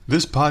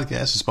This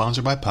podcast is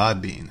sponsored by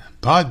Podbean.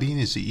 Podbean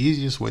is the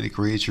easiest way to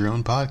create your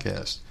own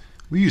podcast.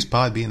 We use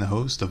Podbean to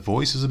host the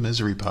Voices of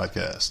Misery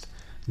podcast.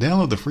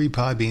 Download the free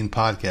Podbean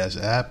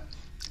podcast app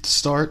to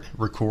start,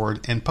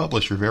 record, and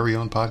publish your very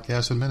own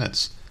podcast in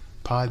minutes.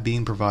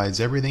 Podbean provides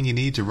everything you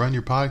need to run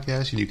your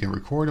podcast, and you can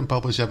record and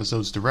publish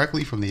episodes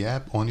directly from the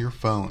app on your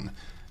phone.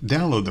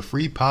 Download the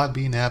free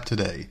Podbean app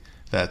today.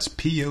 That's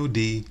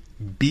Podbean.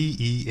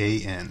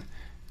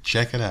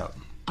 Check it out.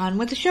 On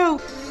with the show.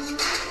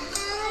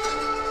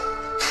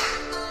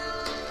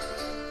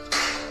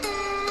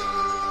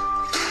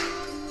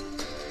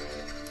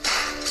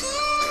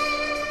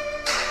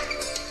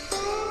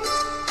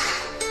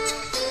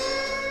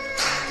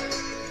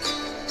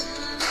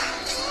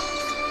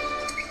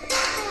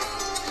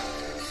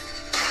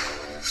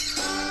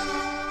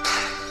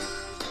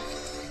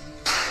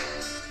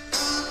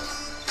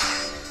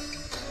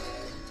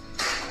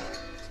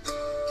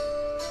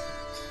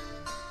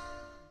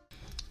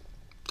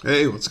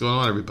 Hey, what's going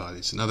on, everybody?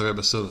 It's another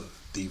episode of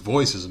the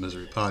Voices of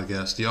Misery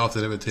podcast, the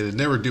often imitated,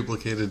 never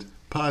duplicated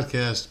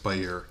podcast by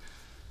your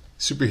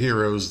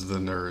superheroes, the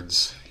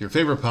nerds. Your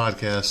favorite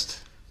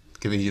podcast,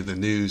 giving you the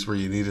news where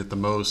you need it the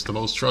most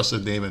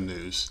trusted name in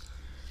news.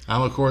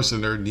 I'm, of course, a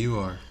nerd, and you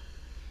are.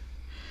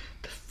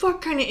 The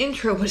fuck kind of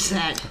intro was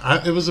that?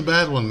 It was a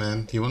bad one,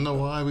 man. Do you want to know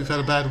why? We've had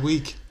a bad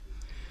week.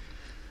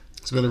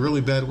 It's been a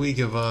really bad week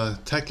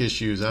of tech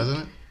issues,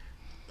 hasn't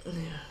it?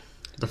 Yeah.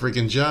 The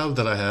freaking job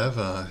that I have,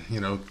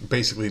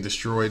 basically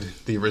destroyed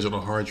the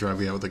original hard drive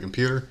we had with the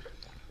computer.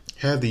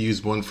 Had to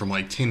use one from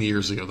like 10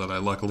 years ago that I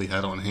luckily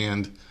had on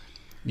hand.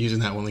 Using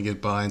that one to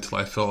get by until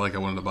I felt like I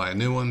wanted to buy a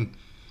new one.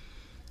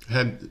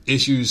 Had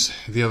issues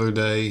the other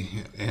day,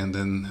 and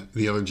then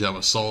the other job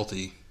was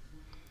salty.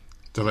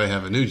 Did I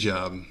have a new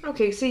job?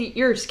 Okay, see,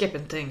 you're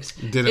skipping things.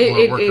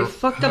 It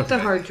fucked up the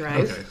hard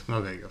drive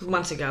Okay, go for it.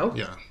 months ago.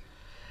 Yeah.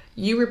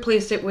 You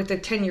replaced it with a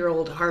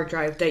 10-year-old hard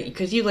drive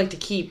because you like to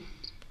keep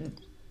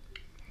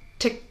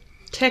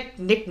tech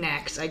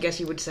knickknacks, I guess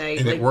you would say.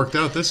 And it worked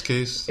out this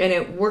case. And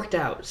it worked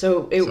out.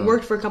 So it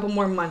worked for a couple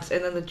more months,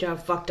 and then the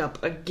job fucked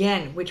up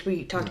again, which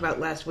we talked about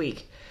last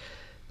week.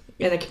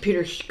 And the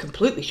computer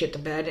completely shit the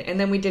bed. And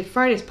then we did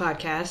Friday's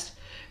podcast,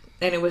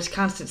 and it was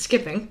constant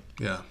skipping.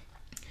 Yeah.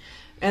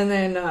 And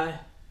then,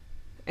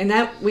 and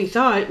that we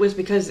thought was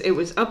because it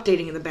was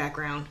updating in the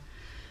background.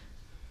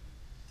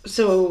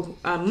 So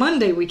on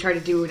Monday we tried to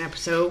do an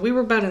episode. We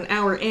were about an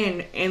hour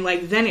in, and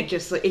then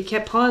it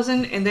kept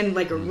pausing, and then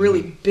a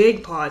really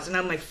big pause, and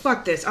I'm like,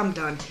 "Fuck this, I'm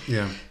done."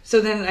 Yeah. So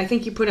then I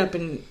think you put up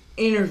an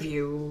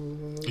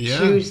interview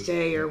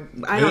Tuesday, or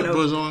I don't know. It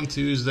was on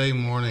Tuesday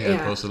morning. Yeah. I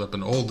posted up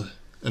an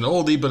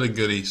oldie but a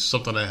goodie,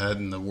 something I had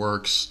in the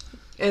works.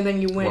 And then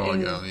you went a while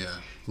and ago. Yeah.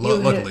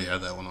 Luckily, I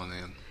had that one on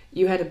hand.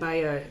 You had to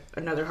buy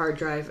another hard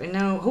drive, and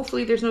now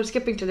hopefully there's no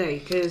skipping today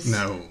because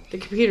the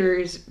computer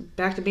is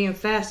back to being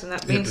fast and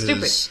not being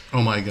stupid.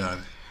 Oh my god,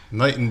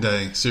 night and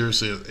day.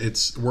 Seriously,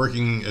 it's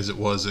working as it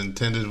was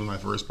intended when I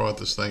first bought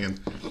this thing.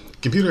 And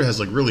computer has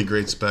really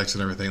great specs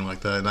and everything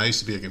like that. And I used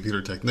to be a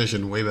computer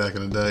technician way back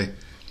in the day,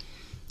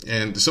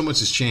 and so much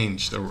has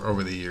changed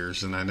over the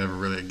years. And I never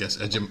really, I guess,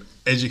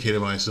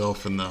 educated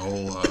myself in the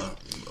whole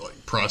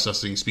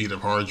processing speed of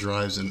hard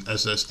drives and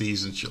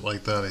SSDs and shit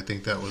like that. I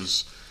think that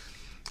was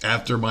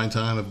after my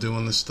time of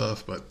doing this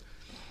stuff, but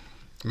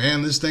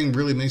man, this thing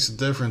really makes a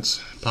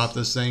difference. Pop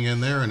this thing in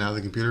there, and now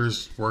the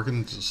computer's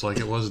working just like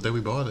it was the day we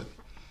bought it.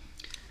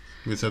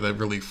 We just had that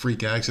really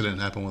freak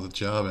accident happen with the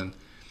job, and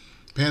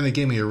man, they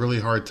gave me a really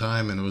hard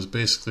time, and it was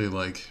basically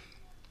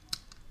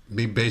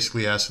me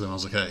basically asking them, I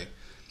was like, hey,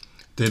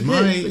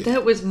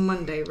 that was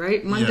Monday,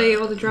 right? Monday,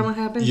 all the drama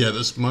happened? Yeah,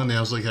 this Monday,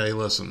 I was like, hey,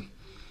 listen,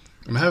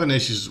 I'm having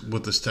issues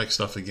with this tech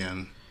stuff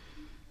again.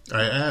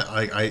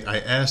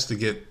 I asked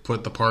to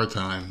put the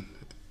part-time,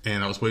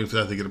 and I was waiting for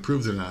that to get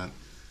approved or not.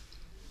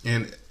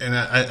 And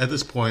at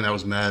this point, I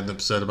was mad and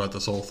upset about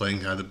this whole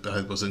thing. I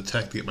was in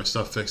tech to get my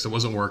stuff fixed. It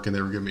wasn't working.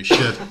 They were giving me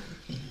shit.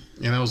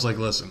 And I was like,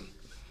 listen,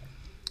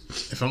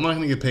 if I'm not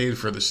going to get paid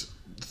for this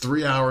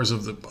 3 hours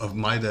of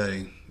my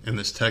day in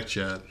this tech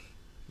chat,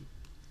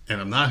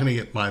 and I'm not going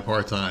to get my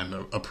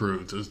part-time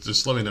approved,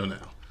 just let me know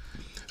now.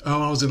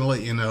 Oh, I was going to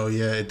let you know,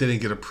 yeah, it didn't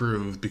get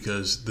approved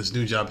because this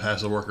new job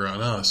has to work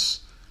around us.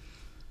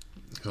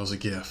 I was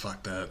like, yeah,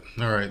 fuck that.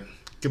 All right,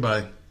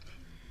 goodbye.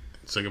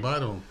 Say goodbye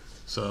to him.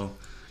 So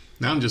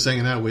now I'm just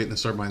hanging out waiting to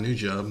start my new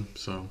job.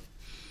 So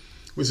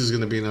which is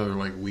going to be another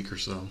week or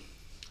so.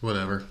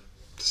 Whatever.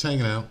 Just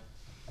hanging out.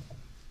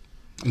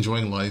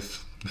 Enjoying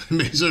life.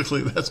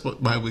 Basically, that's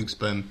what my week's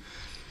been.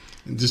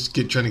 Just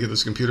trying to get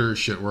this computer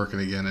shit working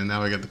again. And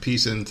now I got the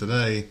piece in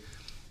today.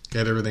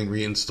 Got everything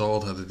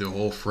reinstalled. Had to do a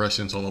whole fresh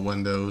install of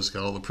Windows.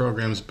 Got all the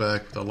programs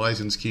back. The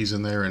license keys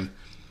in there. And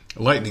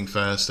lightning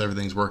fast.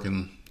 Everything's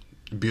working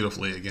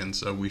beautifully again,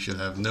 so we should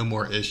have no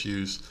more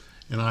issues.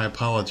 And I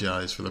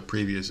apologize for the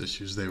previous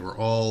issues. They were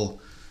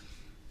all,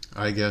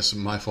 I guess,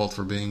 my fault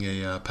for being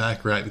a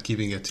pack rat and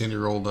keeping a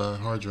 10-year-old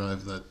hard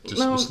drive that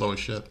just was slow as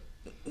shit.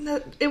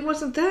 No, it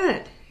wasn't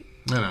that.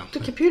 I know. The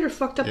computer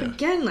fucked up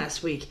again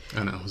last week.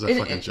 I know. It was a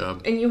fucking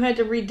job. And you had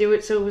to redo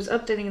it so it was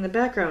updating in the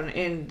background.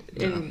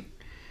 And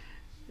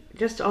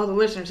just to all the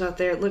listeners out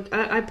there, look,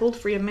 I pulled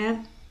for you,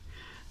 man.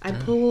 I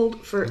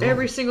pulled for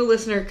every single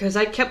listener because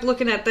I kept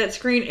looking at that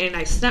screen and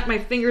I snapped my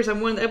fingers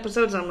on one of the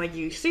episodes and I'm like,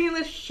 you seeing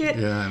this shit?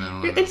 Yeah, I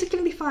know. It's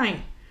going to be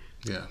fine.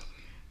 Yeah.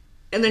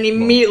 And then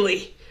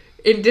immediately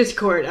in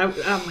Discord, I'm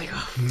like,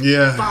 oh,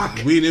 yeah,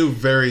 fuck. We knew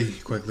very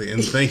quickly.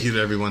 And thank you to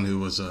everyone who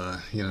was,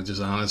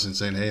 just honest and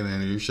saying, hey,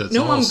 man, your shit's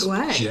all I'm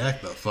glad. jack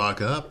the fuck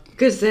up.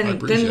 Because then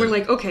we're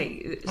like,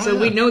 okay, so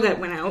we know that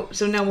went out,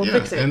 so now we'll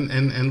fix it.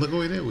 And look what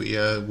we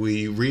did.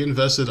 We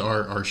reinvested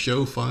our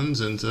show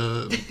funds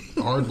into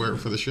hardware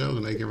for the show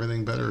to make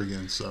everything better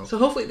again. So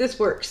hopefully this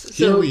works.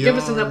 So give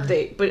us an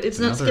update, but it's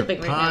not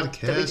skipping right now.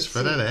 Podcast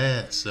for that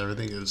ass.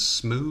 Everything is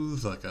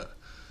smooth like a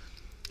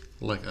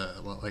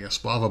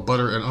swab of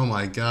butter. And oh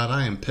my god,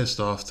 I am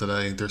pissed off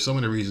today. There's so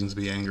many reasons to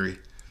be angry.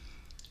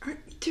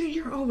 Dude,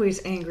 you're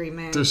always angry,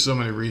 man. There's so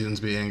many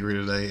reasons to be angry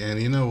today.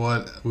 And you know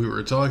what? We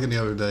were talking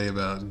the other day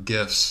about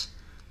gifts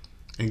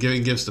and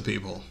giving gifts to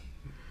people.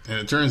 And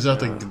it turns out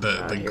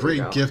the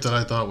great gift that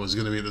I thought was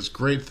going to be this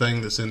great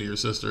thing to send to your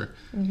sister,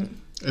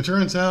 it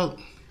turns out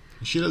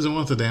she doesn't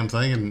want the damn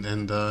thing,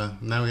 and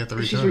now we have to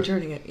return it. She's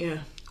returning it, yeah.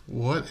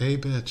 What a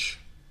bitch.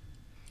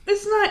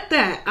 It's not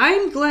that.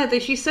 I'm glad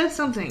that she said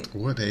something.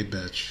 What a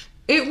bitch.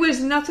 It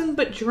was nothing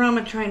but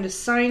drama trying to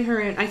sign her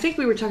in. I think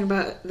we were talking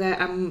about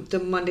that on the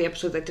Monday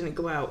episode that didn't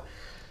go out.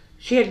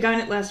 She had gotten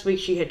it last week.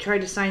 She had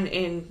tried to sign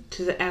in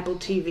to the Apple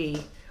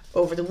TV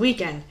over the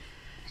weekend.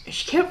 And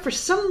she for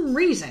some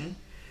reason,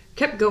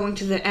 kept going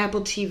to the Apple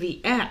TV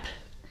app.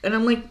 And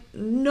I'm like,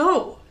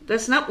 no,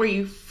 that's not where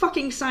you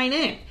fucking sign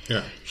in.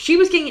 Yeah. She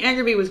was getting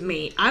aggravated with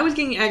me. I was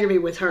getting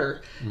aggravated with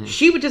her. Mm-hmm.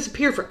 She would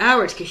disappear for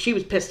hours because she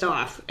was pissed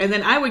off. And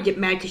then I would get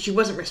mad because she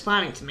wasn't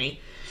responding to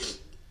me.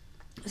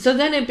 So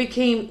then it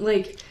became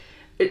like,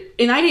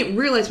 and I didn't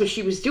realize what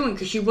she was doing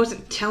because she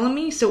wasn't telling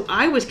me. So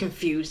I was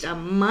confused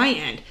on my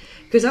end.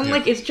 Because I'm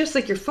like, it's just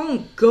like your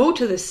phone. Go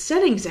to the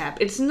settings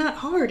app. It's not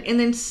hard. And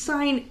then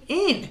sign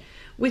in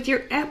with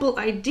your Apple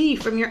ID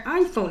from your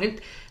iPhone.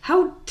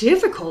 How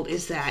difficult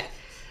is that?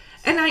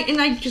 And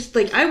I just,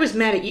 like, I was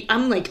mad at you.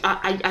 I'm like,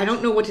 I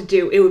don't know what to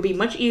do. It would be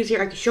much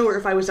easier. I could show her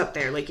if I was up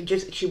there. Like,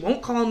 she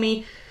won't call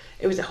me.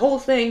 It was a whole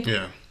thing.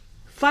 Yeah.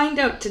 Find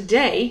out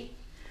today.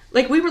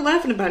 Like, we were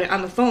laughing about it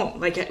on the phone.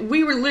 Like,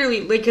 we were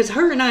literally, like, because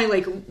her and I,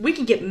 like, we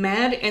can get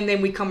mad and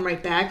then we come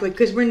right back. Like,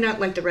 because we're not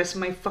like the rest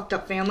of my fucked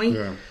up family.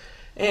 Yeah.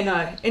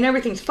 And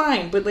everything's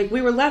fine. But, like,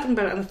 we were laughing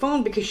about it on the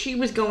phone because she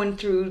was going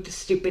through the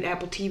stupid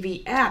Apple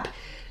TV app.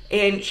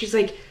 And she's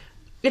like,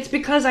 it's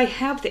because I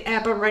have the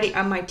app already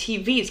on my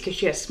TVs, because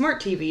she has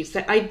smart TVs,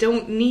 that I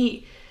don't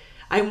need.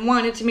 I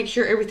wanted to make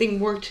sure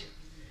everything worked.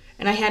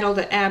 And I had all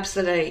the apps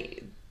that I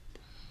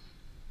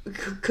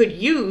could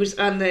use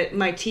on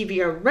my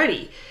TV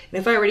already. And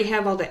if I already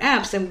have all the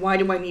apps, then why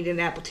do I need an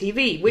Apple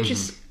TV? Which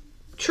is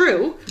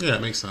true. Yeah,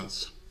 it makes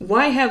sense.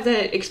 Why have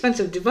that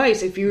expensive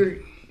device if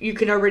you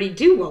can already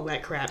do all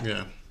that crap?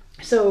 Yeah.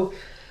 So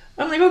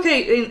I'm like,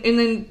 okay, and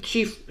then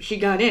she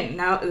got in.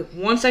 Now,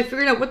 once I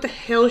figured out what the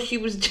hell she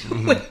was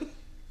doing,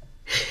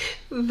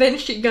 then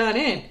she got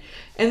in.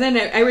 And then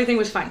everything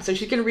was fine. So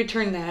she's going to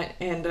return that,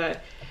 and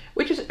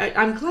which is,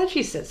 I'm glad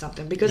she said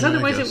something, because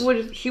otherwise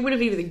she would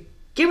have either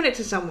given it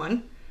to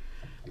someone,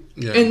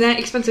 and that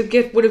expensive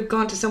gift would have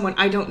gone to someone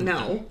I don't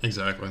know.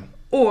 Exactly.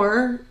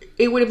 Or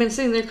it would have been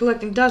sitting there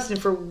collecting dust, and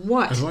for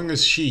what? As long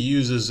as she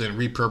uses and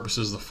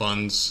repurposes the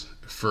funds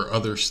for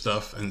other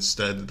stuff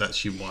instead that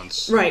she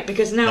wants. Right,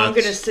 because now I'm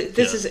going to...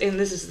 This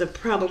is the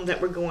problem that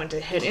we're going to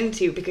head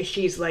into, because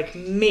she's like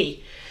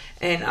me.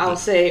 And I'll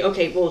say,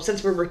 okay, well,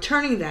 since we're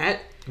returning that...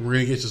 We're going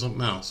to get you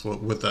something else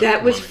with that.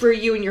 That was for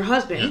you and your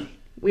husband. Yeah.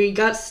 We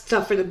got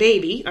stuff for the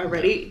baby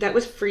already. Yeah. That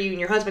was for you and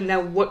your husband. Now,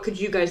 what could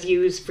you guys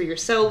use for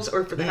yourselves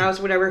or for the house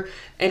or whatever?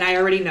 And I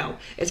already know.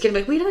 It's going to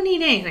be like, we don't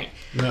need anything.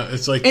 No,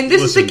 it's like... And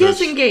this is the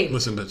guessing game.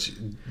 Listen,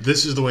 bitch.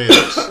 This is the way it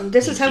is.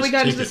 This is how we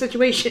got into the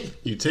situation.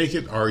 You take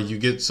it or you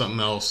get something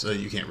else that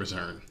you can't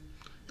return.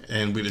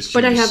 And we just choose.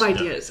 But I have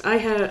ideas. I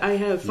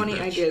have funny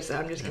ideas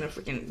that I'm just going to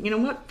freaking... You know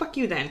what? Fuck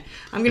you then.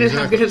 I'm going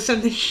to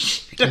send this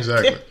shit.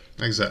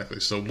 Exactly.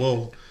 So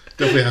we'll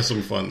definitely have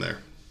some fun there.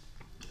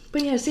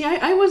 But yeah, see,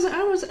 I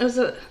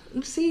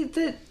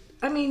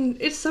mean,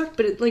 it sucked,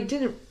 but it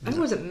I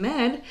wasn't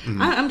mad.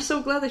 Mm-hmm. I'm so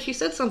glad that she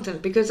said something,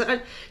 because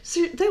that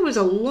was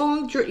a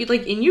long journey,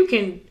 like, and you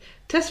can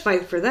testify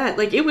for that.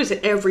 Like, it was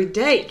every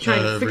day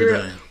trying to figure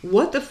out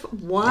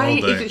why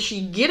isn't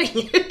she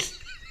getting it?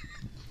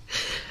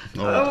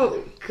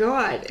 Oh,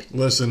 God.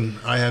 Listen,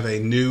 I have a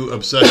new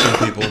obsession,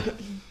 people.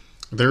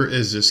 There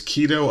is this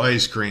keto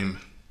ice cream.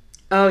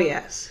 Oh,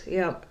 yes.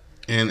 Yep.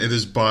 And it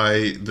is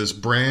by this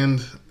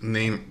brand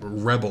named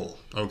Rebel,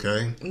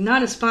 okay?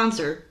 Not a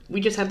sponsor.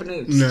 We just happen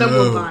to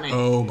stumble upon it.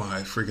 Oh,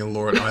 my freaking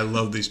Lord. I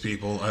love these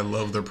people. I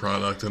love their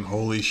product. And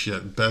holy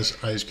shit,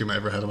 best ice cream I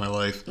ever had in my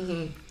life.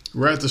 Mm-hmm.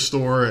 We're at the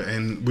store,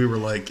 and we were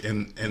like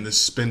in this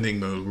spending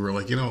mode. We were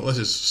like, let's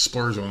just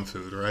splurge on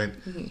food, right?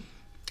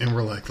 Mm-hmm. And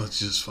we're like, let's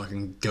just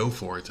fucking go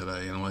for it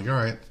today. And I'm like, all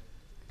right.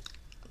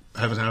 I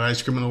haven't had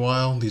ice cream in a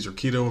while. These are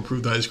keto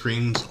approved ice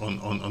creams.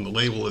 On the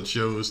label it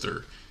shows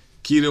they're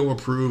keto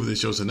approved. It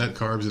shows the net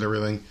carbs and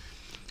everything.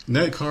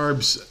 Net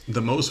carbs,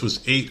 the most was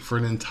 8 for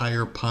an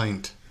entire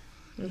pint.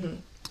 Mm-hmm.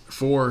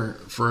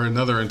 For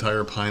another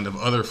entire pint of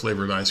other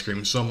flavored ice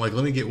cream. So I'm like,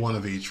 let me get one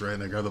of each, right?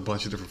 And I got a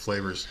bunch of different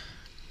flavors.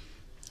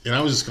 And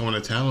I was just going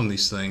to town on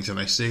these things, and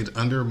I stayed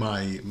under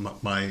my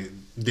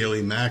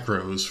daily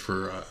macros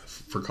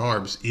for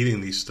carbs,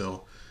 eating these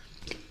still.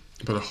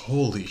 But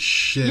holy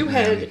shit, you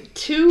man. had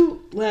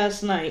 2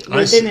 last night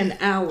within an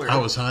hour. I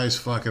was high as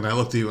fuck, and I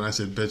looked at you and I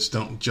said, bitch,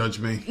 don't judge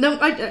me. No,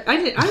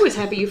 I was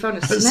happy you found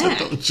a snack. I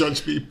said, don't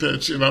judge me,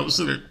 bitch. And I was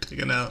sitting there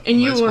picking out.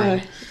 And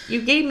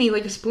you gave me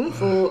like a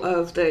spoonful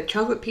of the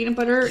chocolate peanut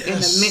butter and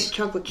the mint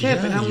chocolate chip.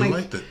 Yeah, and I'm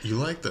like, you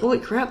liked it. Holy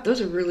crap,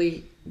 those are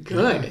really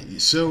good. Yeah.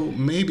 So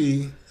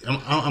maybe,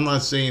 I'm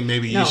not saying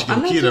maybe you should go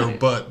keto,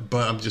 but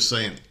I'm just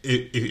saying,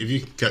 if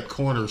you cut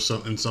corners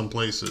in some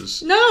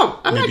places. No,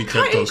 I'm not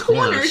cutting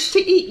corners to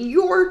eat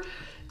your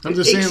I'm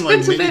just saying,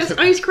 expensive ass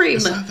ice cream.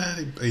 It's not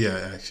that.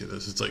 Yeah, actually, it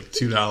is. It's like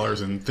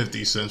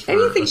 $2.50 for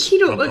anything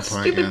keto. a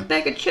stupid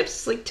bag of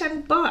chips is like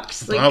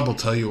 $10. Like, I will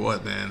tell you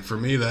what, man. For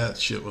me, that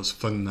shit was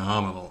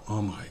phenomenal.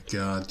 Oh my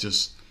god,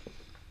 just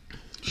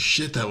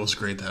shit. That was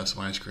great to have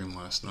some ice cream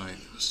last night.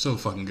 It was so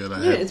fucking good.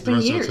 I had it's the been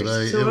rest years, of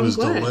today. so It was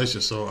I'm glad.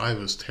 delicious. So I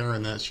was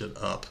tearing that shit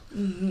up.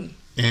 Mm-hmm.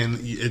 And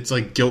it's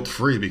like guilt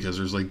free because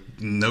there's like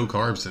no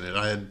carbs in it.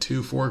 I had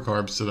 4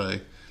 carbs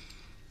today.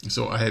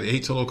 So I had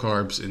 8 total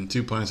carbs and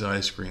 2 pints of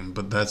ice cream,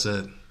 but that's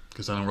it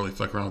because I don't really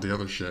fuck around with the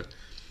other shit.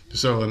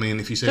 So I mean,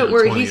 if you say don't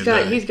worry,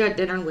 20 he's got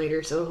dinner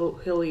later,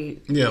 so he'll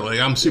eat. Yeah, like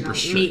I'm super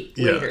strict. Meat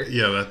later.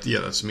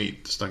 That's meat.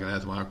 It's not gonna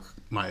add to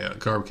my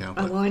carb count.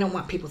 But, well, I don't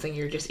want people thinking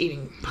you're just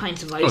eating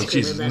pints of ice cream.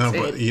 Jesus, and that's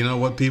but you know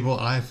what, people?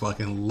 I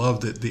fucking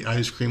loved it. The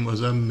ice cream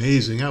was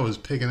amazing. I was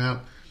picking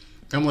out.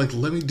 I'm like,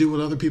 let me do what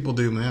other people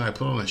do, man. I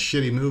put on a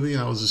shitty movie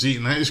and I was just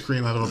eating ice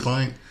cream out of a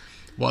pint.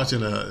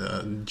 Watching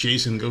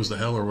Jason Goes to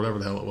Hell or whatever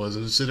the hell it was,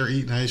 and just sit there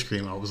eating ice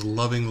cream. I was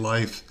loving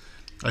life.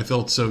 I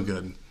felt so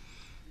good.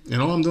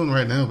 And all I'm doing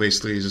right now,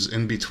 basically, is just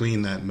in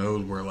between that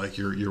mode where, like,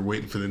 you're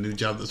waiting for the new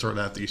job to start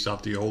after you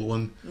stop the old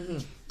one.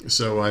 Mm-hmm.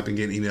 So I've been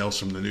getting emails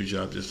from the new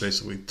job, just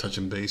basically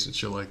touching base and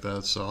shit like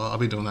that. So I'll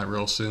be doing that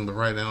real soon. But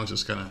right now, it's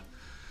just kind of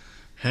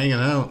hanging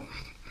out.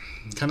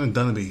 Kind of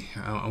done to be.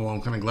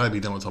 I'm kind of glad to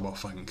be done with talking about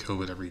fucking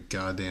COVID every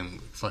goddamn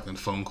fucking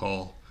phone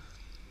call.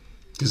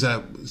 Because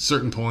at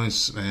certain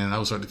points, man, I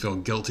was starting to feel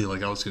guilty,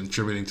 like I was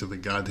contributing to the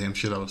goddamn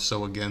shit I was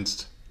so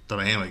against, that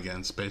I am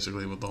against,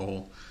 basically, with the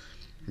whole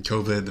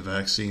COVID, the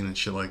vaccine, and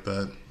shit like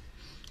that.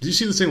 Did you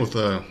see the thing with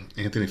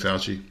Anthony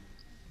Fauci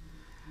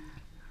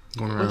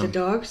going around? With the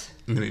dogs?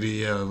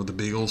 Yeah, with the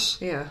beagles.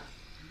 Yeah.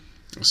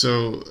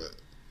 So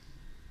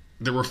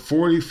there were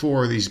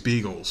 44 of these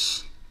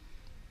beagles,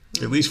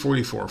 at least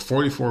 44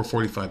 or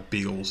 45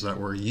 beagles that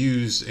were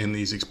used in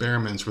these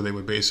experiments where they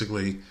would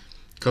basically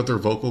cut their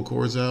vocal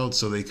cords out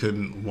so they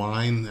couldn't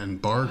whine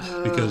and bark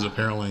because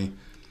apparently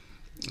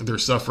their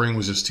suffering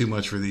was just too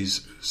much for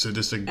these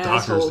sadistic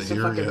doctors to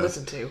hear. Fucking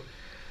listen to.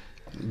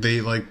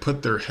 They like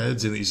put their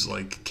heads in these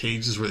like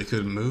cages where they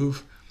couldn't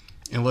move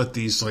and let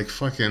these like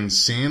fucking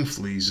sand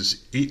fleas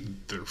just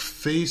eat their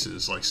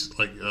faces, like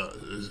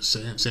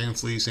sand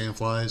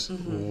flies,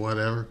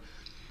 whatever.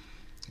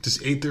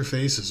 Just ate their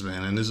faces,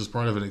 man. And this is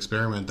part of an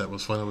experiment that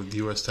was funded with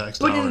U.S. tax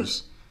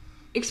dollars.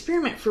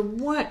 Experiment for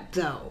what,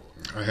 though?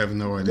 I have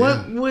no idea.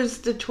 What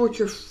was the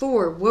torture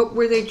for? What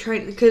were they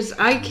trying... Because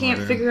I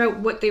can't figure out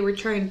what they were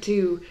trying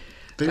to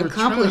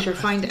accomplish or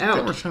find out.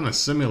 They were trying to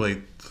simulate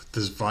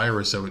this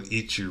virus that would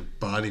eat your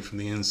body from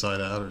the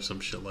inside out or some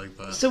shit like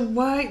that. So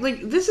why...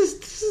 Like, this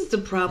is the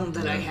problem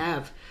that I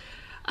have.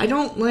 I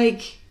don't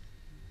like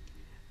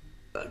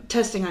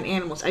testing on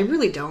animals. I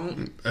really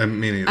don't. I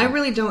mean, I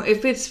really don't.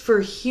 If it's for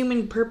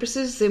human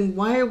purposes, then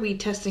why are we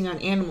testing on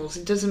animals?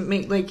 It doesn't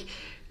make... Like...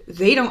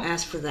 They don't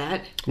ask for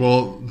that.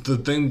 Well, the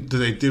thing that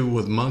they do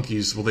with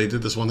monkeys, they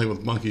did this one thing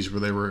with monkeys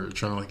where they were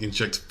trying to like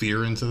inject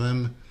fear into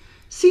them.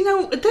 See,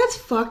 no, that's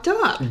fucked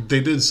up. They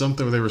did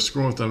something where they were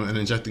screwing with them and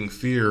injecting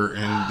fear,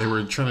 and they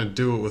were trying to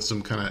do it with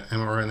some kind of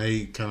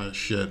mRNA kind of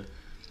shit.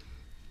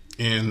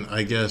 And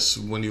I guess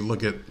when you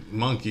look at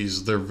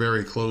monkeys, they're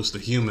very close to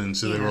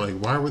humans, so they were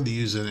like, why would they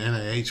use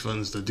NIH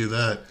funds to do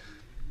that?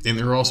 And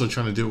they're also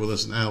trying to do it with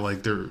us now.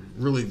 Like, they're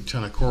really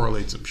trying to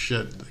correlate some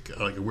shit,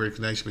 like a weird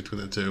connection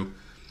between the two.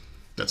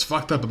 That's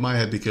fucked up in my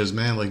head because,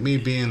 man, like me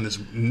being this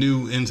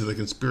new into the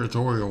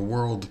conspiratorial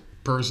world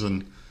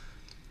person,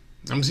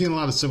 I'm seeing a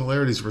lot of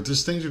similarities where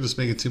these things are just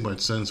making too much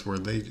sense where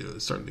they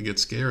starting to get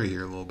scary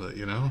here a little bit,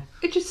 you know?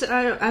 It just,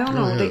 I don't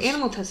know. Really the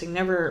animal testing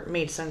never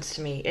made sense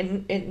to me.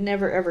 It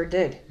never ever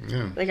did.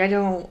 Yeah. Like, I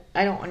don't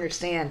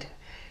understand.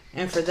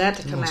 And for that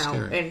to come out,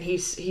 scary. and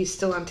he's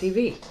still on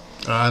TV.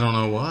 I don't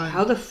know why.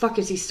 How the fuck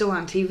is he still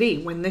on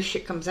TV when this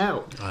shit comes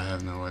out? I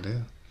have no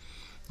idea.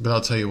 But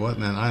I'll tell you what,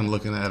 man, I'm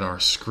looking at our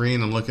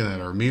screen. I'm looking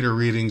at our meter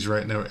readings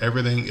right now.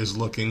 Everything is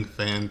looking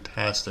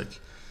fantastic.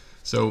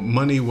 So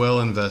money well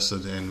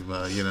invested. And,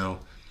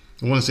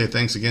 I want to say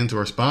thanks again to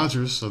our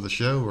sponsors of the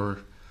show who are,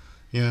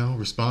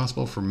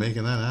 responsible for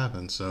making that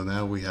happen. So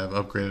now we have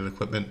upgraded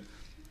equipment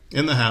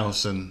in the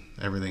house and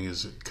everything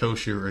is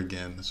kosher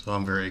again. So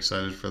I'm very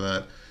excited for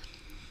that.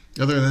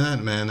 Other than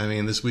that, man, I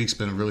mean, this week's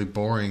been really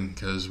boring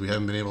because we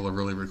haven't been able to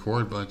really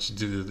record much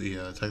due to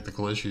the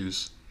technical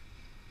issues.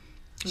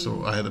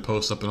 So I had to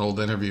post up an old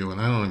interview, and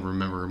I don't even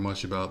remember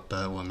much about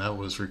that one. That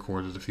was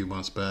recorded a few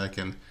months back,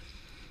 and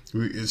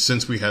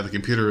since we had the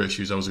computer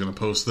issues, I was going to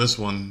post this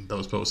one that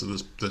was posted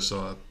this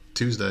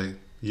Tuesday,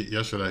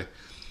 yesterday.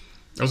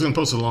 I was going to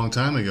post it a long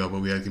time ago,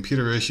 but we had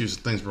computer issues,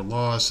 and things were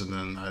lost, and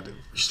then I had to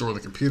restore the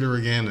computer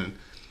again, and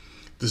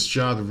this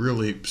job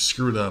really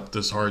screwed up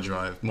this hard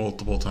drive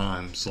multiple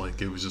times.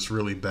 Like, it was just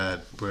really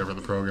bad. Whatever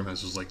the program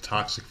is was like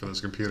toxic for this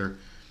computer.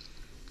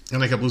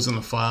 And I kept losing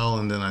the file,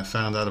 and then I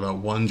found out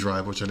about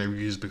OneDrive, which I never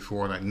used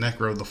before, and I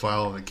necroed the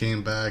file, and it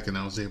came back, and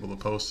I was able to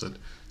post it.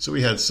 So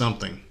we had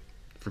something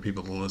for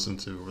people to listen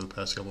to over the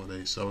past couple of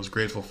days. So I was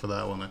grateful for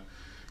that one to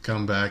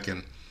come back,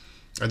 and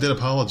I did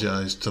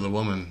apologize to the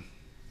woman,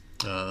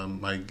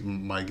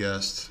 my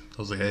guest.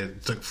 I was like, hey,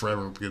 it took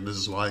forever, because this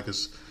is why,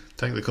 because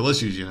technical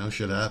issues,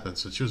 shit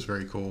happens. So she was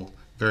very cool,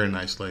 very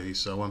nice lady.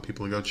 So I want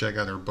people to go check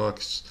out her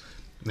books.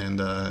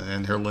 And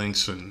her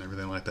links and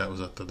everything like that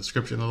was at the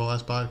description of the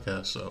last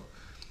podcast. So,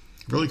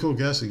 really cool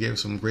guest. He gave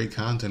some great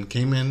content.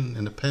 Came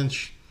in a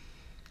pinch.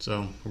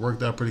 So, it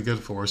worked out pretty good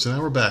for us. And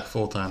now we're back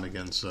full time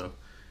again. So,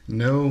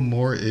 no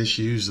more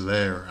issues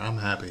there. I'm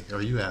happy.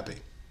 Are you happy?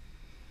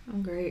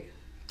 I'm great.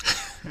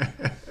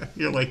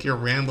 You're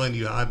rambling,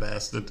 you high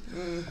bastard.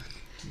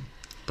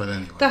 But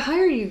anyway. The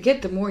higher you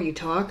get, the more you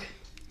talk.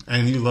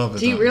 And you love it.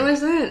 Do you realize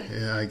that?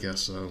 Yeah, I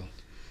guess so.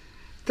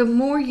 The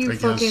more you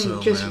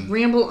just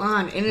ramble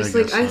on, and it's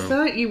I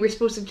thought you were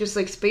supposed to just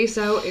space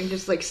out and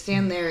just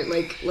stand there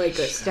like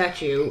a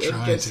statue.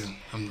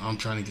 I'm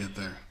trying to get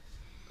there.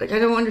 I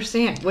don't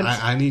understand.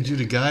 I need you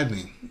to guide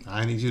me.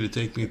 I need you to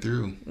take me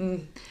through.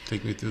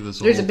 Take me through this.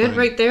 There's a bed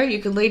right there. You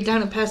can lay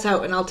down and pass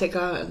out, and I'll take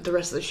the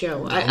rest of the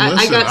show.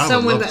 I got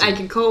someone that I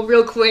can call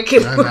real quick.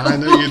 And I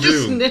know you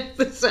do. Sniff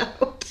this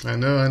out. I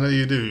know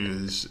you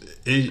do.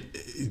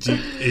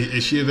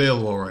 Is she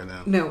available right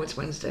now? No, it's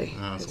Wednesday.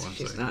 Oh, it's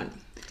Wednesday. She's not.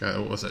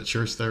 What's that,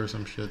 church there or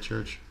some shit?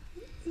 Church?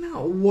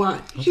 No,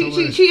 what?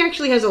 She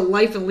actually has a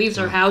life and leaves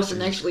her house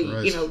and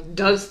actually,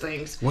 does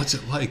things. What's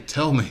it like?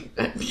 Tell me.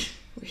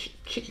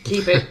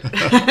 Keep it.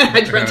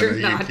 I'd rather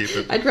not.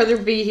 I'd rather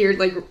be here,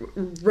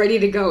 ready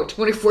to go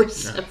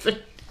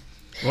 24/7.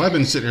 Well, I've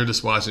been sitting here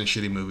just watching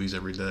shitty movies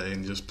every day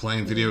and just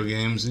playing video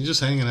games and just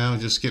hanging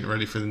out, just getting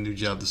ready for the new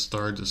job to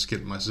start, just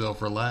getting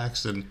myself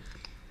relaxed and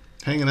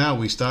hanging out.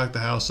 We stocked the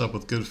house up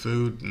with good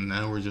food, and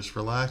now we're just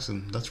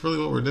relaxing. That's really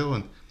what we're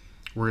doing.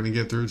 We're going to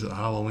get through to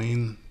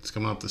Halloween. It's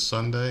coming up this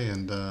Sunday,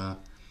 and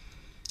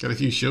got a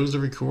few shows to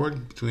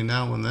record between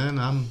now and then.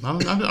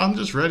 I'm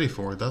just ready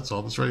for it. That's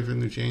all. Just ready for the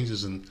new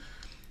changes, and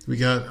we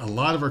got a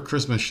lot of our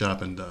Christmas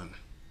shopping done.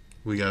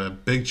 We got a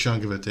big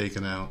chunk of it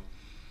taken out.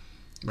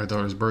 My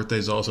daughter's birthday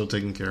is also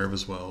taken care of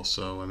as well.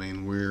 So I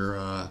mean,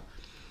 we're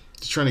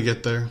just trying to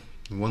get there,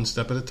 one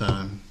step at a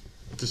time.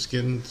 Just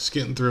getting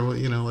through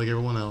it, like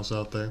everyone else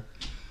out there.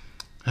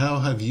 How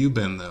have you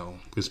been though?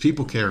 Because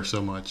people care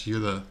so much. You're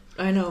the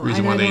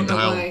reason why they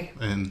dial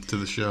into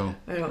the show.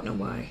 I don't know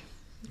why.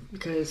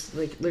 Because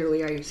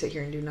literally, I sit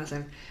here and do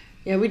nothing.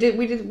 Yeah, we did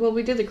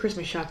the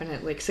Christmas shopping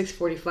at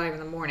 6:45 in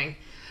the morning.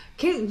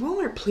 Can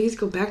Walmart please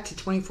go back to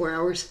 24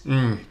 hours?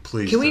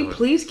 Please. Can we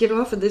please get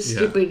off of this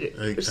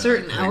stupid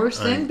certain hours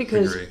thing?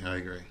 Because I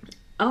agree.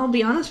 I'll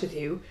be honest with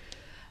you,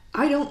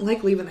 I don't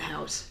like leaving the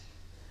house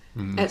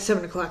at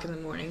 7 o'clock in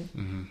the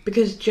morning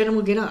because Jenna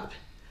will get up,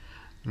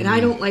 and I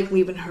don't like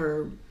leaving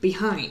her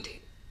behind.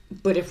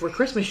 But if we're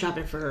Christmas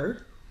shopping for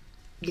her,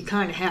 you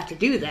kind of have to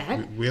do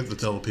that. We have to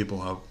tell the people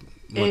how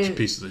much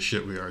pieces of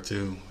shit we are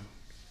too.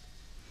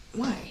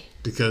 Why?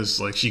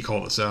 Because she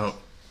called us out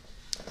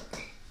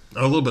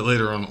a little bit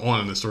later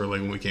on in the story,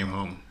 when we came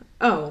home.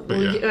 Oh,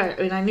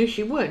 and I knew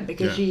she would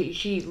because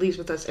she leaves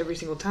with us every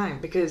single time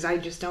because I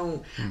just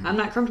don't. I'm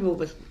not comfortable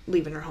with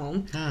leaving her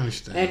home. I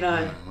understand. And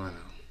I know.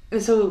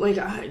 And so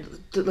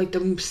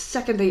the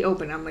second they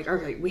open, I'm like,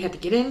 okay, we have to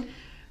get in,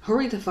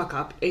 hurry the fuck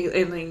up,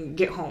 and then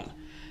get home.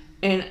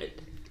 And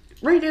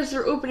right as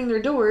they're opening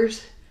their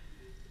doors,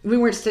 we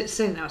weren't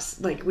sitting out,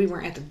 we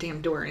weren't at the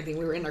damn door or anything.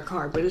 We were in our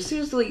car. But as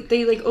soon as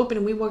they opened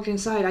and we walked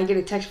inside, I get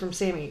a text from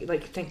Sammy.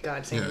 Thank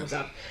God Sammy was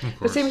up.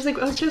 But Sammy's like,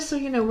 oh, just so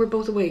you know, we're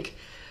both awake.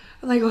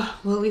 I'm like, oh,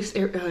 well, at least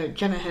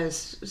Jenna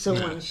has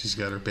someone. Yeah, she's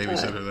got her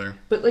babysitter there.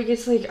 But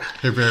it's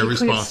her very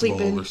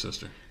responsible older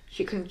sister.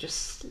 She couldn't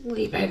just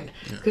sleep in.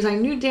 Because I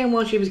knew damn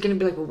well she was going to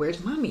be like, well,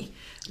 where's Mommy?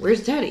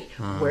 Where's Daddy?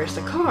 Where's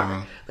the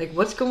car?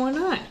 What's going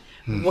on?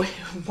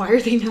 Why are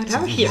they not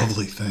out here? It's a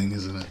lovely thing,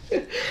 isn't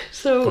it?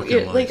 So,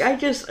 I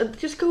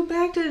just go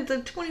back to the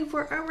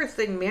 24-hour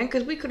thing, man,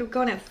 because we could have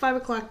gone at 5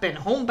 o'clock, been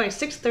home by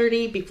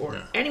 6:30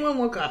 before anyone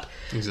woke up.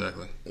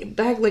 Exactly.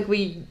 Back like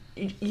we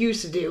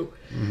used to do.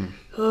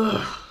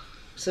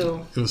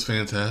 So it was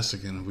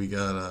fantastic, and we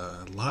got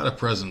a lot of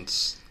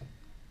presents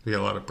We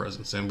got a lot of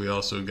presents, and we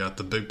also got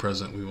the big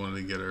present we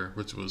wanted to get her,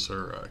 which was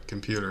her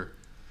computer.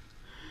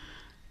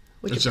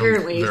 Which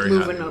apparently is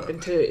moving up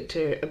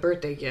into a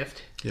birthday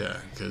gift. Yeah,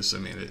 because, I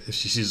mean, if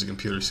she sees a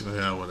computer, she's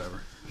like, oh,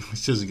 whatever.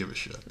 She doesn't give a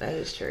shit. That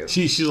is true.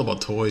 She's all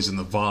about toys and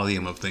the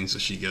volume of things that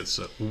she gets.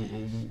 So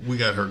we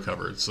got her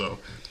covered. So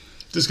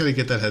just got to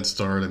get that head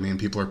start. I mean,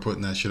 people are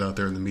putting that shit out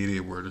there in the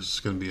media where there's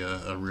going to be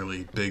a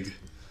really big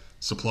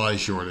supply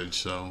shortage.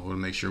 So we want to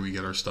make sure we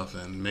get our stuff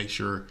in. Make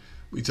sure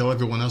we tell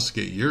everyone else to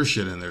get your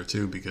shit in there,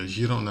 too, because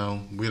you don't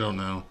know. We don't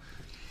know.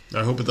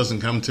 I hope it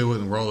doesn't come to it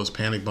and we're all just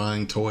panic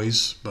buying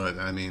toys. But,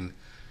 I mean,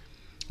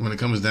 when it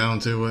comes down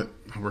to it,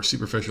 we're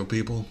superficial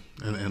people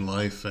in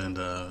life. And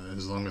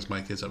as long as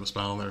my kids have a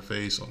smile on their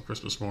face on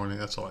Christmas morning,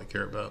 that's all I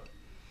care about.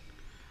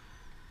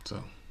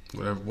 So,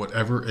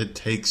 whatever it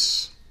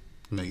takes,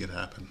 make it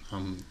happen.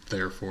 I'm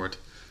there for it.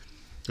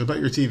 What about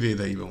your TV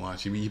that you've been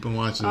watching? You've been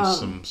watching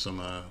some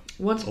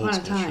Once Upon a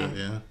Time. Shit,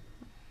 yeah?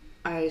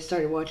 I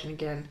started watching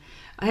again.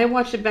 I had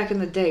watched it back in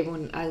the day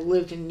when I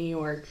lived in New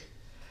York.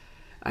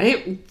 I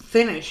didn't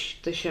finish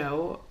the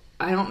show.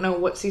 I don't know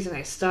what season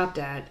I stopped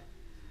at.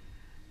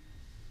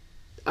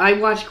 I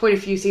watched quite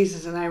a few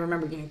seasons and I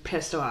remember getting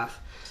pissed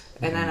off.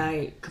 And then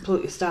I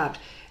completely stopped.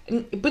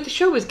 But the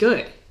show was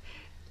good.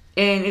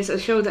 And it's a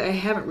show that I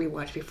haven't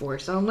rewatched before.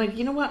 So I'm like,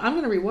 you know what? I'm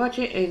going to rewatch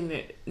it,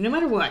 and no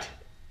matter what,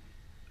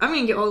 I'm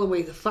going to get all the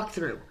way the fuck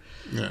through.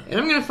 Yeah. And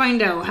I'm going to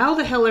find out how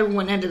the hell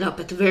everyone ended up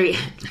at the very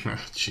end.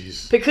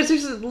 Jeez. Because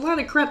there's a lot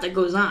of crap that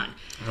goes on.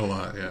 A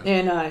lot,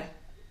 yeah.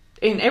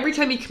 And every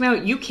time you come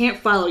out, you can't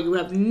follow. You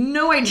have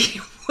no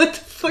idea what the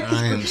fuck is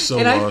going on. I am so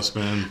lost,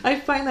 man. I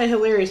find that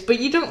hilarious. But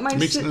you don't mind... It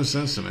makes no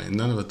sense to me.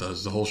 None of it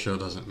does. The whole show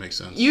doesn't make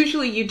sense.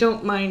 Usually you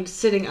don't mind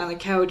sitting on the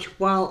couch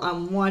while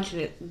I'm watching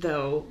it,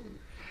 though.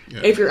 Yeah.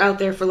 If you're out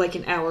there for like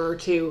an hour or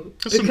two.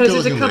 There's because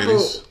there's a couple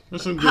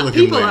there's some good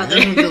people ladies. out there.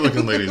 There's some good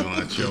looking ladies on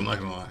that show, I'm not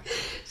going to lie.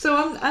 So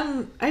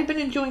I've been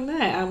enjoying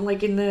that. I'm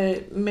like in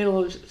the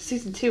middle of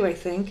season 2, I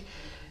think.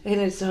 And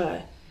it's,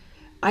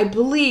 I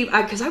believe,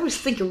 because I was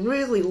thinking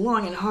really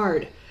long and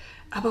hard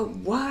about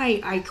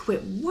why I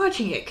quit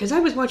watching it. Because I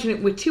was watching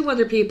it with 2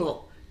 other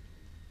people.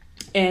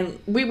 And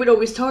we would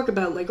always talk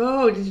about, like,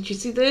 oh, did you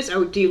see this?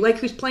 Oh, do you like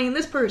who's playing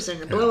this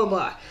person? And blah, blah,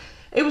 blah.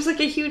 It was like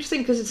a huge thing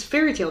because it's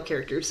fairy tale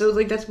characters. So,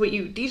 like,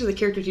 these are the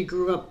characters you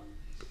grew up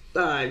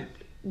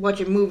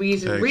watching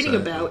movies and reading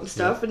about and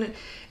stuff. Yeah. And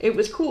it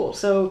was cool.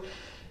 So,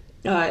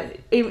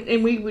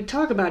 and we would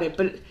talk about it.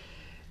 But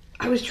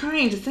I was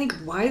trying to think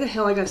why the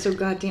hell I got so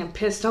goddamn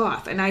pissed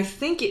off. And I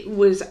think it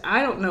was,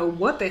 I don't know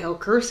what the hell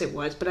curse it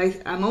was, but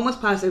I'm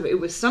almost positive it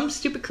was some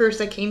stupid curse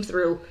that came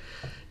through.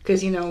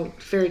 Because, you know,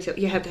 fairy tale,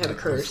 you have to have a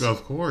curse.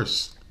 Of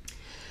course.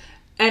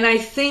 And I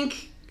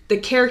think the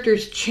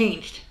characters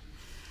changed.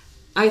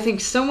 I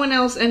think someone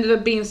else ended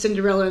up being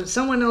Cinderella and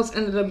someone else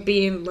ended up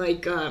being,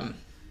 like,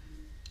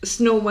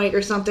 Snow White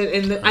or something.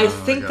 And I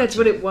think that's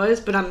what it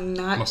was, but I'm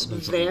not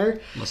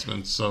there. Must have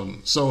been so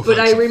offensive. But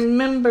I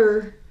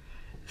remember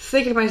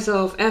thinking to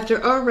myself,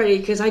 after already,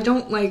 because I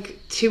don't like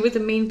 2 of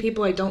the main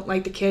people. I don't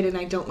like the kid and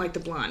I don't like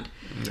the blonde.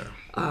 Yeah.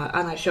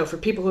 On that show, for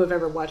people who have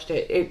ever watched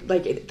it,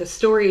 the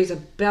story is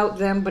about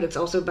them, but it's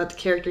also about the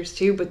characters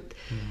too. But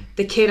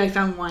the kid I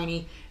found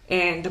whiny,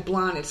 and the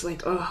blonde, it's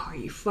like, oh, are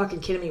you fucking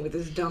kidding me with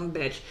this dumb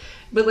bitch?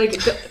 But like,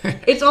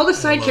 it's all the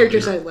side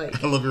characters I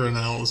like. I love your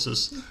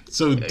analysis. It's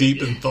so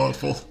deep and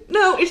thoughtful.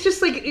 No, it's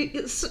just like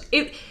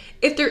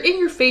if they're in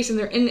your face and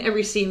they're in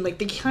every scene, like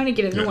they kind of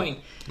get annoying.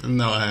 Yeah.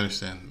 No, I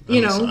understand. I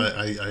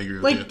agree with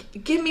you.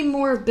 Like, give me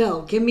more of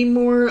Belle. Give me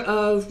more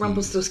of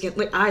Rumpelstiltskin.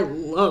 Like, I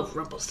love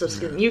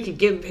Rumpelstiltskin. Yeah. You can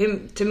give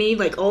him to me,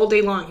 like, all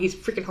day long. He's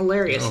freaking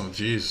hilarious. Oh,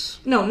 jeez.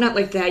 No, not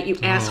like that, you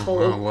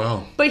asshole. Oh,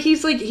 well. But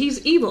he's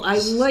evil. I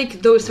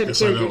like those type of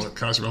characters. I know what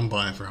costume I'm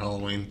buying for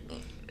Halloween.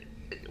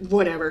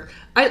 Whatever.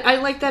 I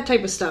like that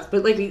type of stuff.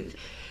 But, like,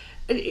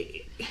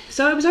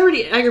 so I was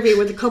already aggravated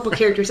with a couple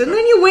characters. And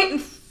then you went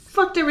and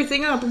fucked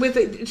everything up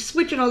with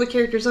switching all the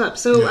characters up.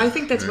 So I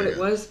think that's what it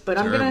was. But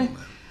I'm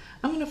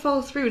gonna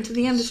follow through until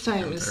the end this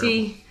time and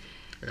see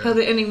how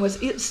the ending was.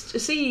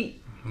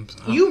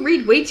 You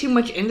read way too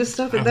much into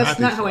stuff, and that's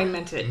not how I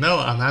meant it. No,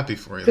 I'm happy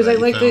for you. Because I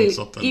like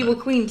the Evil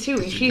Queen too,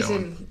 and she's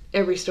in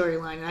every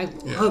storyline. I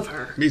love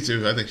her. Me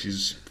too. I think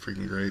she's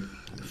freaking great.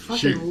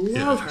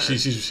 Love her.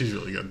 She's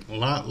really good.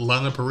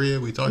 Lana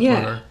Parrilla, we talked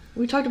about her.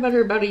 We talked about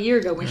her about a year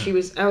ago when she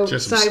was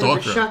outside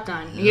with her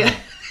shotgun. Yeah.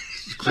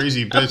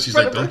 Crazy bitch. She's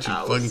like, don't you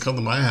fucking come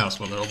to my house,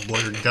 mother. I'll blow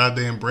your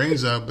goddamn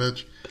brains out,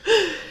 bitch.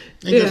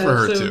 And good for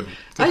her, too.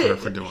 Good for her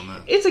for doing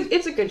that.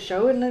 It's a good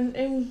show,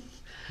 and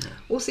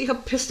we'll see how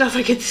pissed off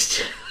I get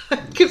this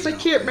time. Because I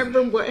can't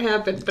remember what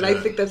happened, but I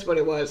think that's what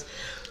it was.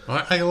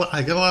 Well,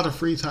 I got a lot of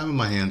free time in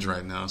my hands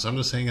right now, so I'm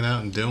just hanging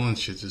out and doing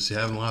shit, just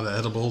having a lot of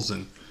edibles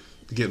and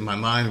getting my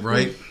mind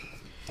right.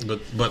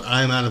 But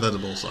I'm out of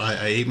edibles.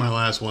 I ate my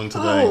last one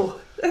today.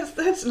 Oh,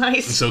 that's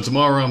nice. And so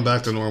tomorrow I'm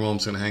back to normal. I'm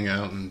just going to hang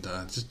out and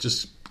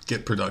just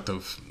get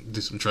productive,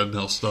 do some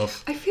treadmill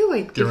stuff. I feel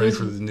like get ready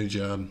for the new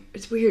job.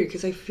 It's weird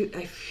because I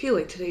feel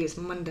like today is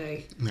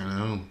Monday. I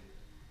know.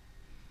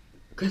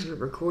 Because we're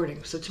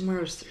recording, so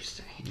tomorrow's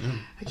Thursday. Yeah.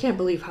 I can't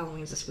believe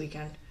Halloween's this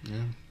weekend.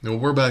 Yeah. Well,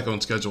 we're back on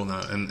schedule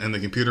now, and the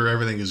computer,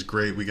 everything is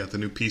great. We got the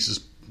new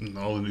pieces,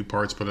 all the new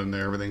parts put in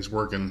there. Everything's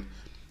working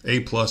A+.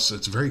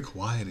 It's very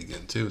quiet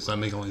again, too. It's not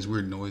making all these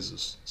weird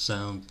noises,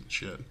 sound, and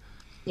shit.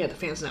 Yeah, the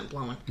fan's not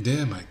blowing.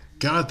 Yeah, my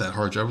God, that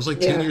hard drive was like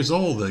 10 years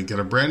old. They get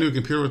a brand new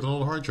computer with an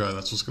old hard drive.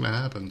 That's what's going to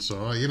happen.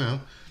 So,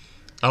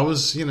 I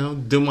was,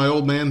 doing my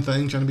old man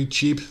thing, trying to be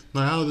cheap.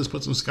 Now, I'll just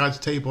put some Scotch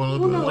tape on it,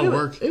 Well, no, it'll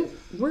work. It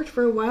worked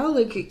for a while.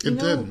 Like, It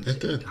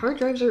did. Hard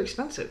drives are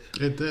expensive.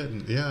 It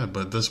did, yeah.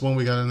 But this one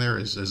we got in there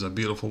is a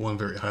beautiful one,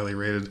 very highly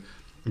rated.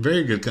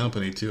 Very good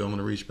company, too. I'm going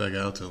to reach back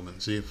out to them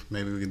and see if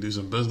maybe we can do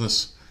some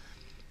business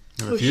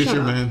in the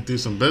future, man. Do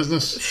some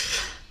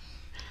business.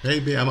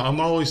 Maybe. I'm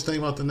always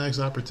thinking about the next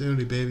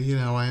opportunity, baby. You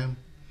know how I am.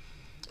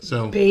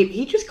 So, babe,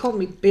 he just called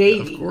me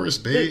baby. Of course,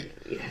 baby.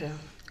 Yeah.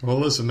 Well,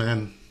 listen,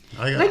 man.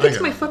 I get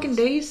to my fucking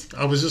days.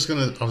 I was just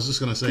gonna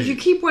say. Because you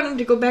keep wanting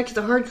to go back to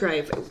the hard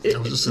drive.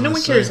 No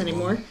one cares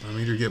anymore. I'm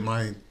eager to get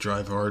my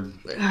drive hard.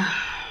 And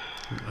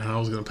I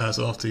was gonna pass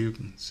it off to you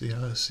and see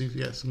if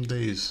you got some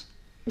days.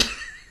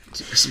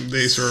 Some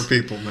days for our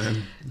people,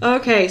 man.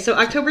 Okay, so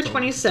October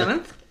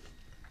 27th,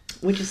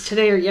 which is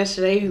today or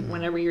yesterday,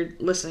 whenever you're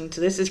listening to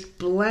this, is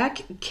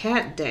Black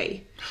Cat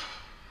Day.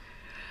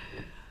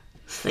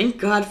 Thank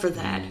God for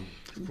that.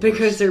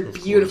 Because they're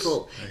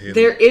beautiful.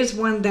 There is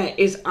one that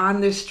is on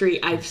the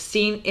street. I've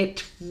seen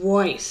it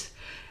twice.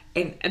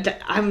 And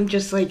I'm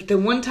just like, the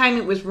one time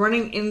it was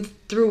running in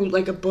through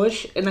like a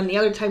bush, and then the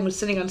other time was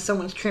sitting on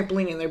someone's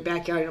trampoline in their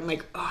backyard. And I'm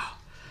like, oh,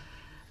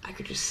 I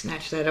could just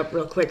snatch that up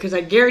real quick. Because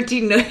I guarantee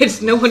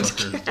it's no one's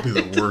cat. It'd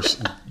be the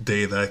worst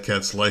day of that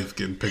cat's life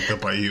getting picked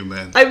up by you,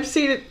 man. I've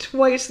seen it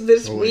twice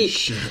this Holy week.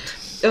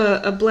 Shit.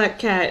 A Black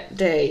Cat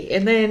Day.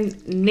 And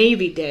then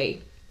Navy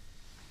Day.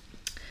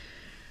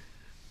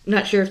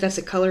 Not sure if that's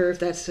a color or if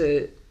that's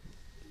a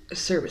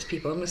service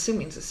people. I'm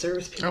assuming it's a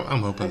service people.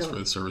 I'm hoping it's for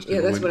the service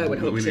people. Yeah, that's what I would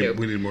hope too.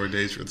 We need more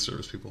days for the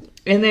service people.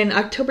 And then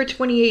October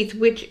 28th,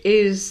 which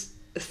is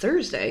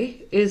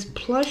Thursday, is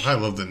plush. I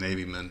love the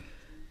Navy men.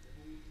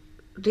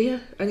 Do you?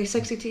 Are they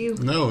sexy to you?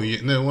 No,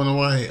 wanna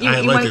why I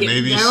like the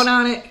Navy. Down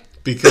on it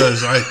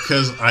because I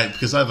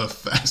have a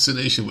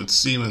fascination with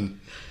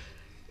semen.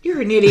 You're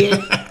an idiot.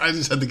 I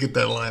just had to get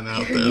that line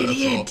out You're there. an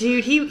idiot, that's all.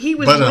 dude. He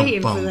was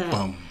waiting for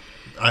that.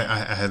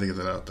 I had to get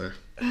that out there.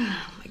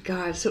 Oh my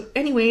God. So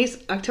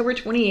anyways, October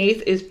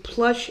 28th is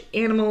Plush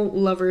Animal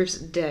Lovers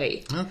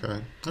Day.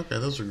 Okay,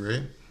 those are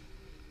great.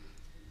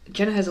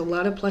 Jenna has a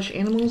lot of plush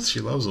animals. She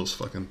loves those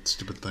fucking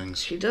stupid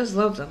things. She does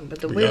love them, but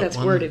the way that's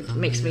worded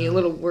makes me a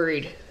little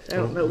worried. I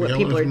don't know what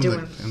people are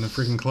doing. In the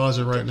freaking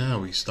closet right now,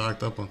 we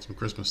stocked up on some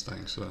Christmas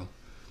things, so.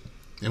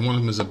 And one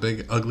of them is a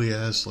big,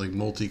 ugly-ass, like,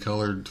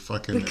 multicolored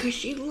fucking... Because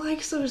she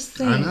likes those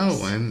things. I know,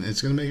 and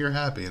it's going to make her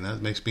happy, and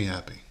that makes me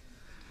happy.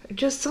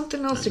 Just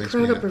something else to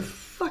crowd up her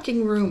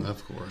fucking room.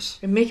 Of course.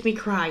 And make me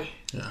cry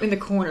in the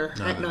corner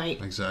at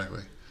night.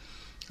 Exactly.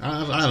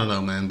 I don't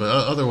know, man. But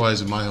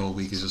otherwise, my whole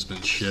week has just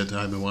been shit. I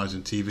haven't been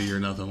watching TV or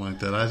nothing like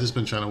that. I've just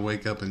been trying to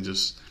wake up and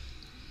just...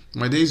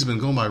 My days have been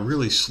going by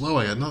really slow.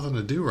 I got nothing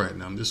to do right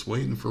now. I'm just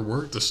waiting for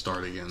work to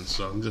start again.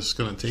 So I'm just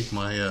going to take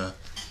my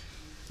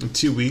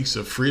 2 weeks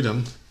of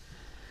freedom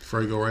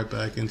before I go right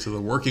back into the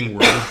working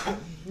world.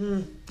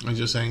 I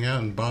just hang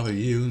out and bother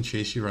you and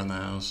chase you around the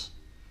house.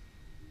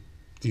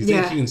 Do you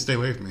think you can stay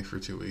away from me for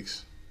 2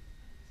 weeks?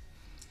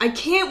 I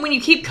can't when you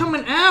keep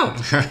coming out.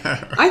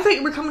 I thought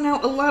you were coming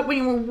out a lot when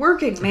you were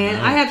working, man.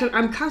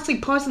 I'm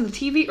constantly pausing the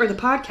TV or the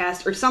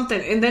podcast or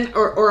something, and then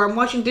or I'm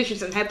washing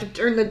dishes and have to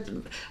turn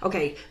the.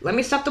 Okay, let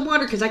me stop the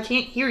water because I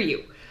can't hear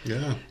you.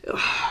 Yeah,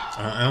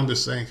 I'm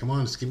just saying. Come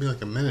on, just give me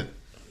like a minute.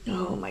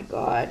 Oh my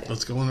God.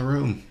 Let's go in the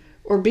room.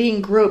 Or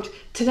being groped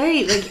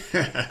today,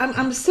 like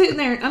I'm sitting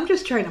there and I'm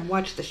just trying to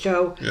watch the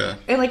show,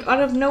 and like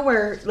out of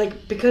nowhere,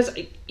 like because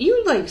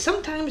you like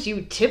sometimes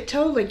you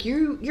tiptoe, like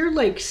you're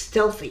like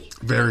stealthy,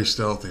 very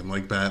stealthy. I'm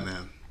like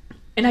Batman,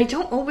 and I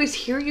don't always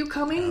hear you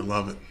coming. I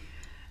love it.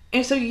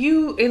 And so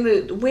you, in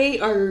the way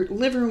our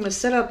living room is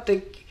set up,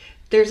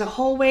 there's a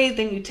hallway,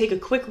 then you take a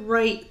quick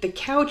right. The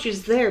couch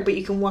is there, but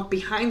you can walk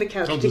behind the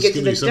couch to get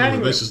to the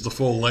dining room. This is the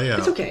full layout.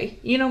 It's okay.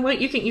 You know what?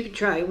 You can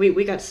try.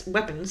 We got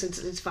weapons.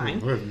 It's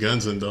fine. We have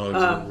guns and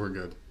dogs. We're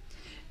good.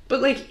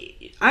 But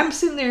like, I'm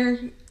sitting there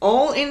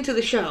all into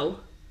the show,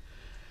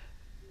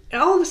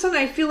 and all of a sudden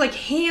I feel like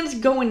hands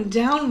going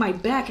down my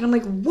back, and I'm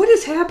like, what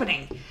is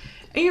happening?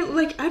 And you're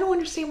like, I don't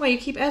understand why you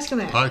keep asking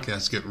that.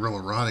 Podcasts get real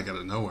erotic out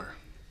of nowhere.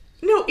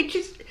 No, it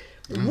just...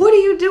 What are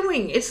you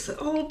doing? It's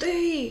all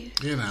day.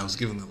 Yeah, and I was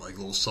giving them like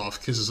little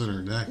soft kisses in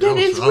her neck. Yeah,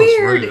 it's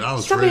weird. I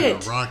was ready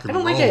to rock and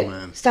roll,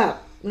 man.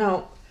 Stop.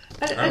 No.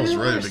 I was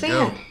ready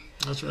understand. to go.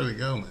 I was ready to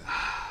go, man.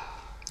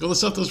 Well, the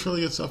stuff does really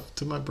good stuff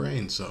to my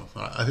brain, so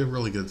I feel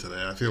really good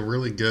today. I feel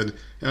really good,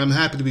 and I'm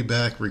happy to be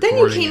back recording.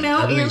 Then you came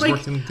out and you're like,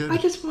 working good. I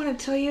just want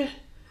to tell you,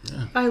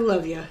 I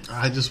love you.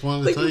 I just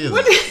wanted to tell you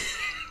that.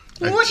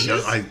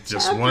 I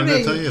just wanted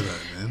to tell you that,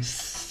 man.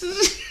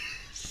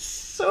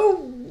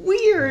 So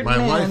weird, My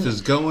life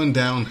is going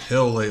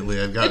downhill lately.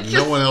 I've got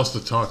no one else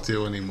to talk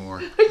to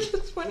anymore. I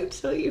just just want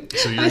to tell you.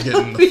 So you're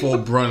getting the full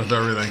brunt of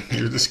everything.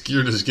 You're just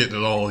getting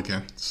it all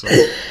again. So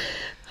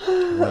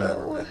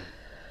whatever.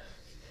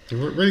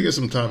 We're ready to get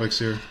some topics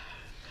here.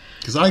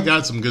 Because I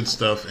got some good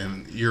stuff,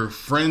 and your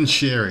friend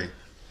Sherry,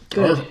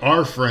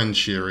 our friend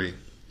Sherry,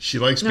 she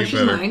likes me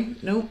better. No, she's mine.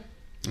 Nope.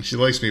 She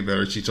likes me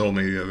better. She told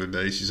me the other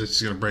day. She said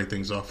she's going to break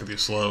things off with you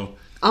slow.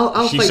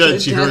 She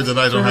said she heard that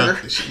I don't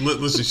have...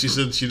 Listen, she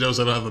said she knows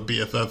I don't have a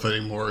BFF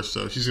anymore,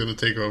 so she's going to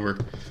take over.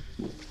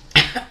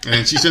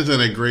 And she sent in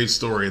a great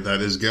story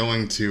that is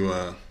going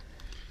to...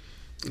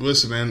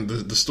 listen, man,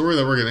 the story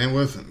that we're going to end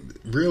with,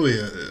 really,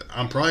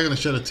 I'm probably going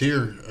to shed a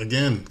tear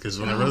again, because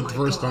when I read it the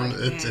first time,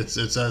 it's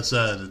that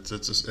sad.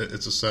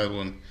 It's a sad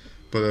one,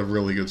 but a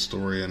really good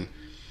story. And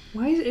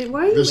why are you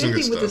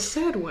ending with a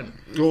sad one?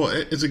 Well,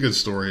 it's a good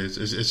story.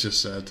 It's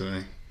just sad to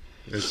me.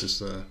 It's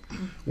just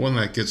one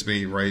that gets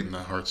me right in the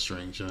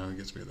heartstrings. You know, it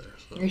gets me there.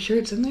 So. Are you sure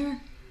it's in there?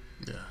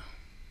 Yeah.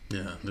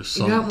 There's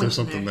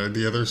something there.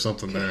 Yeah, there's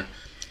something there.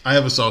 I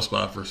have a soft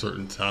spot for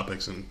certain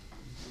topics, and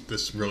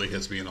this really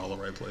hits me in all the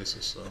right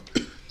places. So,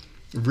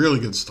 really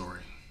good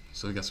story.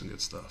 So we got some good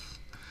stuff.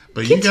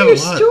 But you got a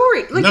lot.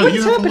 Story. Like, no, what's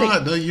you have happening? a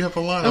lot. No, you have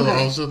a lot. Okay.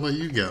 I'll just let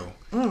you go.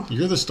 Oh.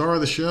 You're the star of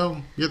the show.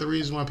 You're the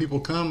reason why people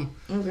come.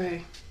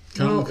 Okay.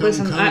 Come.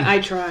 I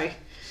try.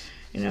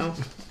 You know,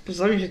 as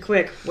long as you're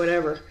quick,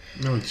 whatever.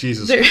 No,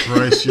 Jesus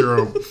Christ,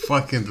 you're a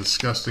fucking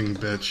disgusting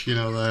bitch. You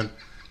know that?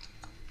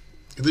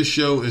 This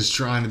show is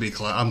trying to be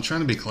I'm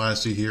trying to be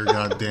classy here,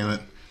 god damn it.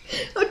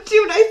 Oh,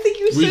 dude, I think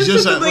you said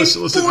something like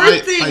listen, four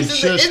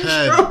things in the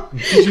intro.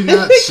 Did you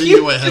not see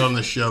who I had on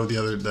the show the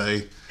other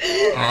day?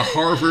 A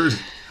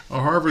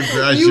Harvard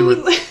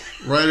graduate,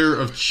 writer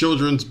of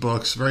children's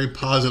books, very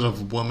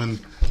positive woman.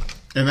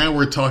 And now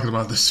we're talking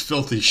about this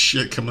filthy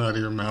shit coming out of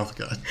your mouth,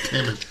 god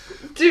damn it.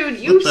 Dude,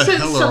 you said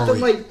something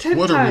like 10 times.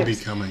 What are we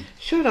becoming?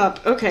 Shut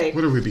up. Okay.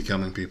 What are we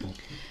becoming, people?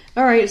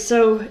 All right,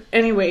 so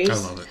anyways. I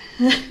love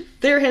it.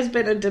 There has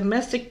been a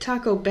domestic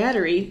taco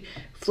battery,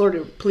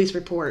 Florida police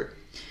report.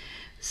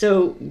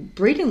 So,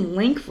 Braden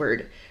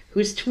Langford,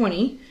 who's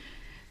 20,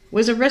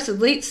 was arrested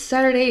late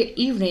Saturday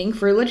evening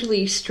for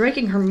allegedly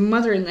striking her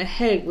mother in the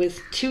head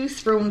with 2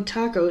 thrown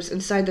tacos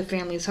inside the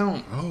family's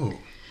home. Oh.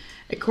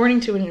 According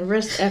to an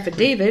arrest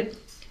affidavit,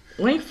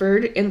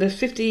 Langford and the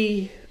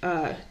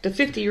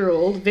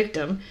 50-year-old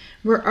victim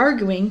were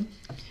arguing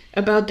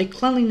about the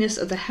cleanliness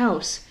of the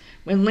house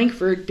when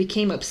Langford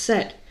became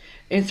upset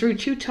and threw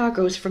 2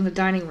 tacos from the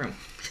dining room.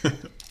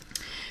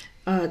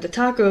 The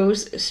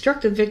tacos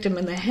struck the victim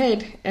in the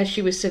head as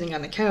she was sitting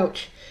on the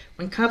couch.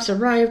 When cops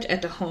arrived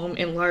at the home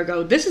in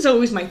Largo, this is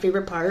always my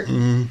favorite part.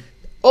 Mm-hmm.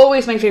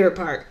 Always my favorite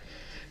part.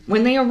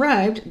 When they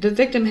arrived, the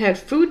victim had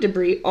food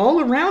debris all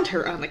around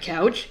her on the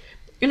couch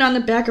and on the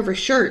back of her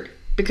shirt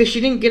because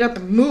she didn't get up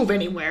and move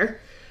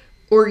anywhere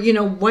or,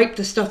 wipe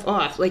the stuff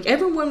off. Like,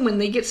 everyone, when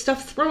they get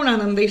stuff thrown on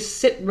them, they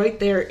sit right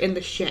there in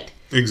the shit.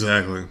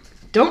 Exactly.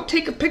 Don't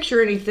take a picture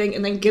or anything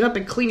and then get up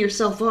and clean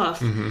yourself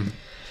off. Mm-hmm.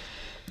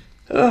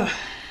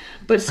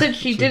 But said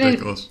she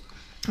didn't.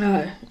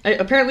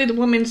 Apparently, the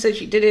woman said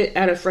she did it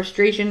out of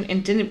frustration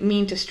and didn't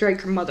mean to strike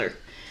her mother.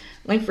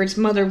 Langford's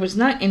mother was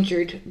not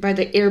injured by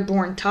the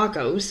airborne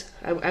tacos.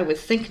 I would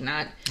think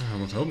not. I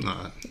would hope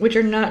not. Which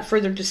are not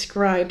further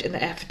described in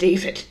the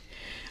affidavit.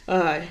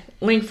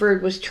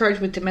 Langford was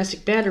charged with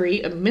domestic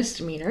battery, a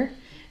misdemeanor,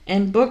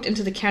 and booked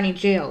into the county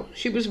jail.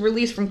 She was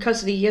released from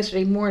custody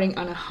yesterday morning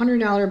on a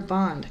 $100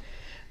 bond.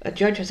 A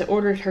judge has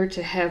ordered her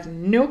to have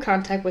no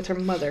contact with her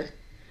mother.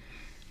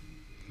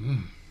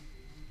 Man.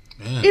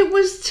 It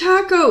was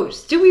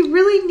tacos. Do we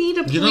really need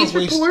a police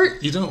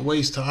report? You don't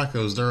waste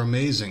tacos. They're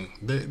amazing.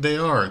 They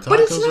are. Tacos but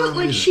it's not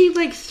like she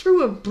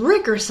threw a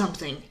brick or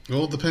something.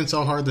 Well, it depends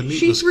how hard the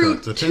meat was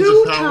cooked. Depends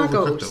on how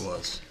overcooked it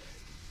was.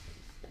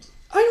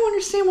 I don't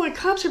understand why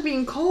cops are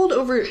being called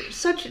over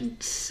such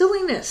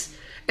silliness.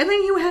 And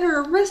then you had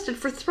her arrested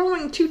for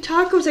throwing 2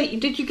 tacos at you.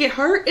 Did you get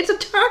hurt? It's a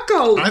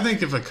taco. I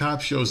think if a cop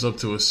shows up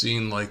to a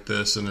scene like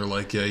this and they're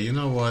like, yeah, you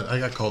know what? I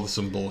got called to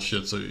some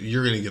bullshit, so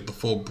you're going to get the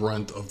full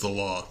brunt of the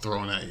law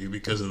thrown at you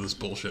because of this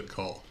bullshit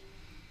call.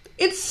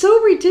 It's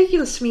so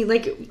ridiculous to me.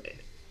 Like,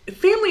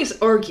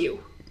 families argue.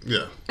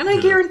 Yeah. And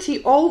I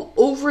guarantee all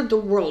over the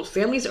world,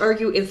 families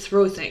argue and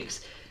throw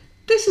things.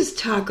 This is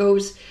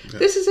tacos. Yeah.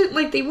 This isn't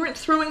like they weren't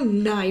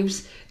throwing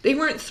knives. They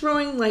weren't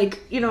throwing,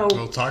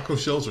 Well, taco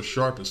shells are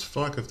sharp as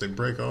fuck if they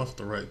break off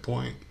the right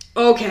point.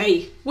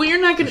 Okay. Well, you're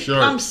not going to...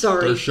 I'm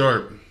sorry. They're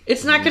sharp.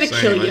 It's not going to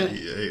kill you.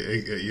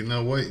 You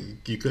know what?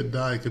 You could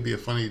die. It could be a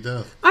funny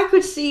death. I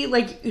could see,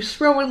 you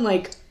throwing,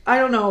 I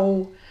don't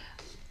know.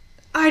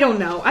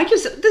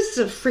 This is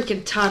a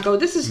freaking taco.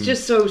 This is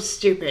just so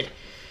stupid.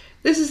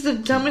 This is the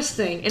dumbest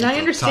thing. And I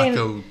understand...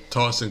 Taco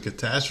tossing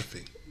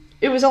catastrophe.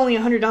 It was only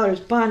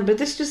 $100 bond, but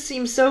this just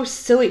seems so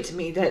silly to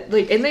me that,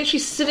 and then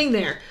she's sitting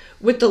there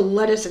with the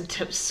lettuce and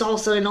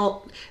salsa and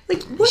all.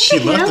 What the hell? She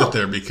left it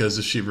there because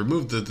if she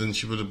removed it, then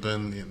she would have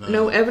been...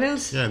 no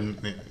evidence? Yeah.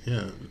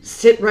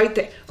 Sit right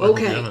there.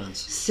 Okay. Evidence.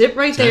 Sit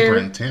right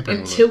tampering there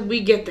until we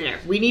get there.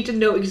 We need to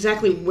know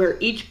exactly where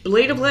each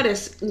blade of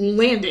lettuce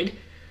landed.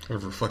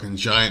 Whatever fucking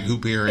giant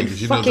hoop earring,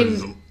 because you know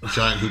there's a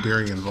giant hoop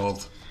earring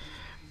involved.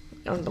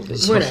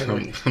 Whatever.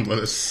 What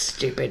a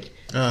stupid.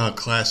 Oh,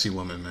 classy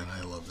woman, man.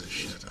 I love this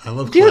shit. I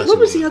love classy What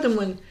was women. the other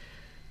one?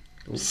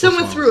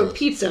 Someone threw a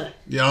pizza.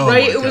 Yeah,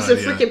 right? It was a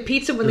freaking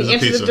pizza when they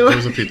answered the door. It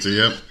was a pizza,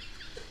 yep.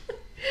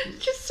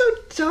 Just so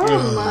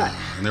dumb.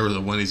 And there was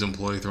a Wendy's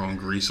employee throwing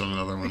grease on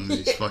another one.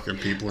 These fucking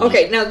people.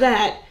 Okay, now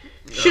that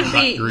should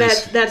be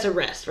grease. that's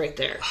arrest right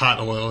there. Hot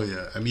oil,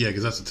 yeah. I mean, yeah,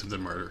 because that's attempted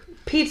murder.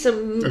 Pizza.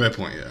 At that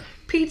point, yeah.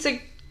 Pizza,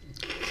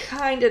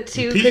 kind of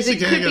too, because it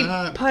could be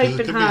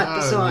piping hot.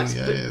 The sauce.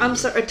 I mean, yeah, I'm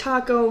sorry, a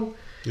taco.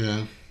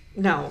 Yeah.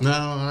 No.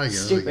 I get it.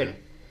 Stupid.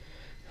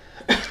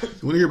 You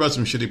want to hear about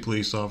some shitty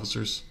police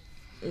officers?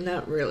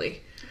 Not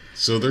really.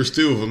 So there's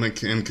two of them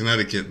in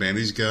Connecticut, man.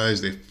 These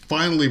guys, they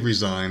finally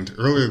resigned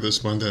earlier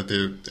this month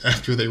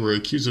after they were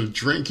accused of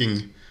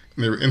drinking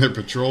in their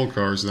patrol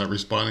cars and not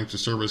responding to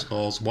service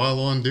calls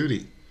while on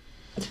duty.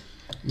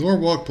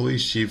 Norwalk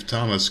Police Chief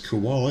Thomas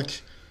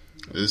Kowalik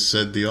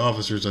said the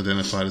officers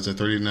identified as a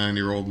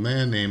 39-year-old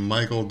man named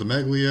Michael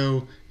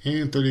DeMeglio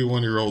and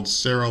 31-year-old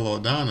Sarah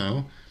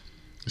Laudano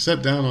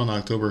stepped down on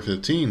October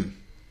 15.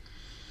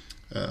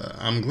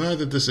 I'm glad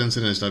that this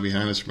incident is now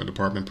behind us from a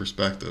department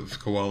perspective,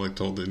 Kowalik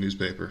told the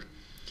newspaper.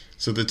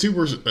 So the two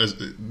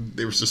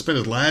they were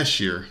suspended last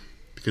year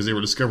because they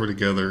were discovered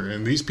together,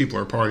 and these people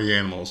are party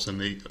animals,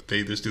 and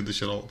they just do this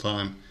shit all the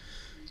time.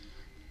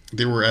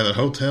 They were at a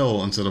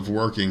hotel instead of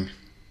working,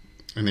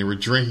 and they were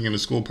drinking in a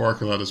school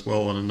parking lot as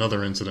well on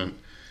another incident.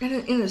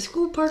 In a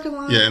school parking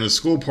lot? Yeah, in a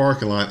school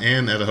parking lot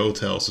and at a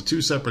hotel. So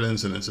two separate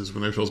incidences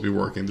when they're supposed to be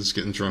working, just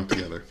getting drunk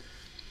together.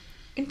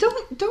 And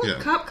don't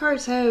cop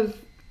cars have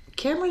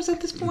cameras at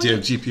this point? Yeah,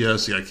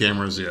 GPS, yeah,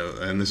 cameras,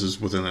 yeah, and this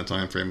is within that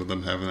time frame of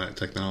them having that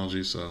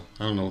technology, so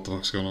I don't know what the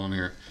fuck's going on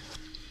here.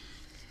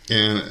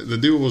 And the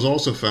duo was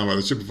also found by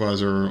the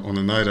supervisor on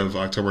the night of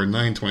October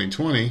 9,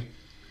 2020.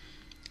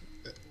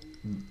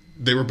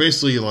 They were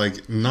basically,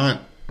 like,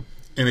 not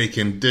in a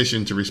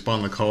condition to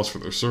respond to calls for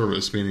their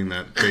service, meaning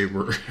that they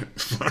were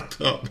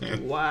fucked up,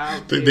 man. Wow.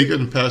 They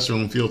couldn't pass their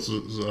own field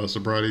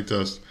sobriety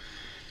test.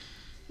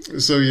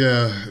 So,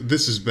 yeah,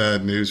 this is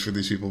bad news for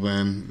these people,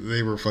 man.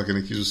 They were fucking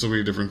accused of so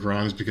many different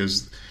crimes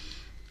because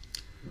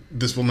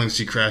this woman,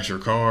 she crashed her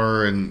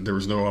car and there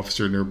was no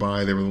officer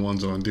nearby. They were the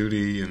ones on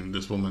duty, and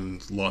this woman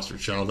lost her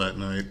child that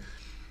night.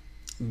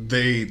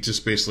 They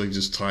just basically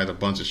just tied a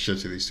bunch of shit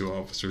to these two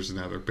officers, and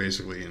now they're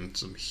basically in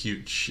some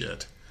huge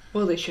shit.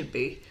 Well, they should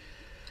be.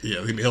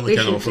 Yeah, they held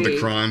accountable for the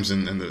crimes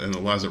and the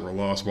lives that were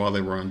lost while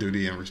they were on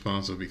duty and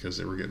responsive because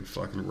they were getting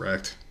fucking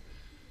wrecked.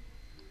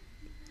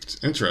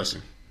 It's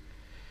interesting.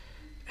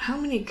 How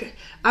many?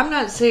 I'm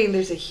not saying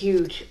there's a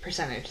huge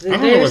percentage. I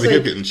don't know why they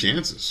keep getting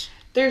chances.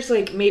 There's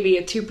like maybe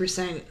a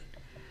 2%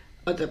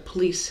 of the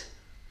police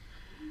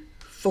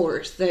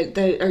force that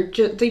are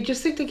they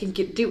just think they can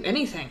do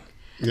anything.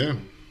 Yeah.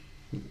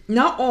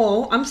 Not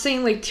all. I'm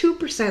saying like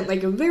 2%,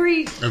 like a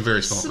very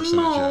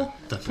small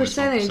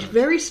percentage,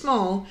 very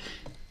small.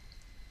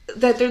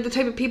 That they're the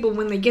type of people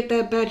when they get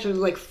that badge, they're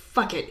like,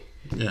 fuck it.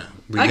 Yeah,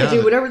 I can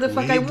do whatever the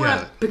fuck I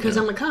want because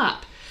I'm a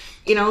cop.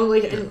 You know,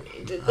 like, I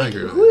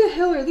agree with who the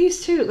hell are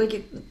these two?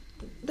 Like,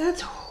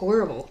 that's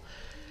horrible.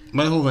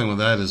 My whole thing with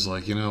that is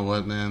like, you know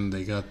what, man?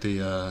 They got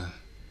the,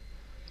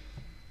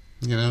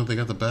 they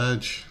got the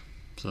badge.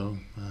 So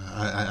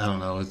I don't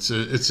know. It's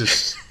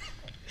just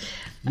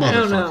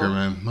motherfucker,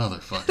 man,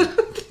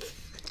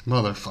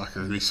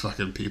 motherfucker. These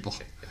fucking people.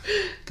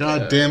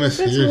 God damn it!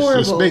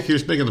 You're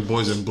making the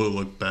boys in blue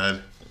look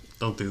bad.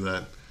 Don't do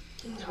that.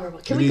 It's horrible.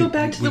 Can we go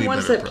back to the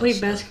ones that play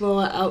basketball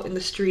out in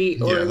the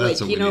street,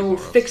 or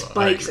fix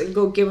bikes and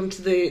go give them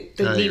to the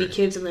needy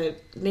kids in the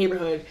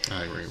neighborhood?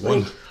 I agree,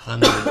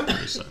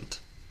 100%.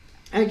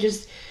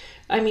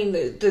 I mean,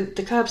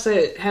 the cops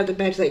that have the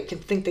badge that can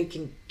think they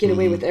can get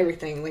away with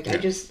everything. Like, it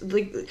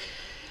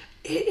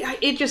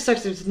just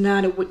sucks. There's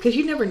not because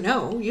you never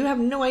know. You have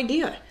no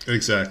idea.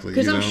 Exactly.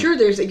 Because I'm sure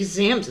there's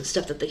exams and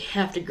stuff that they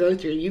have to go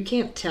through. You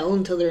can't tell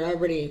until they're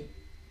already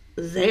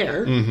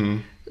there. Mm-hmm.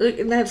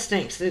 And that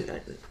stinks.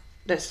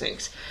 That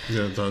stinks.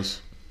 Yeah, it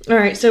does. All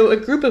right, so a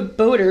group of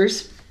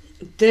boaters.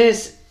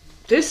 This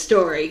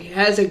story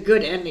has a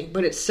good ending,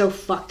 but it's so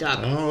fucked up.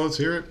 Oh, let's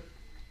hear it.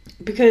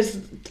 Because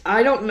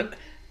I don't know.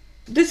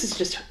 This is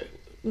just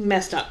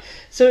messed up.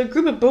 So a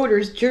group of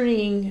boaters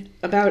journeying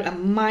about a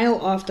mile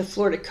off the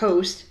Florida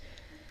coast.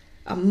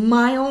 A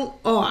mile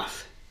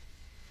off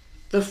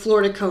the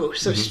Florida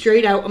coast. So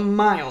straight out a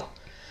mile.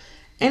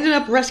 Ended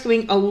up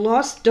rescuing a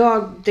lost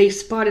dog they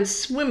spotted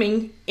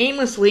swimming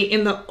aimlessly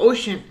in the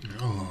ocean.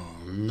 Oh,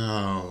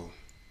 no.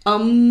 A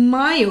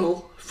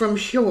mile from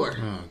shore.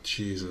 Oh,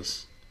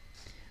 Jesus.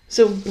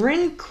 So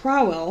Bryn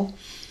Crowell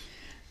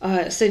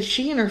said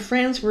she and her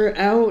friends were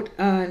out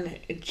on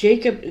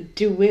Jacob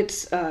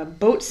DeWitt's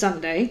boat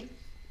Sunday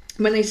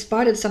when they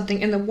spotted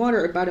something in the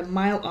water about a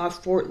mile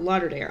off Fort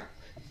Lauderdale.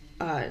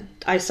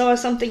 I saw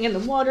something in the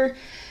water,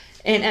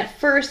 and at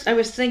first I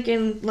was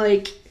thinking,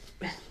 like,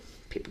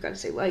 people gotta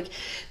say like,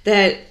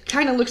 that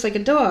kind of looks like a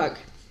dog.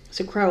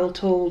 So Crowell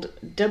told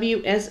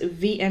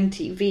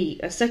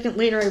WSVN-TV. A second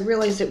later, I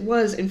realized it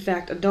was, in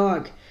fact, a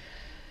dog.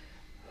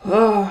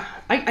 Oh,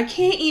 I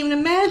can't even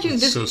imagine.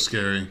 It's so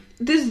scary.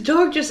 This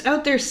dog just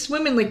out there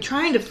swimming, like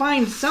trying to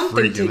find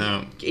something Freaking to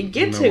out.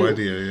 get to. No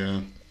idea,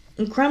 yeah.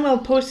 And Cromwell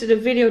posted a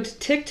video to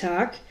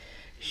TikTok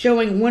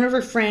showing one of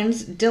her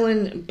friends,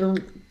 Dylan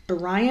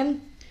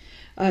Bryan,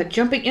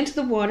 jumping into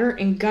the water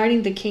and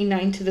guiding the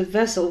canine to the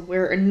vessel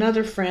where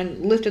another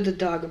friend lifted the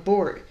dog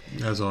aboard.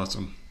 That's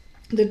awesome.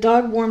 The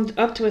dog warmed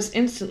up to us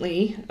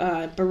instantly,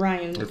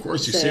 Bryan Of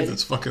course, you said. saved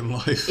its fucking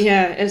life.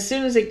 Yeah, as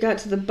soon as it got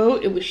to the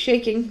boat, it was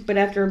shaking, but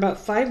after about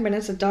 5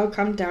 minutes, the dog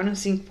calmed down and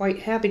seemed quite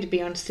happy to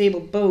be on a stable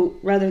boat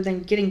rather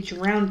than getting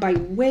drowned by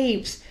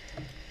waves.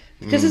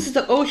 Because this is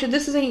the ocean,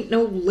 this ain't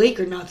no lake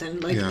or nothing.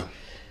 Like,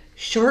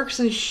 sharks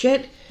and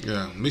shit.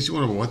 Yeah, makes you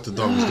wonder what the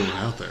dog was doing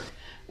out there.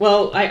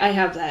 Well, I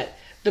have that.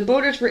 The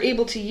boaters were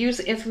able to use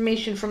the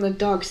information from the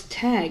dog's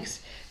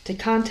tags to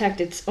contact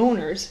its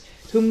owners,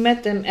 who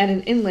met them at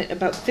an inlet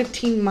about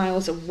 15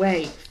 miles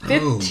away.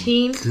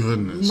 15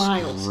 goodness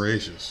miles.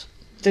 Gracious.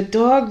 The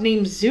dog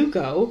named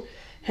Zuko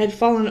had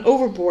fallen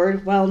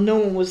overboard while no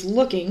one was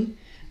looking,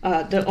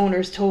 the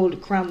owners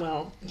told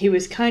Cromwell. He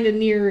was kind of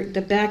near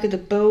the back of the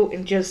boat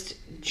and just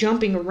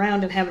jumping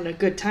around and having a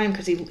good time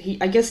because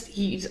I guess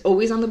he's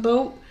always on the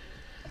boat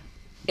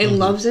and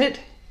loves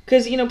it.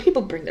 Because,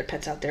 people bring their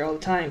pets out there all the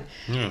time.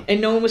 Yeah. And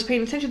no one was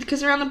paying attention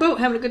because they're on the boat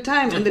having a good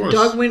time. And the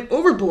dog went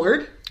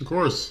overboard. Of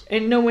course.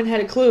 And no one had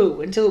a clue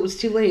until it was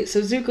too late.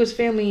 So Zuko's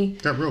family...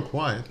 got real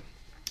quiet.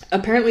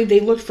 Apparently they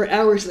looked for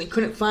hours and they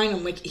couldn't find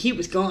him. Like, he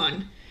was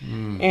gone.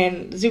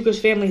 And Zuko's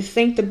family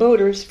thanked the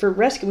boaters for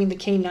rescuing the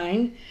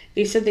canine.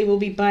 They said they will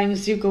be buying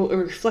Zuko a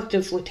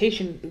reflective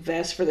flotation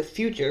vest for the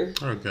future.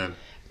 Oh, good.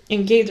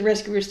 And gave the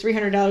rescuers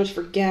 $300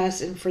 for gas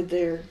and for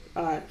their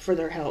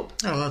help.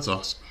 Oh, that's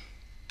awesome.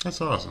 That's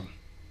awesome.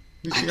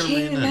 I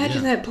can't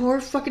imagine that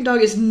poor fucking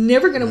dog is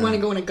never going to want to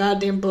go in a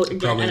goddamn boat again,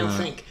 Probably I don't not.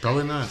 think.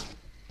 Probably not.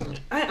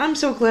 I'm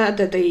so glad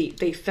that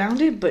they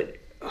found it, but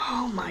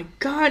oh my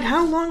god,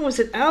 how long was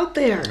it out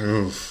there?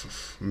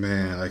 Oof,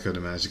 man, I could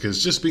imagine.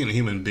 Because just being a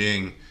human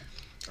being,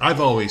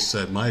 I've always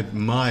said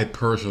my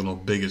personal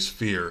biggest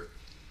fear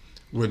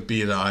would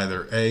be to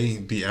either A,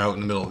 be out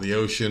in the middle of the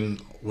ocean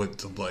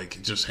with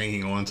like just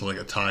hanging on to like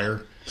a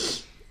tire,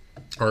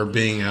 or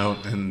being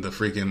out in the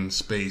freaking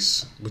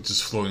space, which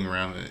is floating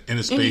around in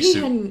a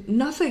spacesuit. And he had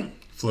nothing.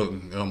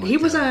 Floating. Oh my god. He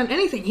wasn't on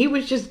anything. He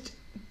was just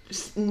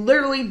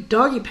literally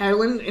doggy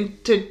paddling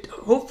and to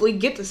hopefully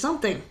get to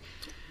something.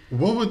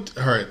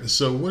 Alright,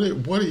 so what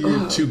are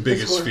your two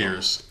biggest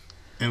fears?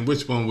 And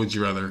which one would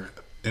you rather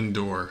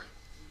endure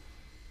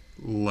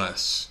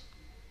less?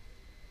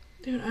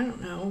 Dude, I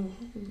don't know.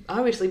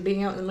 Obviously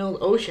being out in the middle of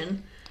the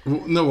ocean.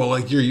 Well,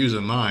 like you're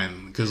using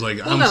mine because, like,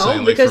 Well, I'm no, saying,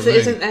 like, because for me,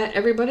 isn't that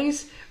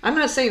everybody's? I'm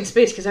not saying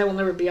space because I will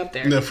never be up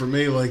there. no, for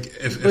me, like,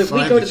 if we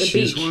I go had to to the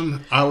choose beach.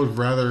 one, I would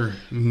rather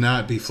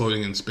not be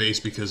floating in space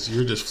because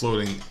you're just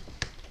floating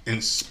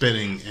and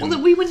spinning. And Well,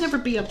 then we would never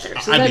be up there.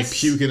 So I'd be that's,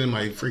 puking in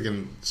my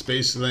freaking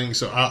space thing.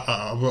 So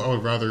I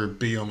would rather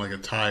be on like a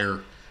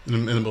tire in the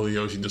middle of the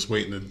ocean, just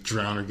waiting to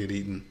drown or get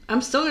eaten.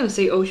 I'm still going to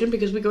say ocean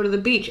because we go to the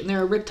beach and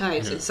there are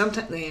riptides, Yeah. and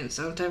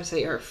sometimes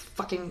they are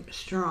fucking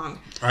strong.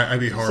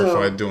 I'd be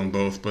horrified doing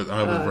both, but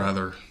I would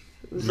rather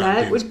not That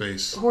be in would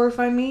space.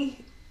 horrify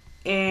me,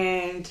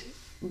 and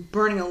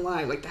burning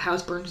alive, like the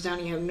house burns down,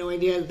 and you have no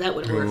idea. That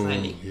would horrify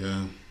me.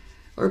 Yeah.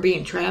 Or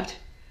being trapped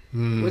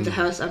with the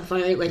house on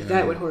fire, like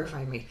that would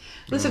horrify me.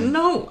 Listen,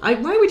 no, why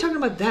are we talking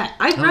about that?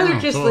 I'd I don't rather know,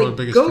 just it's all like the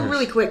biggest go fears.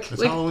 really quick.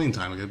 It's Like Halloween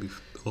time. It could be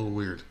a little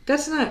weird.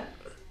 that's not.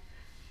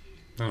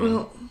 I don't know.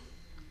 Well,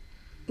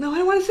 no, I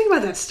don't want to think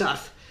about that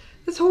stuff.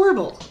 That's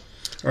horrible.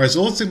 All right,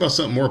 so let's think about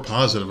something more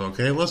positive,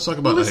 okay? Let's talk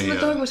about Well, listen, the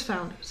dog was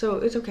found, so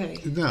it's okay.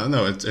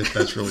 No,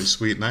 that's really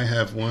sweet. And I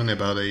have one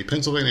about a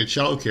Pennsylvania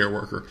child care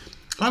worker.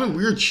 A lot of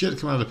weird shit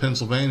come out of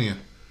Pennsylvania.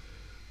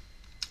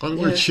 A lot of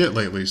weird shit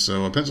lately.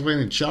 So a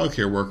Pennsylvania child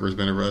care worker has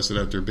been arrested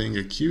after being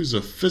accused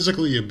of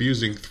physically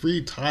abusing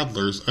 3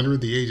 toddlers under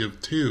the age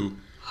of 2,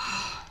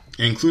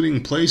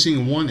 including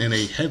placing one in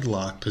a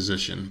headlock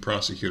position,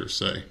 prosecutors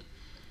say.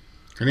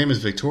 Her name is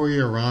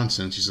Victoria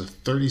Ronson. She's a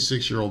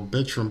 36-year-old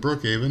bitch from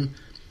Brookhaven,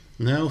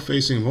 now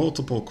facing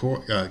multiple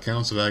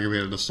counts of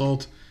aggravated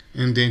assault,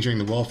 endangering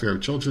the welfare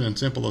of children, and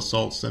simple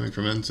assault stemming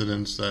from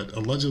incidents that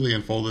allegedly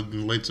unfolded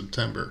in late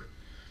September.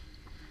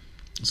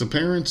 So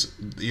parents,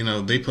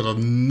 they put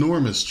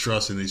enormous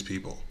trust in these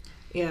people.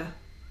 Yeah.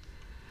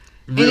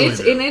 Really and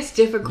do. it's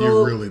difficult.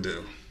 You really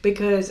do.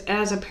 Because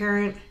as a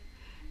parent,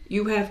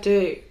 you have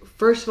to,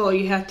 first of all,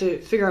 you have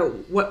to figure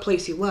out what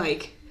place you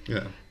like.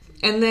 Yeah.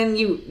 And then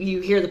you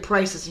hear the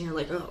prices and you're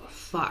like, oh,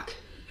 fuck.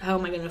 How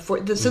am I going to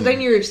afford this? So then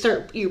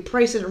you're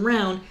pricing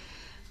around,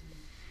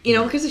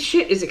 because the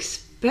shit is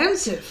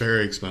expensive.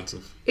 Very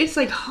expensive. It's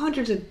like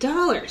hundreds of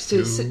dollars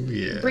to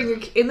bring your,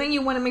 and then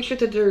you want to make sure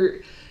that they're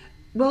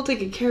well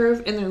taken care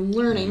of and they're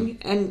learning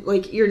and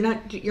like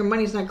your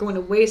money's not going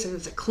to waste and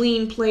it's a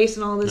clean place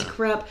and all this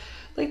crap.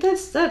 Like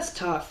that's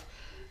tough.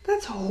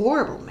 That's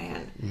horrible,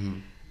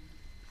 man.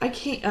 I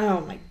can't.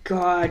 Oh my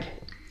god.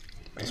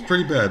 It's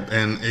pretty bad,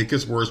 and it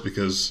gets worse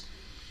because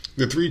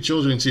the 3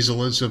 children she's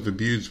alleged to have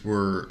abused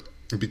were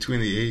between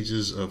the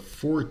ages of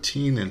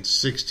 14 and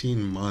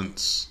 16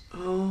 months.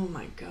 Oh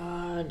my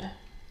God.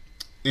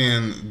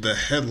 And the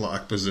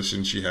headlock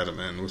position she had them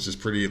in, which is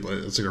pretty,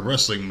 it's like a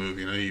wrestling move,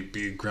 you know,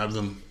 you grab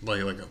them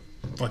like a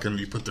fucking,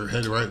 you put their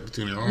head right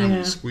between your arms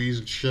and squeeze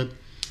and shit.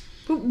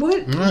 But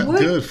what? Not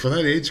good for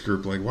that age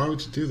group. Like, why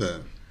would you do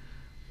that?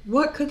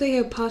 What could they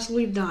have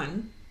possibly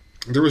done?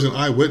 There was an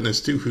eyewitness,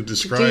 too, who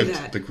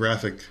described the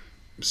graphic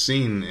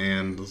scene,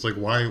 and it's like,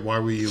 why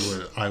were you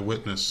an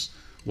eyewitness?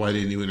 Why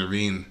didn't you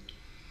intervene?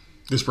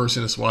 This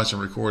person is watching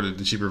recorded,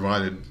 and she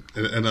provided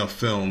enough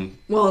film.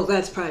 Well,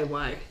 that's probably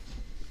why.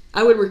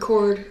 I would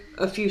record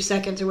a few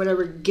seconds or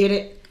whatever, get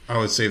it. I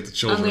would save the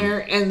children on there,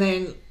 and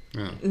then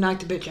knock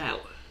the bitch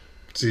out.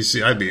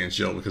 See, I'd be in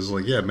jail because,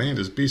 like, yeah, man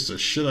just beats the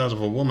shit out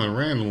of a woman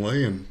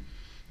randomly, and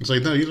it's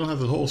like, no, you don't have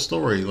the whole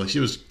story. Like, she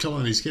was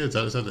killing these kids.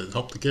 I just had to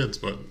help the kids,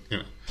 but, you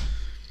know,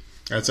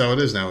 that's how it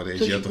is nowadays.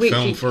 So you have to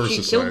film first.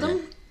 She killed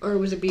them, or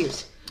was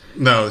abused?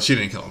 No, she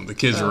didn't kill them. The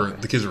kids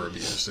were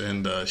abused,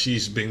 and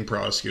she's being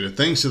prosecuted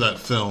thanks to that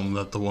film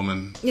that the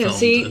woman filmed.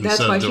 See, that's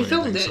why she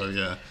filmed it. So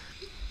yeah,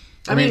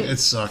 I mean, it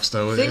sucks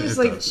though. Things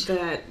like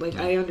that, like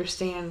I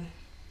understand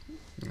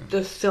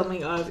the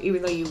filming of,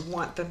 even though you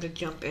want them to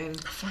jump in.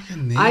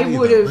 Fucking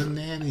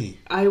nanny.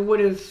 I would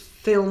have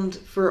filmed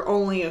for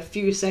only a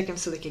few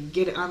seconds so they could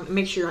get it on,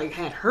 make sure I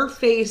had her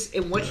face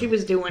and what she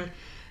was doing,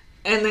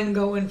 and then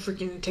go and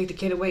freaking take the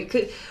kid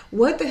away.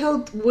 What the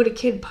hell would a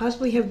kid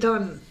possibly have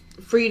done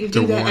for you to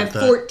do that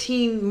at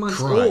 14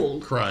 months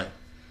old? Cry.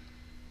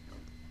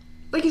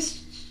 Like,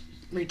 it's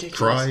ridiculous.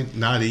 Cry,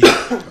 not eat.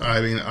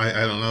 I mean,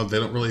 I don't know. They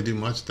don't really do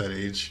much at that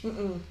age.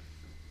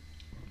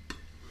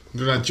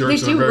 They're not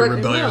jerks. They're very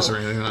rebellious or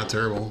anything. They're not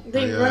terrible.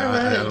 They run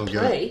around and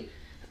play.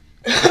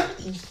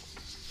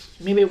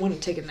 Maybe I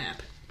wouldn't take a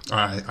nap.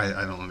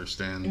 I don't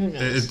understand.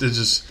 It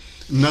just,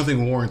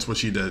 nothing warrants what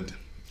she did.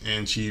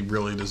 And she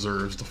really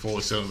deserves the full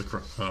extent of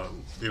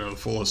the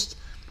fullest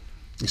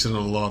extent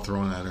of the law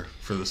thrown at her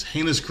for this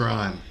heinous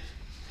crime.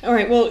 All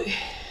right, well,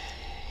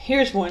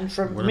 here's one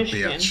from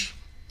Michigan. Bitch.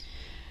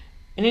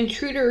 An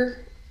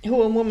intruder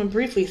who a woman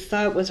briefly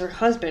thought was her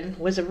husband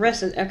was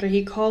arrested after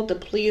he called the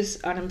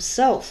police on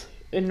himself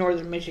in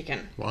northern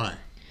Michigan. Why?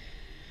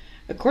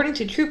 According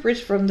to troopers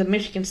from the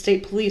Michigan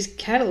State Police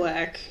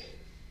Cadillac...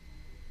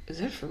 Is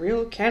that for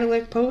real?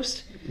 Cadillac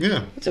Post?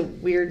 Yeah. That's a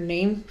weird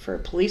name for a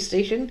police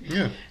station.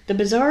 Yeah. The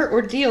bizarre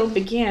ordeal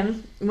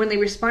began when they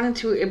responded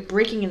to a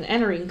breaking and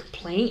entering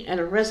complaint at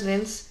a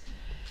residence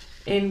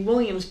in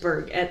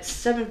Williamsburg at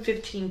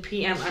 7:15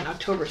 p.m. on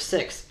October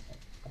 6th.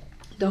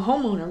 The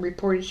homeowner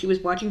reported she was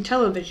watching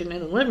television in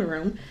the living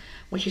room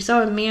when she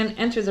saw a man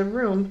enter the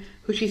room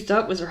who she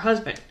thought was her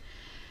husband.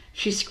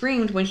 She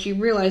screamed when she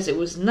realized it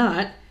was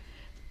not,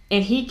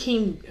 and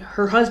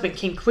her husband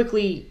came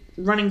quickly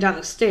running down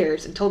the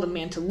stairs and told the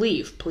man to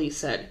leave, police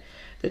said.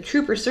 The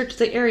trooper searched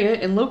the area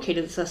and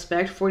located the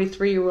suspect,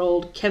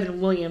 43-year-old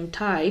Kevin William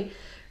Ty,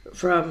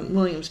 from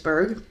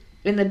Williamsburg,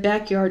 in the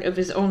backyard of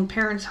his own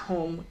parents'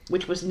 home,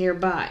 which was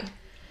nearby.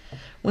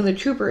 When the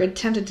trooper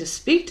attempted to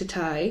speak to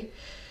Ty,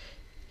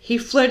 he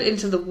fled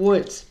into the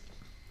woods.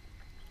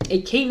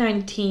 A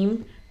K-9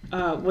 team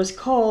was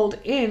called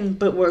in,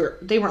 but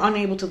they were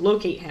unable to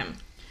locate him.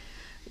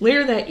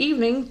 Later that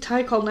evening,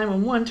 Ty called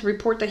 911 to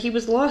report that he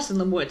was lost in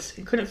the woods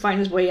and couldn't find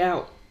his way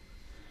out.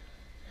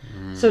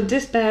 So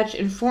dispatch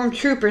informed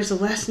troopers the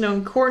last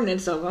known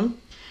coordinates of him.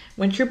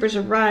 When troopers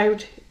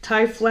arrived,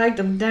 Ty flagged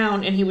them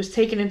down and he was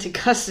taken into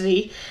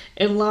custody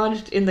and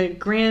lodged in the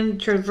Grand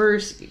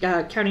Traverse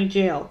County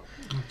Jail.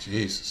 Oh,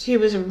 Jesus. He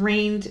was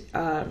arraigned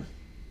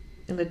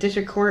in the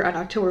district court on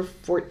October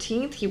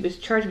 14th. He was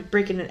charged with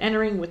breaking and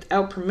entering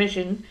without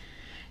permission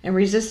and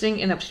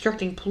resisting and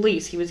obstructing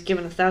police. He was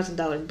given a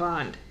 $1,000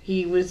 bond.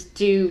 He was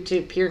due to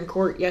appear in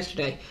court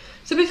yesterday.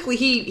 So basically,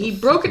 he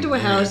broke into a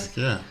house.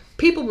 Yeah.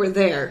 People were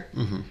there.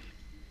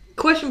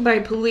 Questioned by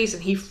police,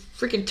 and he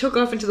freaking took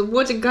off into the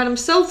woods and got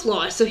himself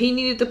lost. So he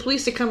needed the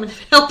police to come and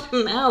help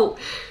him out.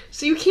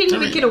 So you can't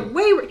even get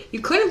away.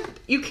 You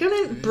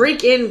couldn't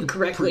break in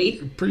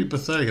correctly. Pretty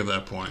pathetic at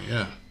that point.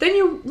 Yeah. Then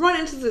you run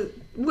into the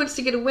woods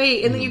to get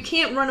away, and then you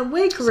can't run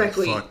away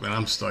correctly. Like, fuck, man,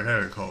 I'm stuck. I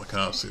gotta call the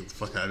cops. Get the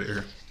fuck out of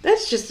here.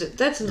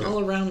 That's an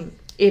all-around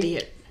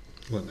idiot.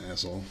 What an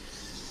asshole.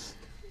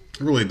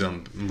 Really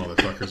dumb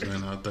motherfuckers,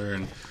 man, out there.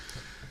 And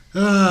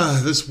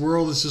this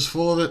world is just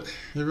full of it.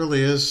 It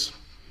really is.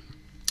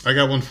 I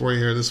got one for you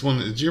here. This one,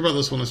 did you hear about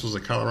this one? This was a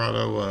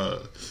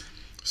Colorado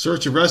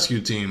search and rescue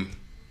team.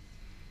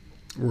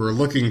 We're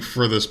looking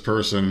for this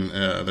person.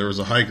 There was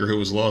a hiker who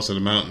was lost at a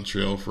mountain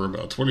trail for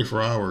about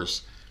 24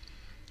 hours.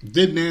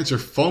 Didn't answer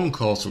phone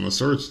calls from the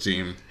search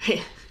team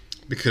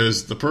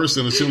because the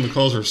person assumed the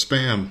calls were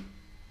spam.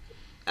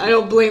 I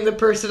don't blame the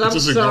person. I'm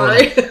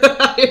sorry.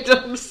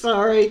 I'm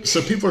sorry.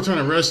 So people are trying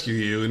to rescue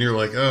you, and you're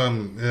like,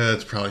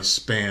 it's probably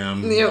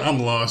spam. Yep. I'm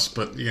lost,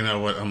 but you know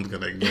what? I'm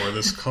going to ignore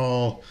this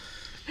call.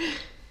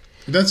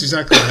 That's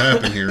exactly what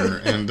happened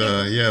here. And,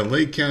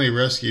 Lake County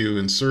Rescue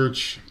and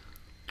Search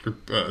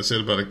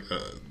said about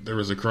there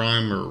was a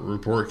crime or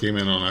report came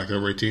in on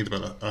October 18th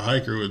about a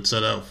hiker who had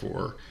set out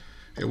for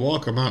a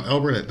walk on Mount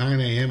Elbert at 9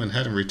 a.m. and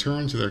hadn't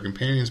returned to their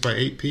companions by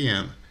 8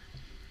 p.m.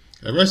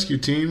 A rescue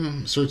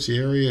team searched the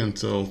area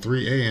until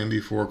 3 a.m.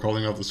 before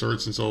calling off the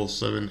search until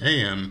 7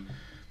 a.m.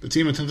 The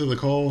team attempted to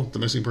call the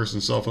missing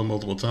person's cell phone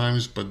multiple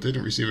times, but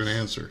didn't receive an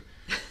answer.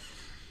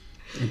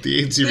 The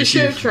agency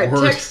received word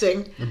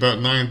texting about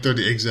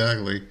 9:30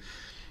 exactly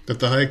that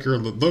the hiker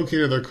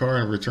located their car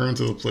and returned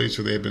to the place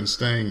where they had been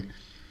staying.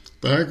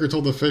 The hiker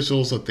told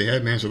officials that they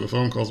hadn't answered the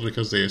phone calls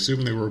because they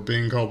assumed they were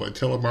being called by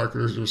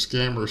telemarketers or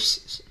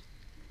scammers.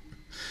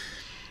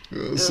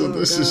 So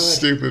this is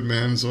stupid,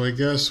 man. So I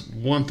guess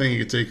one thing you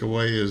could take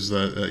away is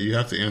that you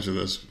have to answer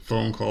this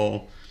phone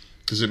call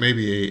because it may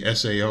be a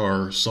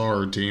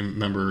SAR team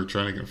member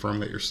trying to confirm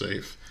that you're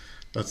safe.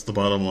 That's the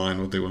bottom line,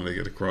 what they wanted to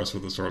get across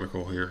with this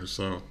article here.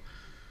 So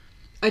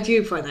I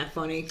do find that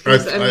funny.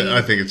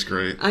 I think it's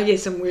great. I get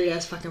some weird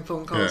ass fucking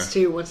phone calls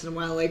too once in a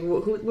while. Like,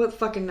 what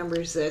fucking number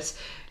is this?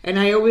 And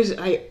I always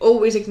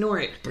ignore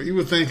it. But you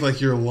would think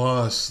like you're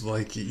lost,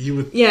 like you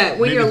would. Yeah,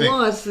 when you're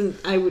lost, then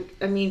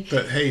I mean.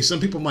 But hey, some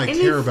people might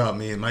care about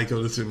me and might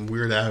go to some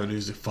weird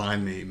avenues to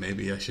find me.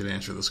 Maybe I should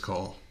answer this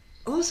call.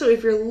 Also,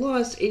 if you're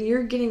lost and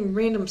you're getting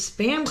random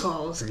spam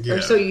calls,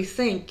 or so you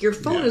think, your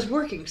phone is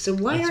working. So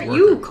why aren't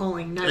you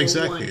calling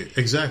 911?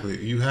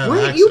 Exactly. You have.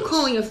 Why aren't you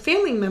calling a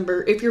family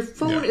member if your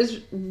phone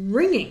is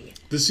ringing?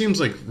 This seems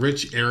like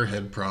rich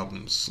airhead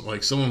problems.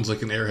 Like someone's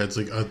like an airhead's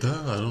like, I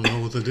don't know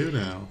what to do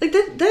now. Like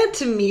that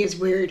to me is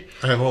weird.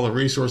 I have all the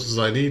resources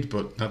I need,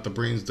 but not the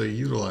brains to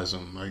utilize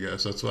them. I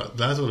guess that's what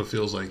it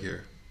feels like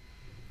here.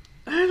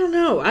 I don't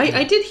know.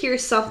 I did hear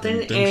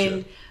something,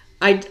 and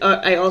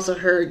I also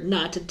heard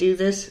not to do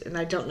this, and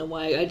I don't know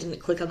why I didn't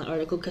click on the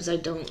article because I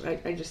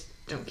just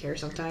don't care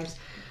sometimes.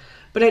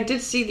 But I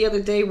did see the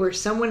other day where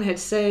someone had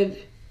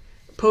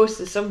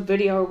posted some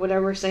video or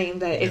whatever saying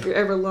that if you're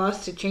ever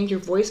lost, to change your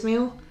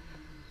voicemail.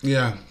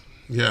 Yeah.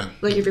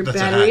 Like if your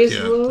battery is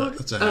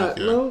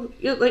low.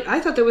 Like I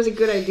thought that was a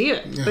good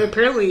idea, but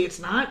apparently it's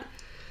not.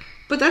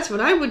 But that's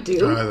what I would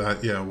do.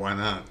 Why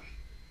not?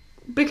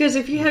 Because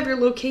if you have your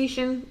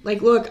location,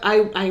 like, look,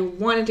 I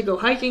wanted to go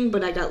hiking,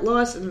 but I got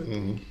lost,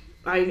 and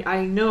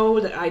I know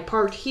that I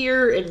parked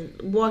here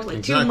and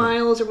walked 2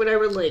 miles or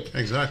whatever. Like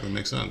exactly,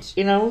 makes sense.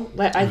 You know,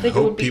 I think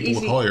it would be people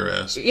easy. will call your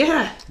ass.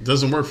 Yeah, it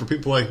doesn't work for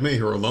people like me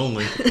who are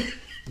lonely,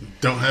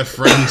 don't have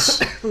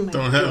friends,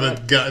 don't have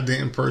a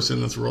goddamn person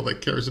in this world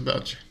that cares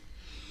about you.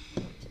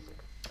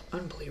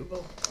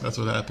 Unbelievable. That's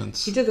what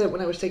happens. He did that when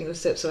I was taking a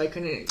sip, so I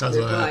couldn't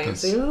reply and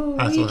say,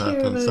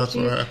 That's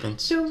what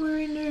happens. Don't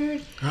worry,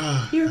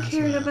 nerd. You're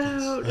cared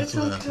about. It's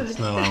all good.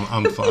 No,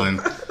 I'm fine.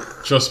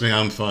 Trust me,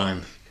 I'm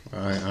fine.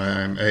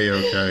 I'm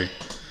A-okay.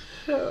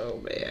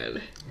 Oh,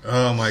 man.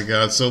 Oh, my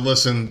God. So,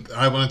 listen,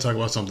 I want to talk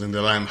about something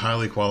that I'm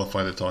highly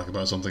qualified to talk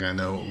about, something I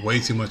know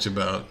way too much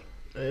about.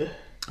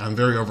 I'm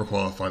very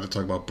overqualified to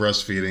talk about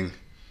breastfeeding.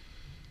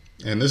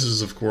 And this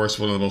is, of course,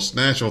 one of the most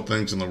natural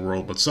things in the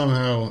world, but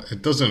somehow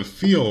it doesn't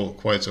feel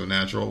quite so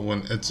natural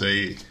when it's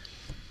a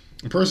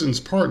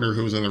person's partner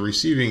who's on the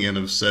receiving end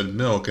of said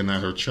milk and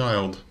not her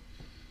child.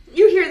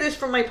 You hear this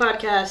from my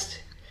podcast.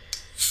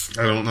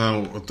 I don't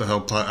know what the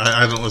hell.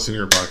 I don't listen to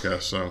your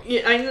podcast, so.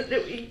 Yeah,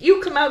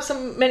 you come out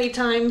many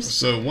times.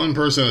 So one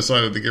person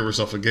decided to give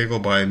herself a giggle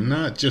by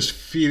not just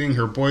feeding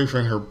her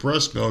boyfriend her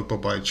breast milk, but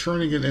by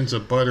churning it into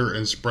butter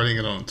and spreading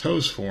it on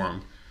toast for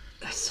him.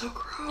 That's so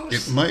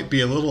gross. It might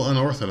be a little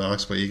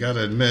unorthodox, but you got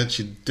to admit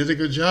she did a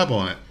good job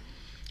on it.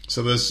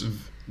 So this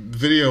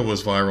video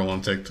was viral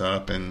on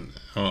TikTok, and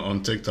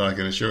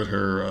it showed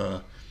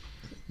her,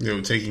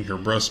 taking her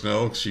breast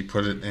milk. She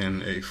put it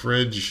in a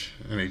fridge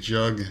in a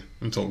jug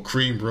until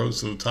cream rose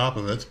to the top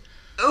of it.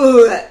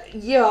 Ugh,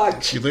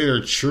 yuck. She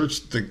later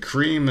churched the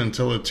cream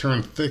until it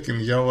turned thick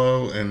and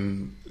yellow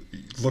and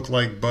looked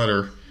like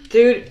butter.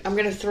 Dude, I'm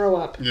gonna throw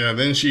up. Yeah,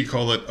 then she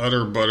called it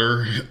utter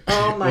butter.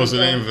 Oh my God. The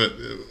name of it.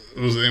 It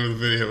was the name of the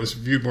video. It was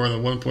viewed more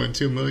than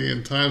 1.2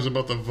 million times. I'm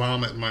about to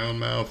vomit in my own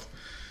mouth.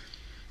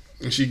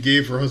 And she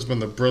gave her husband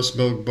the breast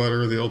milk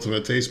butter, the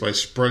ultimate taste, by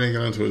spreading it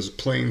onto his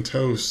plain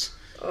toast.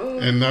 Oh.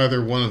 And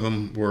neither one of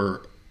them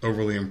were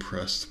overly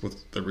impressed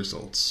with the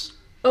results.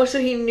 Oh, so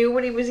he knew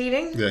what he was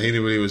eating? Yeah, he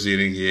knew what he was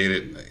eating. He ate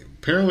it.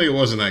 Apparently it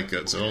wasn't that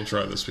good, so don't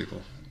try this,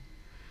 people.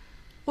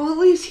 Well, at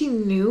least he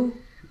knew.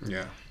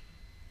 Yeah.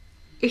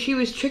 If she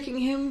was tricking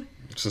him...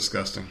 It's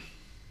disgusting.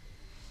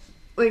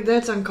 Like,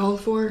 that's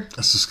uncalled for.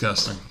 That's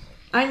disgusting.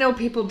 I know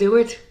people do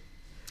it.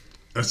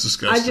 That's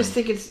disgusting. I just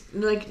think it's,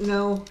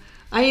 no.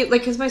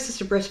 Because my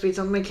sister breastfeeds,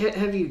 I'm like,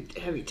 have you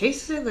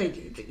tasted it?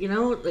 Like,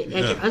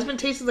 has your husband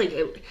tasted like...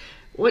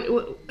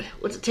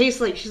 What's it taste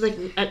like? She's like,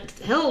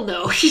 hell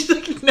no. She's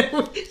like,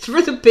 no, it's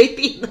for the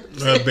baby.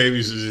 That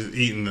baby's just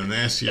eating the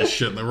nastiest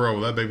shit in the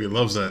world. That baby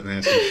loves that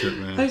nasty shit,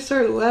 man. I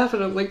started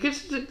laughing. I'm like,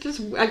 it's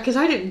just because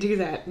I didn't do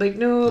that. Like,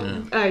 no,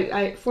 yeah.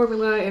 I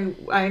formula, and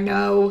I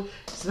know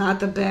it's not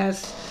the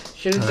best.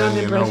 Should have done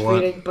the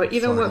breastfeeding, but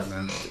you know what?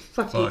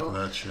 Fuck people.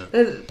 That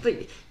shit.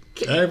 Like,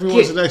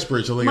 everyone's an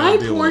expert till they gotta deal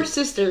with it. My poor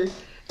sister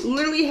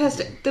literally has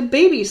to... The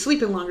baby is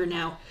sleeping longer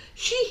now.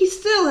 He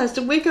still has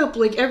to wake up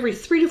like every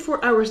 3 to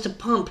 4 hours to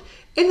pump.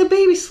 And the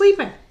baby's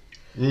sleeping.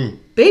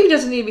 Baby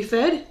doesn't need to be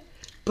fed.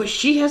 But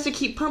she has to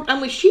keep pumped. I'm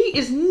like, she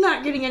is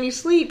not getting any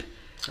sleep.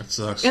 That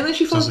sucks. And then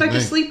she falls back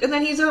to sleep, and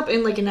then he's up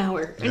in like an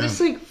hour. And it's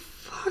like,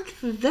 fuck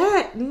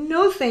that.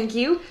 No, thank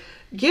you.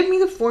 Give me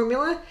the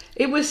formula.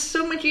 It was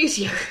so much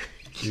easier.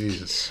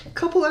 Jesus. A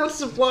couple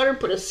ounces of water,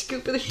 put a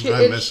scoop of the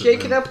shit in,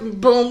 shake it up, and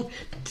boom,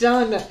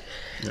 done.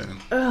 Yeah.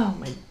 Oh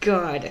my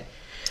god.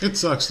 It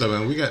sucks though,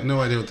 man. We got no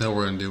idea what the hell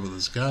we're gonna do with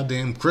this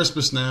goddamn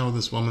Christmas now with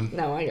this woman.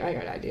 No, I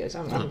got ideas.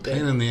 What a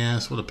pain in the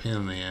ass. What a pain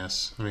in the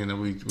ass. I mean,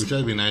 we try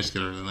to be nice,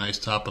 get her the nice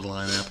top of the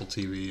line Apple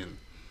TV, and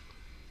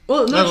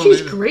well, no,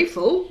 she's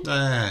grateful.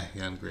 Yeah,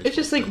 I'm grateful. It's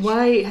just like,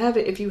 why have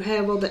it if you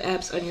have all the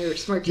apps on your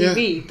smart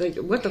TV? Yeah. Like,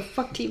 what the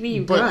fuck TV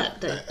you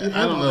got? That you have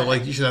I don't know. That?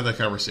 Like, you should have that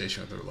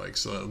conversation with her. Like,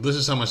 so this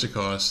is how much it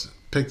costs.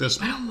 Pick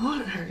this. I don't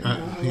want her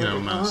to know.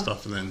 Amount of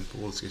stuff, and then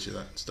let's get you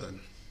that instead.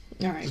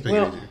 All right.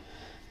 Well,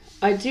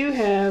 I do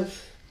have.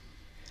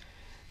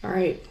 All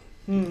right.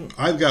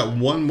 I've got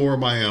one more of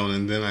my own,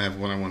 and then I have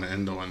one I want to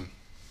end on.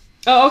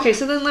 Oh, okay.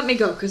 So then let me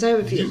go, because I have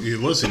a few.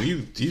 Listen,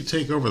 you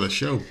take over the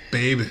show,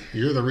 babe.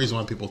 You're the reason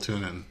why people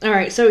tune in. All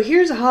right. So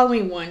here's a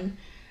Halloween one,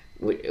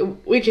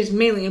 which is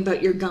mainly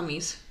about your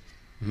gummies.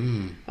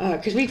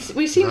 Because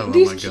we see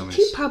these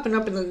keep popping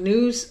up in the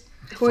news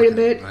quite a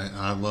bit.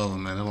 I love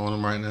them, man. I'm on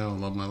them right now. I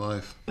love my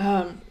life.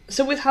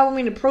 So with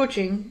Halloween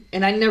approaching,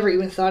 and I never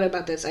even thought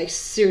about this. I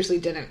seriously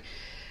didn't.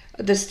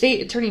 The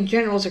state attorney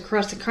generals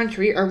across the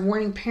country are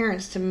warning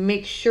parents to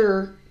make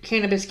sure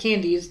cannabis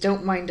candies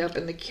don't wind up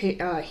in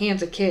the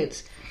hands of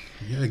kids.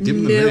 Yeah, give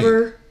them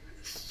Never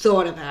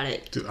thought about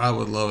it. Dude, I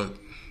would love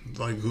it.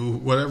 Like,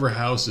 whatever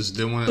house is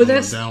doing it on the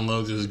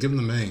download, just give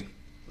them to me.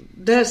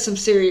 That's some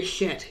serious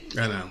shit.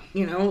 I know.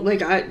 You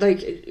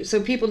know,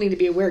 so people need to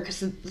be aware,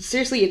 because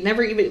seriously, it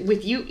never even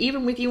with you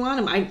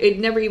on them, it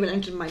never even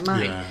entered my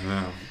mind.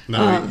 Yeah,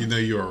 no, you know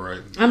you are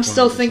right. I'm 100%.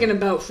 Still thinking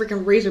about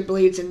freaking razor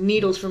blades and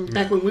needles from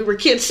back when we were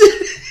kids.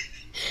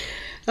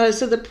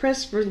 So the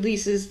press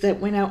releases that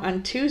went out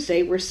on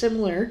Tuesday were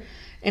similar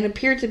and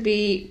appeared to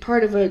be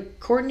part of a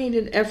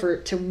coordinated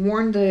effort to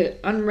warn the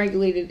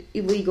unregulated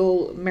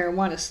illegal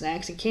marijuana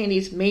snacks and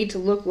candies made to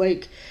look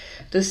like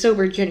the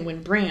sober,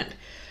 genuine brand.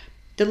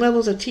 The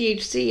levels of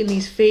THC in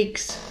these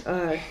fakes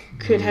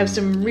could have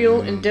some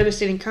real and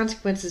devastating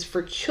consequences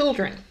for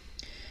children.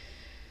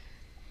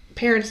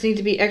 Parents need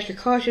to be extra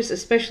cautious,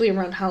 especially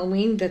around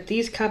Halloween, that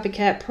these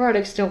copycat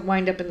products don't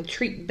wind up in the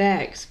treat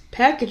bags.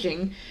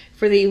 Packaging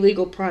for the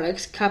illegal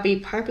products copy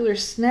popular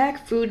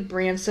snack food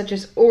brands such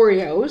as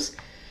Oreos,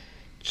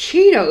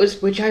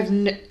 Cheetos, which I've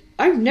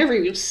never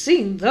even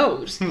seen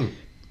those,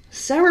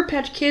 Sour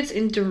Patch Kids,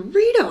 and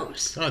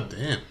Doritos. God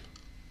damn.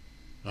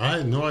 I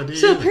had no idea.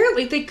 So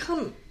apparently they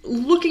come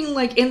looking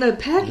like, and the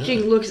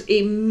packaging looks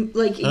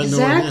like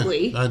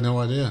exactly. I had no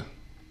idea.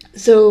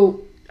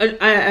 So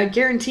I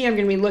guarantee I'm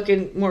going to be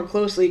looking more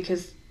closely,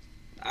 because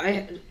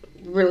I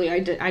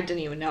didn't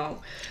even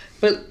know.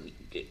 But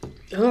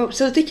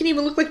so they can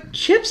even look like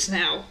chips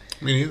now.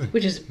 Me neither.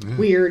 Which is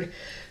weird.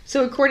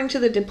 So according to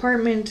the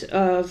Department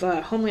of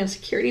Homeland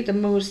Security, the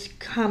most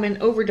common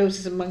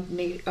overdoses among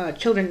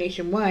children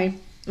nationwide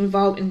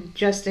involve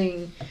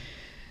ingesting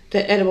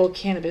the edible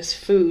cannabis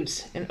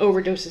foods, and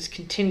overdoses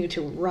continue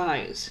to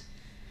rise.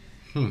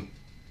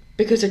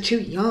 Because they're too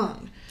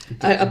young.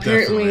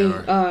 Apparently,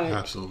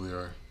 absolutely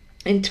are.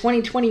 In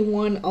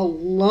 2021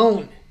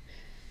 alone,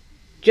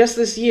 just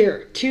this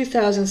year,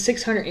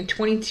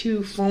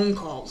 2,622 phone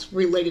calls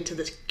related to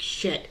this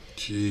shit.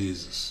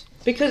 Jesus.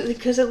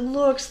 Because it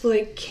looks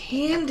like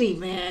candy,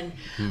 man.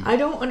 I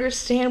don't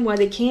understand why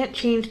they can't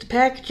change the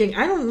packaging.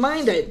 I don't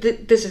mind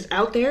that this is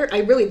out there. I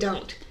really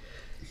don't.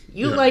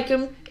 You like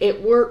them,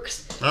 it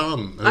works. I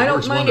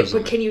don't mind it,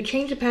 but can you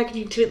change the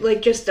packaging to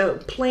like just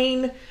a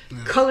plain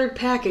colored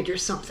package or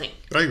something?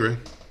 I agree.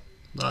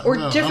 Or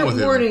different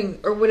wording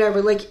or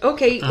whatever. Like,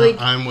 okay,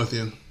 I'm with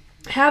you.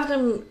 Have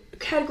them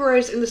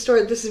categorized in the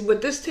store. This is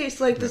what this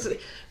tastes like. This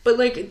is, but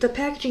like the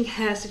packaging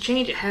has to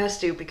change. It has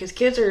to, because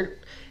kids are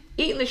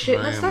eating the shit.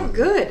 And that's not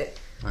good.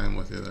 I am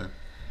with you there.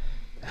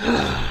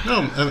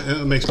 No,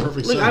 it makes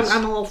perfect sense.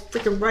 I'm all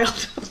freaking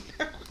riled up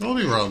now. Don't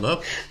be riled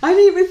up. I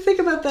didn't even think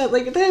about that.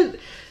 Like that,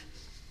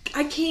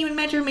 I can't even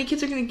imagine how many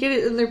kids are going to get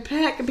it in their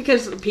pack,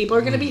 because people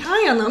are going to be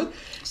high on them.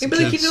 You'd be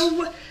like, you know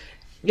what?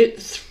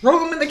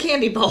 Throw them in the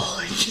candy bowl.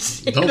 And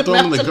just don't throw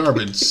them in the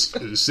garbage.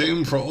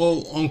 Same for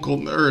old Uncle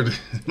Nerd.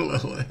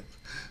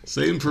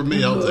 Same for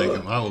me. I'll take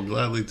them. I will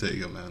gladly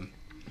take them, man.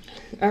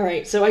 All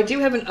right, so I do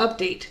have an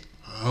update.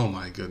 Oh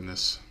my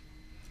goodness.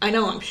 I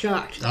know, I'm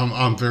shocked.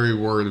 I'm very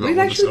worried about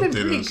what this update is. We've actually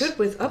been pretty good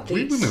with updates.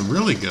 We've been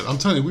really good. I'm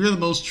telling you, we're the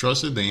most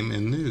trusted name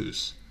in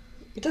news.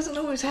 It doesn't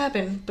always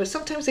happen, but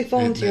sometimes they fall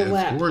into your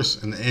lap. Of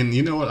course. And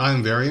you know what?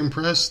 I'm very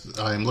impressed.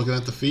 I'm looking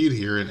at the feed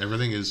here, and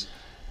everything is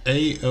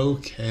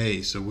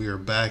A-OK. So we are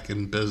back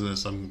in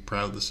business, I'm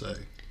proud to say.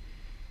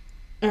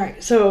 All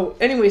right. So,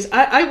 anyways,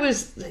 I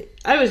was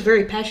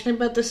very passionate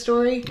about this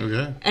story.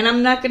 Okay. And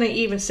I'm not going to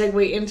even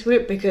segue into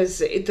it because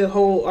the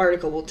whole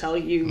article will tell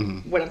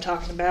you what I'm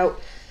talking about.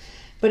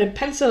 But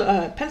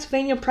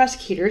Pennsylvania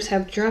prosecutors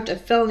have dropped a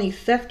felony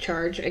theft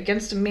charge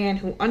against a man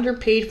who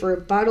underpaid for a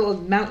bottle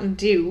of Mountain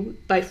Dew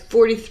by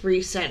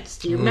 43 cents.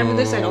 Do you remember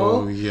this at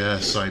all? Oh,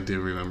 yes, I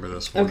do remember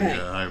this one. Okay.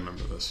 Yeah, I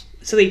remember this.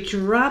 So they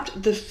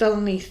dropped the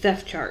felony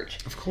theft charge.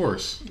 Of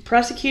course.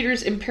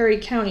 Prosecutors in Perry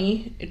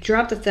County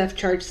dropped the theft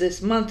charge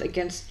this month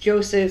against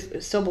Joseph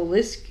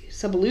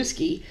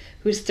Sobolewski,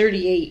 who's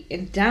 38,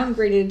 and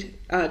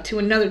downgraded to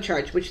another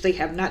charge, which they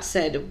have not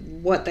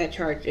said what that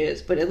charge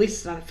is, but at least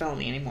it's not a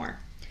felony anymore.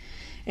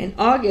 In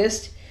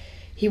August,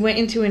 he went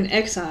into an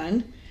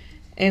Exxon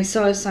and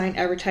saw a sign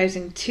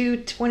advertising 2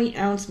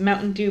 20-ounce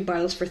Mountain Dew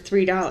bottles for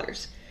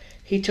 $3.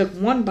 He took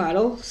one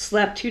bottle,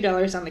 slapped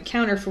 $2 on the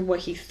counter for what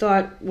he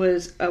thought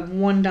was a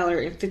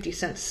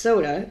 $1.50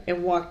 soda,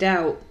 and walked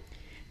out,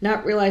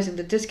 not realizing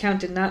the discount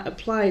did not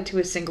apply to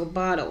a single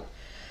bottle.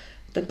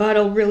 The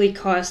bottle really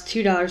cost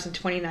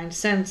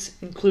 $2.29,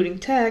 including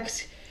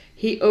tax.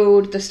 He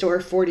owed the store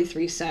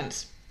 43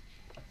 cents.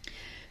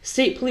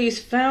 State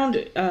police found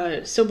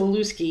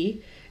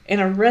Sobolewski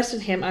and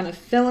arrested him on a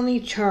felony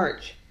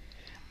charge.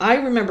 I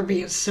remember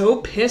being so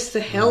pissed the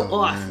hell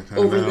off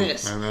over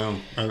this. I know.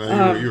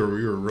 You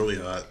were really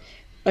hot.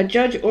 A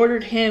judge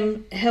ordered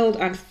him held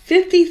on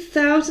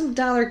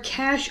 $50,000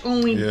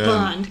 cash-only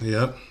bond.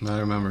 Yep, I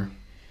remember.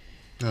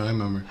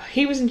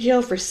 He was in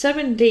jail for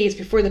 7 days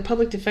before the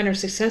public defender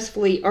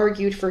successfully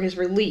argued for his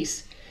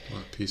release.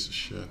 What a piece of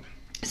shit.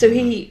 So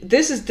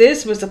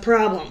this was the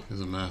problem. It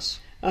was a mess.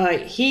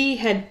 He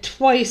had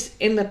twice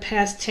in the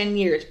past 10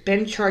 years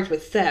been charged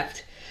with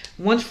theft.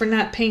 Once for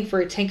not paying for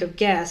a tank of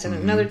gas, and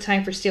another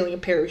time for stealing a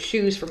pair of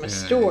shoes from a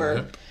store.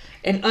 Yep.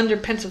 And under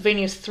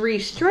Pennsylvania's 3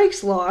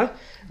 strikes law,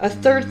 a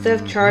third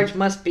theft charge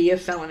must be a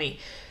felony.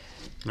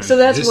 So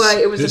that's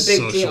why it was a big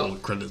deal. His social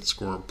credit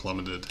score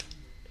plummeted.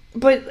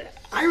 But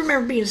I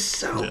remember being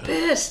so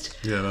pissed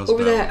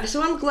over that.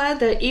 So I'm glad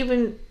that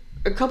even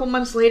a couple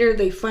months later,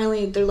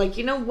 they're like,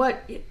 you know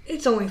what?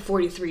 It's only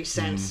 43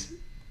 cents.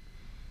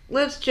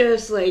 Let's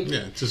just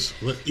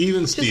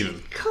even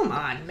Steven. Come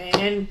on,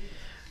 man.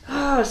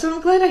 So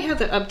I'm glad I have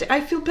that update. I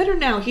feel better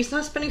now. He's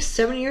not spending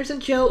 7 years in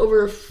jail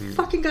over a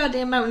fucking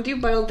goddamn Mountain Dew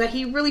bottle that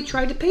he really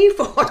tried to pay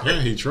for. Yeah,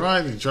 he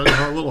tried. He tried to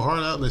hard a little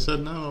hard out, and they said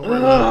no.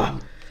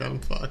 Got him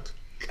fucked.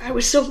 I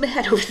was so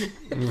mad over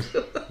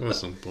that. That was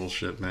some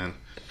bullshit, man.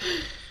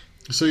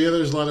 So yeah,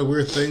 there's a lot of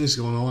weird things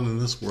going on in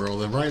this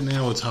world, and right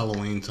now it's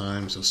Halloween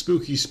time, so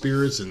spooky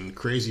spirits and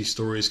crazy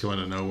stories come out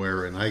of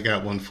nowhere, and I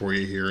got one for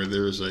you here.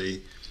 There's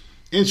a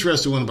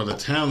interesting one about a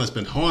town that's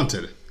been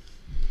haunted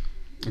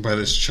by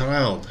this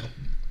child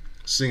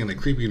singing a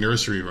creepy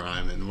nursery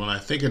rhyme. And when I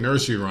think of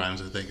nursery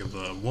rhymes, I think of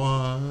the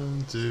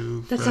 1,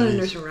 2, that's not a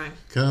nursery rhyme.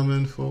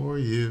 Coming for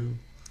you,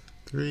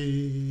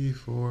 3,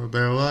 4,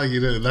 barrel. You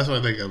know, that's what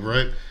I think of,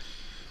 right?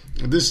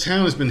 This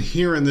town has been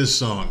hearing this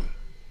song,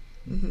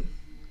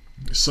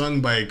 sung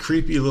by a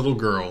creepy little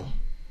girl,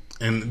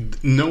 and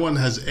no one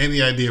has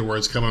any idea where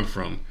it's coming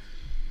from.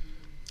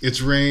 It's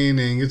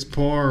raining, it's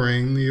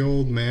pouring, the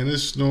old man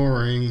is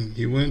snoring.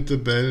 He went to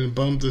bed and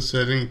bumped his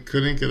head and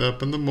couldn't get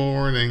up in the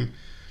morning.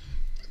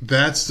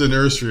 That's the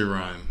nursery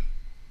rhyme.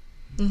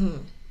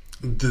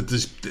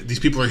 These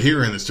people are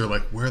hearing this. They're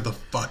like, where the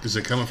fuck is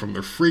it coming from?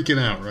 They're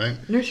freaking out, right?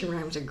 Nursery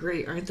rhymes are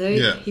great, aren't they?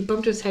 Yeah. He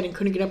bumped his head and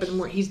couldn't get up in the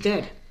morning. He's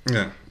dead.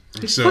 Yeah.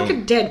 He's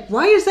fucking dead.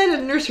 Why is that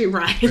a nursery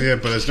rhyme? Yeah,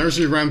 but as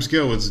nursery rhymes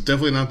go, it's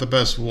definitely not the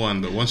best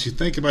one. But once you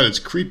think about its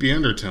creepy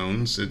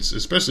undertones, it's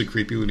especially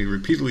creepy when you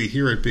repeatedly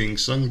hear it being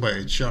sung by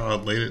a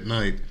child late at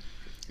night.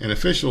 And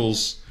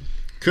officials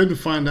couldn't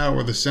find out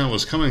where the sound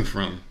was coming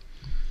from.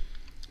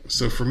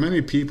 So for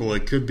many people,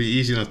 it could be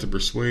easy enough to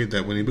persuade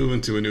that when you move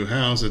into a new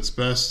house, it's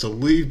best to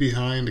leave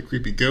behind a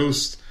creepy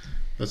ghost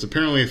that's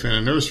apparently a fan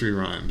of nursery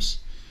rhymes.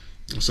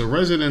 So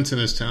residents in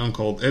this town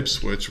called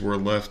Ipswich were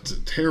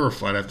left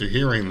terrified after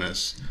hearing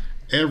this.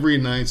 Every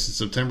night since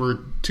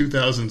September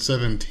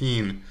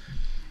 2017,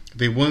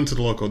 they went to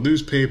the local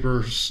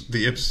newspapers,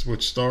 the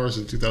Ipswich Stars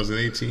in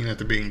 2018,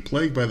 after being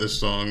plagued by this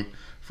song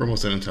for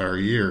almost an entire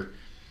year.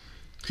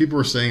 People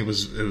were saying it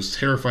was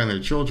terrifying their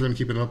children,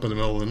 keeping them up in the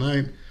middle of the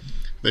night.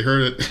 They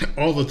heard it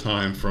all the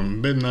time,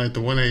 from midnight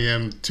to 1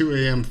 a.m., 2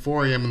 a.m.,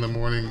 4 a.m. in the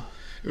morning.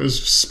 It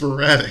was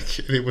sporadic,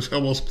 and it would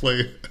almost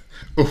play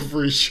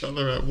over each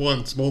other at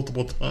once,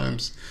 multiple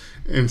times.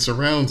 In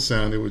surround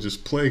sound, it would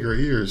just plague our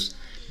ears.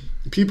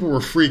 People were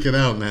freaking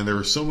out, man. There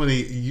were so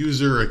many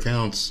user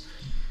accounts.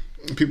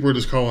 People were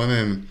just calling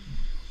in.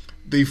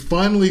 They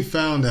finally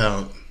found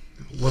out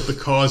what the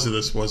cause of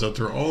this was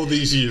after all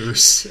these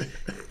years.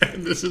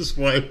 And this is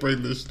why I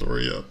bring this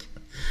story up.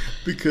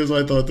 Because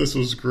I thought this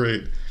was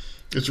great.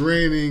 It's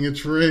raining, it's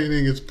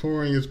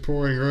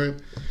pouring, right?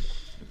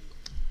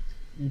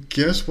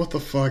 Guess what the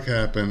fuck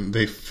happened?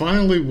 They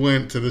finally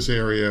went to this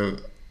area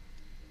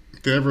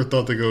they never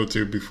thought to go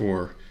to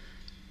before.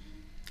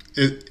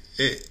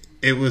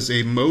 It was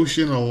a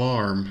motion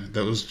alarm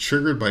that was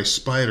triggered by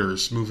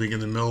spiders moving in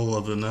the middle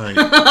of the night.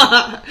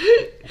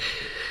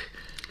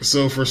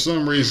 So for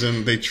some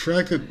reason, they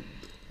tracked it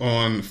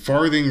on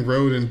Farthing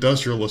Road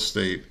Industrial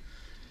Estate,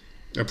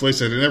 a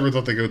place I never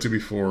thought they'd go to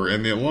before,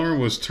 and the alarm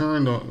was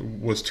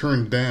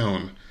turned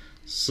down.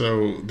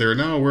 So they're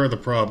now aware of the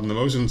problem. The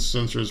motion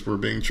sensors were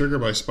being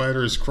triggered by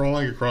spiders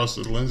crawling across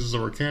the lenses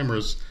of our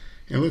cameras,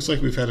 and it looks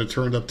like we've had it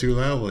turned up too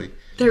loudly.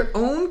 Their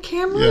own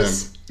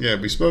cameras? Yeah.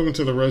 We've spoken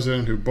to the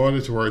resident who brought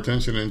it to our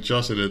attention and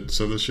adjusted it,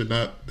 so this should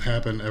not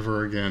happen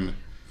ever again.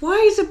 Why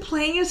is it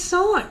playing a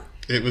song?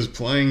 It was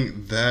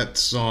playing that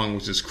song,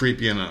 which is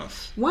creepy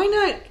enough. Why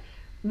not?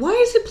 Why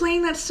is it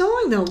playing that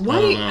song, though?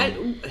 Why? I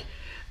don't know.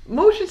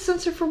 Motion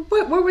sensor for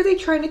what? What were they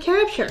trying to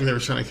capture? They were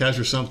trying to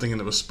capture something, and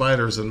it was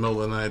spiders in the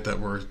middle of the night that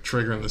were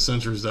triggering the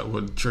sensors that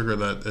would trigger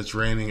that it's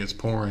raining, it's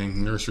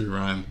pouring nursery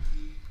rhyme.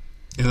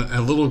 In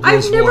a little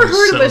girl's I've never voice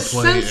heard of that a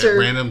would play sensor at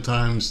random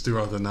times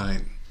throughout the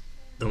night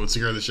that would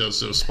scare the show.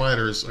 So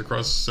spiders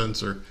across the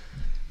sensor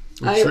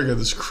would trigger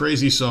this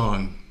crazy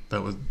song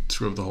that would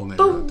screw up the whole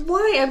neighborhood. But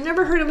why? I've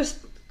never heard of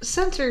a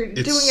sensor doing a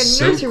It's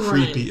nursery so rhyme.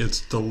 creepy.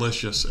 It's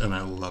delicious, and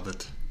I love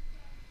it.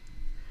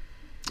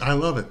 I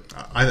love it.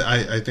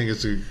 I think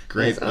it's a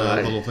great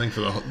little thing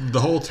for the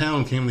whole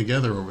town came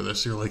together over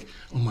this. You're like,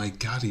 oh my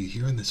god, are you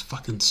hearing this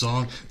fucking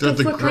song? They're at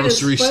the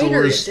grocery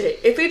stores.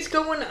 If it's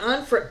going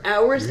on for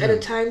hours at a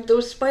time,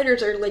 those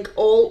spiders are like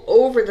all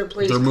over the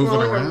place. They're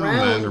moving around,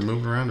 man. They're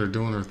moving around. They're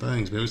doing their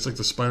things. Maybe it's like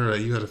the spider that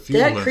you had a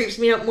feud with. That creeps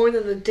me out more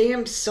than the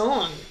damn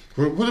song.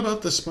 What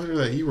about the spider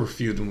that you were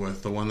feuding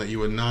with? The one that you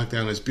would knock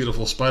down his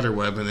beautiful spider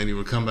web, and then you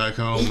would come back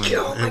home, and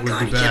it would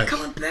be back. Kept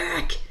coming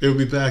back. It would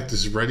be back,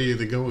 just ready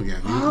to go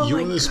again. You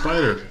and this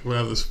spider would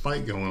have this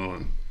fight going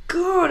on.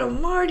 God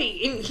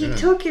almighty. And he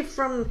took it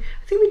from,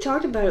 I think we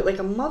talked about it like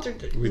a month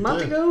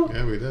ago.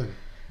 Yeah, we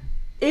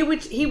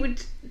did. He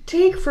would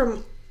take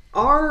from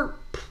our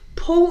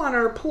pole on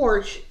our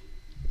porch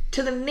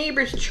to the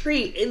neighbor's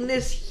tree in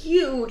this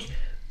huge,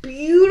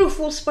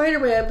 beautiful spider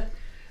web.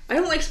 I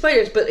don't like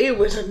spiders, but it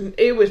was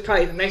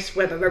probably the nicest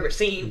web I've ever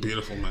seen.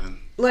 Beautiful, man.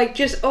 Like,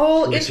 just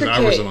all intricate.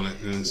 Hours on it,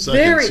 and in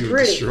seconds very he would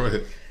pretty. destroy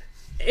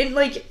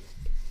it.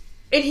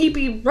 And he'd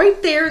be right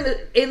there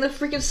in the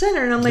freaking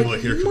center, and I'm like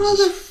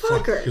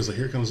motherfucker. He was like,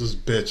 here comes this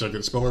bitch. I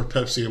could smell her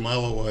Pepsi a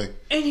mile away.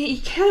 And he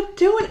kept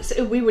doing it.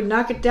 So we would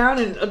knock it down,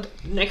 and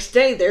next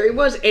day, there he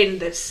was, in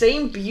the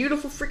same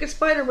beautiful freaking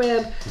spider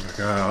web. Oh my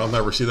God, I'll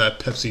never see that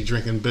Pepsi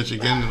drinking bitch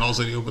again, and all of a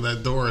sudden you open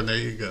that door, and there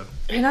you go.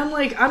 And I'm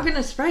like, I'm going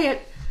to spray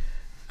it.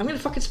 I'm gonna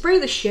fucking spray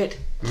this shit.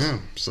 Yeah,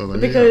 so there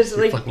because you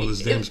go. You're fucking with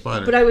this damn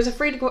spider. But I was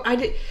afraid to go.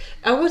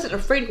 I wasn't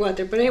afraid to go out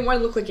there, but I didn't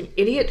want to look like an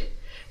idiot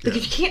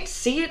because you can't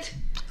see it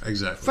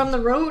from the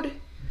road.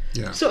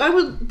 Yeah. So I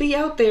would be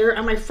out there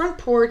on my front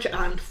porch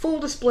on full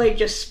display,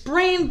 just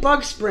spraying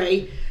bug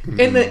spray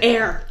in the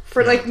air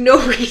for like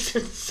no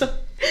reason. So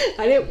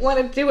I didn't want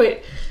to do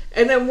it.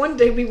 And then one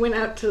day we went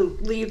out to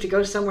leave to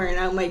go somewhere, and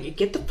I'm like,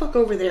 "Get the fuck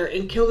over there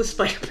and kill the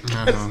spider."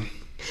 Because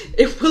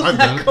it will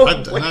not go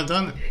away. I've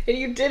done it. And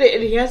you did it,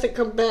 and he hasn't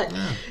come back.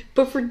 Yeah.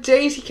 But for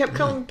days, he kept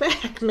coming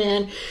back,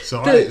 man.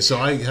 So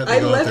I had to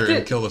go out there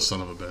and kill this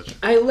son of a bitch.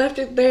 I left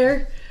it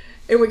there,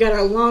 and we got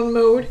our lawn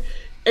mowed,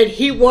 and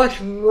he walked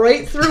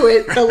right through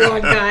it, the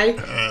lawn guy.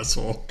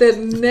 Asshole. The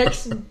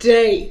next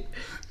day,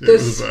 the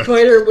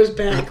spider was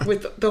back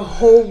with the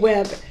whole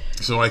web.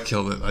 So I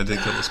killed it. I did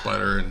kill the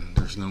spider, and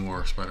there's no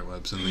more spider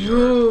webs in the yard.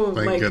 Oh,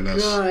 Thank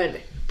goodness.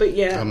 God. But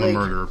yeah. I'm a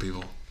murderer,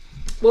 people.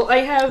 Well, I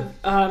have...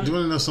 Do you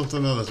want to know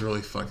something, though, that's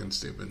really fucking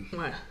stupid?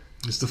 What?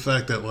 It's the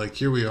fact that, like,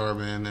 here we are,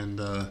 man,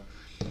 and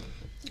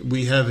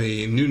we have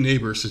a new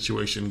neighbor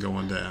situation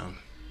going down.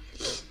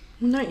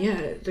 Well, not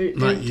yet.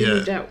 Not yet.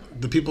 Moved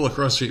out. The people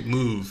across the street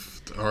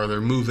moved, or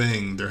they're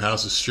moving. Their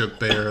house is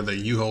stripped bare. The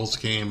U-Hauls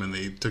came, and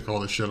they took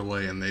all the shit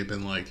away, and they've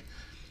been, like,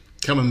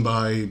 coming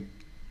by,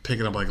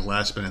 picking up, like,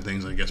 last minute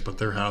things, I guess, but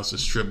their house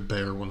is stripped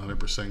bare,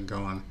 100%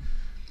 gone.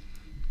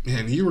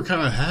 And you were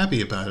kind of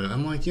happy about it.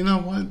 I'm like, you know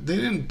what? They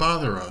didn't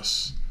bother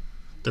us.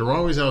 They were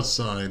always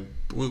outside,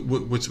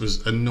 which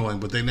was annoying,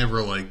 but they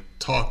never, like,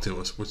 talked to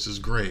us, which is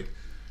great.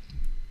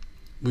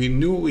 We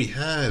knew what we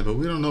had, but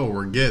we don't know what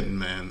we're getting,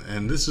 man.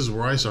 And this is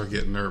where I start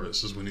getting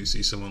nervous, is when you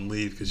see someone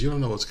leave, because you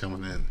don't know what's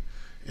coming in.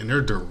 And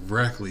they're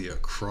directly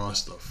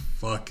across the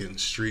fucking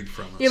street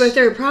from us. Yeah, but if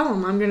they're a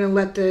problem, I'm gonna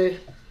let the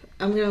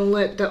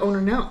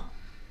owner know.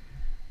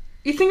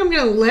 You think I'm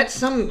going to let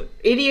some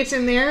idiots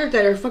in there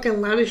that are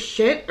fucking loud as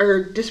shit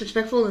or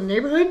disrespectful in the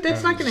neighborhood?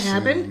 That's not going to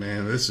happen.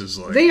 Man, this is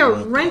like... They are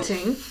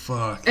renting.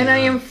 Fuck. And I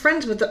am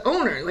friends with the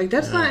owner. Like,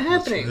 that's not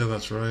happening.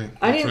 That's right.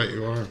 That's right,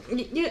 you are.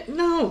 Yeah,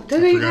 no,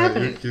 that ain't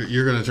happening.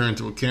 You're going to turn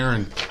into a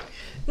Karen.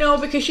 No,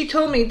 because she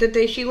told me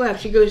that she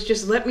left. She goes,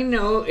 just let me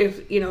know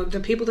if, the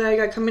people that I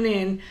got coming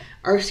in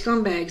are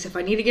scumbags. If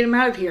I need to get them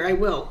out of here, I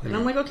will. And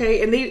I'm like,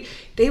 okay. And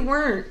they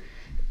weren't.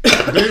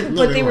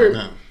 But they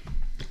were...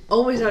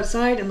 always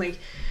outside and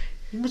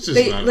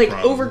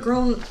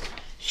overgrown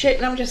shit,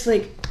 and I'm just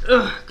like,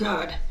 ugh,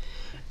 God,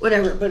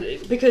 whatever.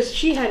 But because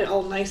she had it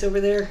all nice over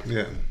there,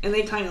 and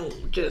they kind of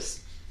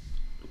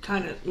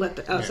let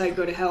the outside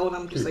go to hell, and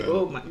I'm just like,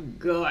 oh my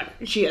God,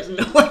 she has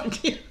no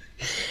idea.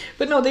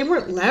 But no, they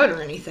weren't loud or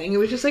anything. It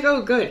was just like,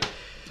 oh, good.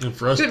 And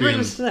for us good being,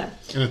 riddance to that.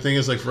 And the thing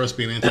is, like, for us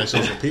being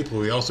antisocial people,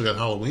 we also got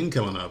Halloween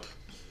coming up.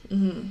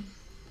 Mm-hmm.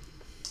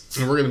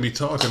 And we're going to be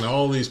talking to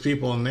all these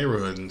people in the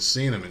neighborhood and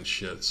seeing them and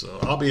shit. So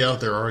I'll be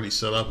out there already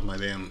set up in my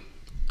damn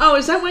Oh,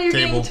 is that why you're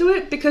table. getting to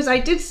it? Because I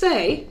did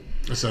say...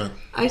 What's that?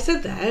 I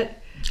said that.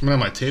 I'm going to have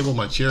my table,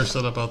 my chair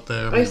set up out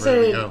there. I said,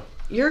 ready to go.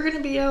 You're going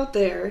to be out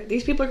there.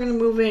 These people are going to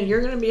move in.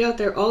 You're going to be out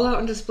there all out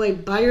on display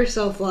by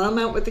yourself while I'm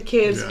out with the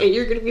kids. Yeah. And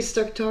you're going to be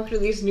stuck talking to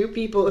these new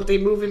people if they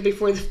move in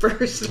before the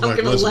first. I'm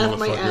going to laugh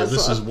my ass off.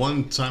 This is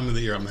one time of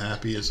the year I'm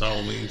happy. It's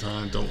Halloween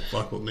time. Don't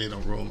fuck with me.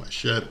 Don't ruin my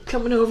shit.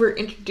 Coming over,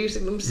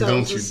 introducing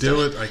themselves. Don't you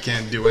do it. I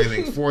can't do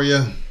anything for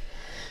you.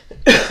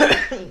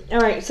 All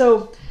right,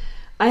 so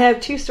I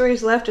have 2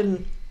 stories left,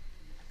 and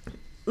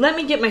let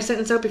me get my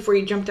sentence out before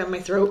you jump down my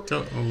throat.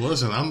 Well,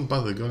 listen, I'm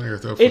about to go down your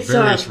throat for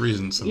various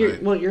reasons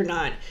tonight. You're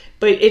not.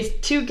 But it's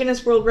 2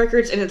 Guinness World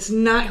Records, and it's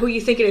not who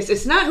you think it is.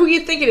 It's not who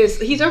you think it is.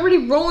 He's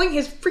already rolling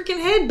his freaking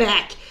head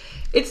back.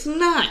 It's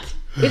not.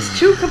 It's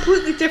 2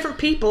 completely different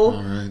people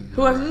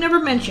who I've never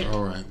mentioned.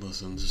 All right,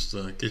 listen, just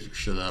get your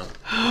shit out.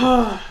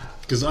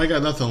 Because I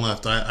got nothing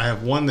left. I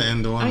have one to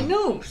end on. I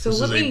know. So this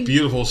is a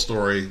beautiful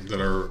story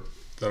that our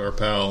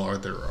pal,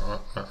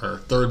 our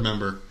third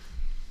member,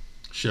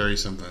 Sherry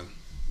sent in.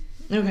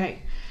 Okay.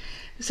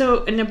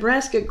 So, a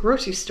Nebraska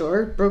grocery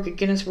store broke a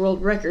Guinness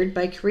World Record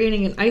by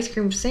creating an ice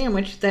cream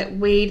sandwich that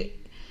weighed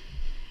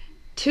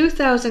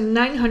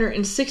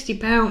 2,960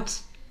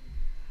 pounds.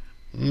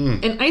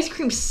 An ice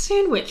cream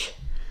sandwich.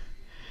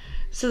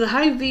 So, the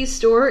Hy-Vee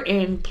store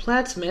in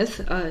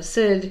Plattsmouth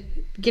said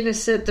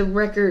Guinness set the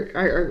record,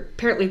 or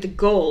apparently the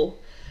goal,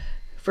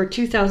 for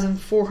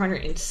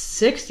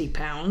 2,460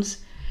 pounds,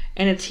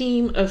 and a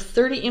team of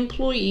 30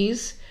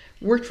 employees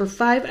worked for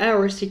 5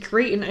 hours to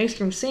create an ice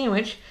cream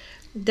sandwich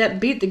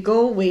that beat the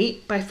goal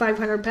weight by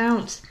 500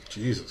 pounds.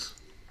 Jesus.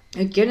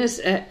 A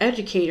Guinness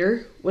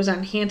educator was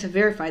on hand to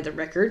verify the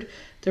record.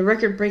 The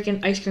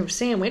record-breaking ice cream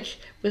sandwich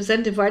was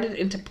then divided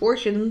into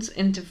portions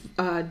and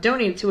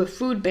donated to a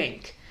food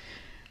bank.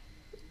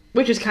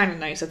 Which is kind of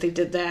nice that they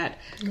did that.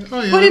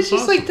 Oh, yeah, but it's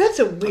just awesome. like, that's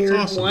a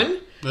weird one.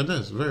 That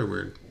is very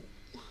weird.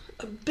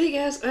 A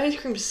big-ass ice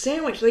cream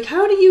sandwich. Like,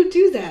 how do you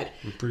do that?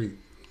 It's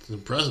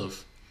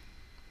impressive.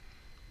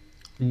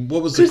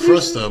 What was the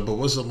crust though? But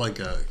was it like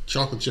a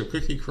chocolate chip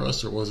cookie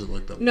crust, or was it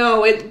like the?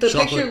 No, the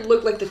picture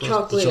looked like the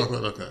chocolate. The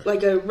chocolate, okay.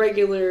 Like a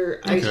regular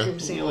ice cream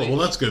sandwich. Well,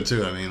 that's good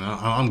too. I mean,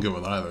 I'm good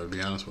with either, to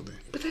be honest with you.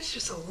 But that's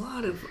just a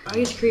lot of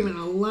ice cream and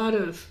a lot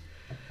of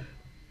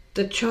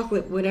the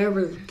chocolate,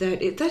 whatever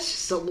that is. That's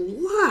just a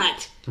lot.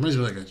 It reminds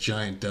me of like a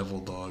giant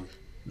devil dog.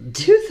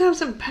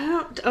 2,000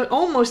 pounds,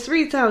 almost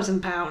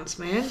 3,000 pounds,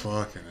 man.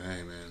 Fucking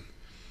A, man.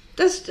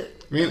 I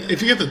mean,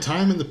 if you get the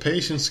time and the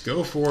patience,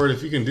 go for it.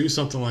 If you can do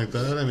something like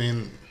that, I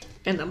mean...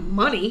 And the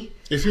money.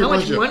 How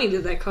much money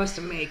did that cost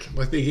to make?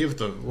 Like they gave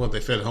they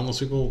fed homeless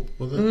people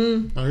with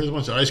it? Oh, here's a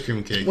bunch of ice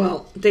cream cake.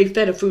 Well, they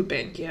fed a food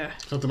bank, yeah.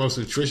 It's not the most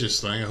nutritious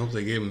thing. I hope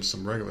they gave them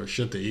some regular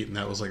shit to eat, and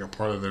that was like a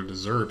part of their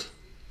dessert.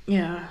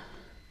 Yeah.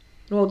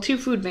 Well, 2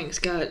 food banks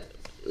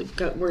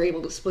were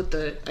able to split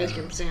the ice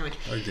cream sandwich.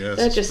 I guess.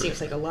 That just seems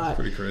like a lot.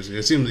 Pretty crazy.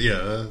 It seems,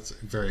 that's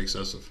very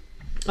excessive.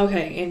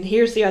 Okay, and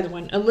here's the other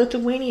one. A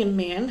Lithuanian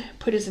man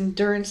put his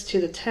endurance to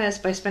the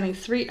test by spending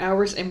 3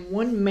 hours and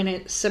 1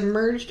 minute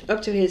submerged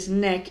up to his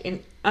neck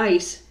in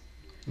ice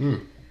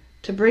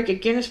to break a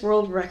Guinness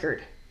World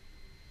Record.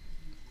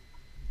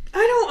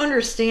 I don't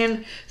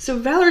understand. So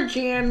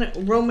Valerjan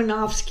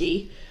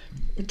Romanovsky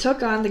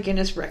took on the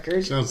Guinness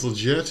record. Sounds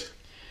legit.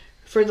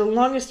 For the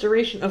longest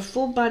duration of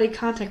full body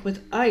contact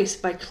with ice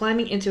by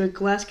climbing into a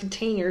glass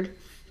container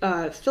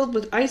filled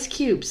with ice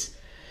cubes.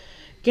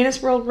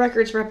 Guinness World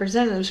Records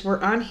representatives were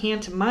on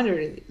hand to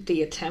monitor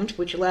the attempt,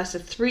 which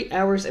lasted 3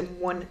 hours and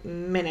 1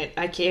 minute.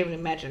 I can't even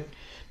imagine.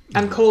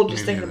 I'm cold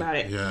just thinking about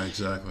it. Yeah,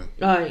 exactly.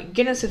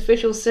 Guinness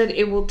officials said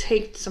it will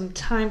take some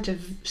time to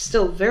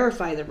still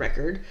verify the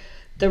record.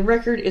 The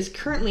record is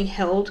currently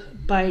held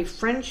by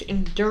French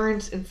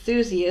endurance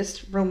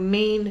enthusiast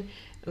Romain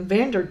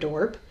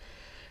Vanderdorp,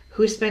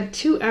 who spent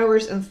 2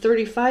 hours and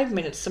 35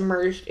 minutes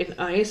submerged in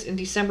ice in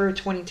December of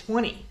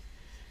 2020.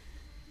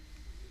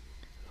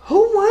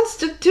 Who wants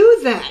to do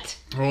that?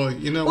 Well,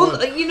 you know what?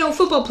 Well,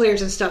 football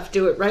players and stuff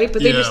do it, right?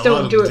 But they just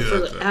don't do it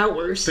for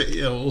hours.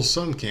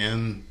 Some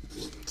can.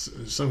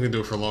 Some can do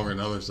it for longer than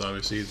others,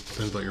 obviously. It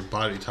depends on your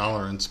body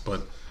tolerance,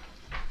 but...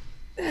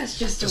 That's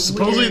just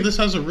supposedly this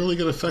has a really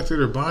good effect on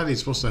your body.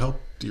 It's supposed to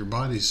help your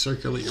body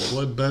circulate your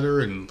blood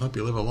better and help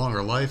you live a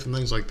longer life and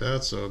things like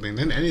that. So, I mean,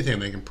 anything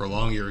that can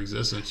prolong your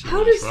existence.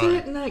 How does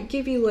that not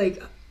give you,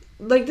 like,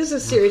 this is a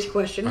serious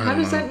question. How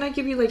does that not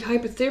give you, like,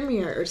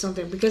 hypothermia or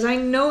something? Because I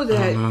know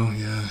that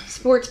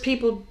sports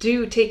people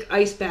do take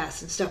ice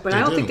baths and stuff, but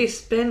I don't think they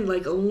spend,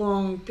 like, a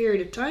long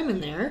period of time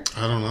in there.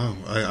 I don't know.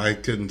 I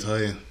couldn't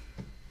tell you.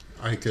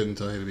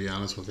 To be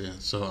honest with you.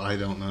 So, I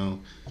don't know.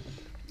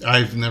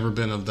 I've never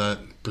been of that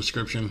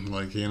prescription.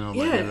 Like,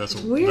 that's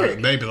weird.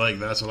 Maybe, like,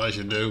 that's what I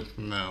should do.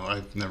 No,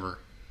 I've never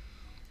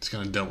just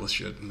kind of dealt with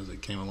shit as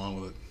it came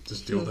along with it.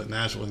 Just deal with it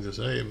naturally and just,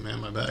 hey, man,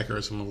 my back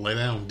hurts. I'm going to lay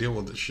down and deal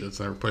with this shit.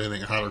 So I never put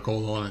anything hot or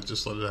cold on it.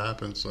 Just let it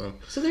happen. So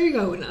there you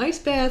go. An ice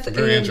bath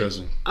very and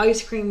interesting.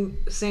 Ice cream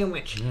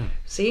sandwich. Yeah.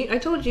 See, I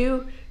told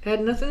you. It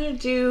had nothing to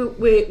do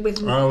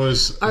with I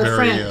was our very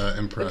friend.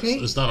 impressed. Okay?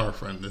 It's not our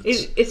friend.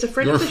 It's a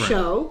friend of the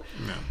show.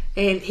 Yeah.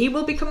 And he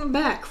will be coming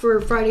back for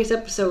Friday's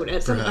episode.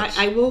 At some,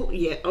 I will.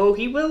 Yeah. Oh,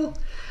 he will.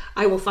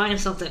 I will find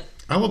something.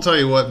 I will tell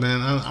you what, man.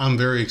 I'm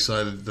very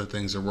excited that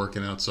things are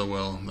working out so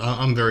well.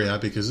 I'm very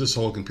happy because this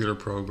whole computer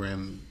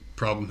program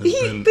problem has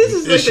been this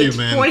is an issue, like the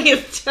man.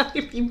 20th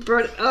time you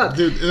brought it up,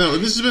 dude. No,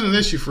 this has been an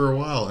issue for a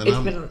while, and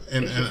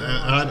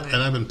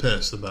I've been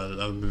pissed about it.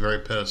 I've been very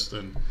pissed,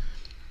 and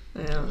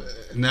yeah.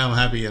 now I'm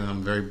happy, and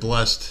I'm very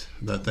blessed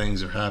that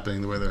things are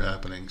happening the way they're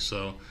happening.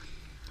 So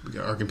we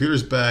got our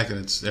computer's back,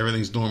 and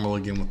everything's normal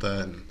again with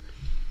that, and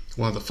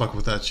we won't have to fuck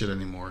with that shit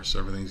anymore. So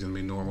everything's gonna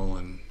be normal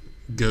and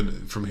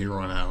good from here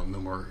on out. No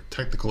more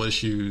technical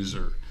issues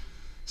or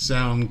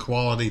sound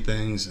quality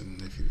things.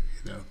 And if you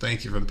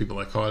thank you for the people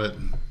that caught it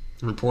and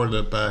reported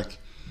it back.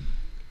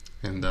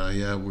 And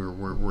yeah,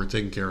 we're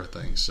taking care of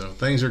things. So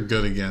things are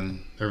good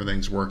again.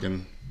 Everything's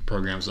working.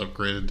 Program's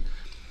upgraded.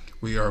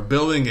 We are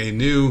building a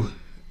new,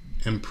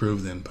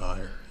 improved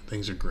empire.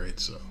 Things are great.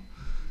 So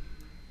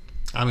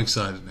I'm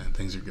excited, man.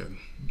 Things are good.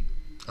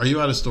 Are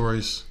you out of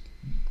stories?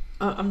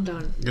 I'm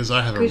done. Because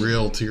I have a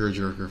real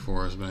tearjerker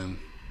for us, man.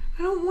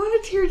 I don't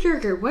want a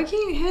tearjerker. Why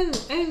can't you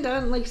end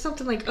on like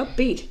something like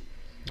upbeat?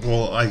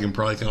 Well, I can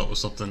probably come up with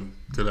something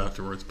good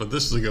afterwards. But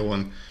this is a good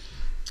one.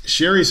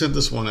 Sherry sent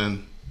this one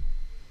in.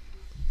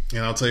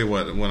 And I'll tell you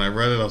what, when I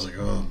read it, I was like,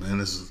 oh, man,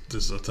 this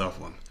is a tough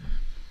one.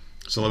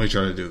 So let me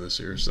try to do this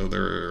here. So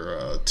there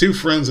are two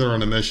friends that are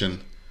on a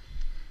mission.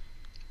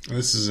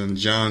 This is in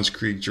Johns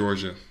Creek,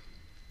 Georgia.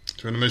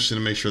 They're on a mission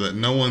to make sure that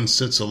no one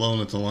sits alone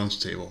at the lunch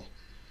table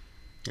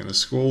in a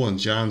school in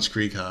Johns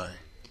Creek High.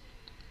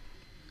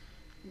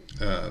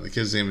 The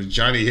kid's name is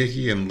Johnny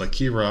Hickey, and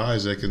Lakira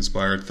Isaac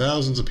inspired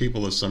thousands of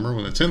people this summer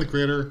when a 10th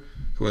grader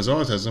who has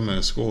autism and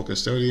a school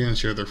custodian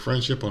shared their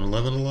friendship on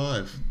 11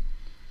 Alive.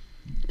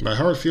 My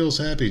heart feels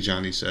happy,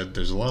 Johnny said.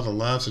 There's a lot of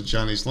laughs at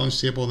Johnny's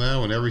lunch table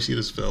now, and every seat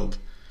is filled.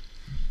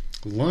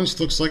 Lunch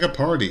looks like a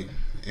party.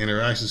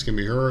 Interactions can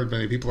be heard.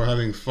 Many people are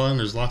having fun.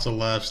 There's lots of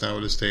laughs now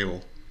at his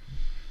table.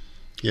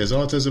 He has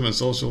autism, and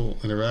social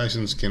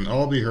interactions can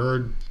all be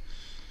heard.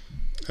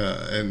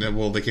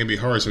 They can be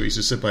hard, so he used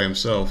to sit by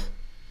himself.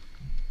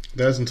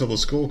 That's until the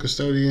school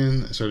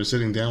custodian started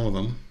sitting down with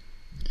him.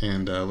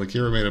 And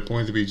Lakira made a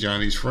point to be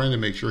Johnny's friend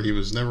and make sure he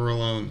was never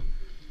alone.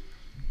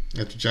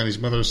 After Johnny's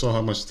mother saw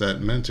how much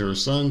that meant to her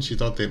son, she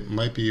thought they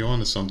might be on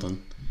to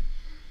something.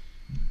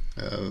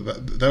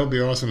 That would be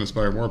awesome to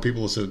inspire more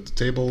people to sit at the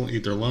table,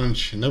 eat their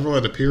lunch, and never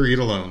let a peer eat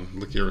alone,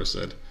 Lakira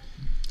said.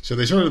 So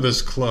they started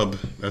this club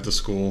at the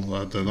school,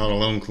 the Not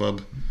Alone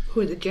Club.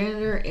 Who, the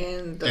janitor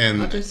and the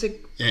autistic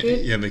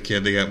kid? Yeah, the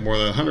kid. They got more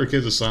than 100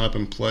 kids to sign up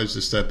and pledge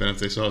to step in if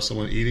they saw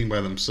someone eating by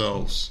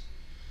themselves.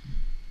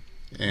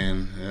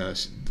 And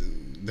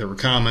there were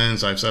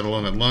comments, I've sat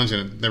alone at lunch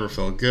and it never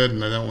felt good,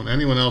 and I don't want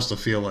anyone else to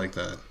feel like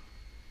that.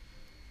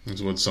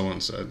 That's what someone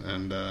said.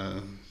 And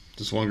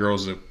this one girl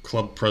is a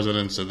club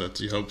president, said that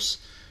she hopes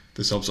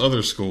this helps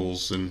other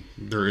schools and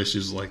their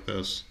issues like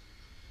this.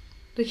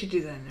 They should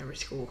do that in every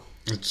school.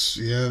 This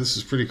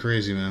is pretty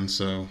crazy, man.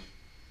 So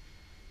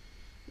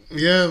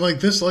yeah,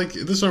 this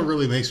one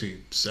really makes me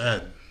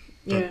sad.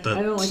 That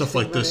I don't like stuff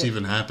like this it.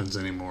 even happens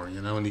anymore, and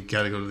you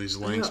gotta go to these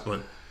lengths,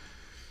 but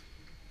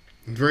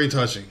it's very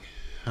touching.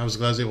 I was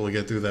glad I was able to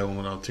get through that one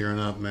without tearing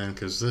up, man,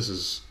 because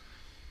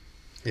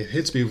it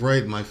hits me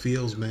right in my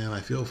feels, man.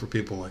 I feel for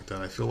people like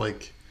that. I feel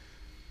like,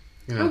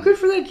 oh, good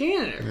for that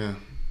janitor. Yeah.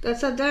 That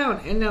sat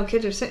down, and now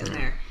kids are sitting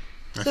there.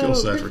 I feel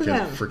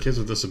sad for kids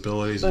with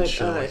disabilities and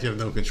shit. Like, you have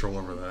no control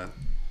over that.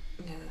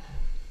 Yeah.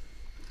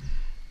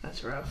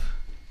 That's rough.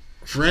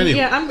 For anyone.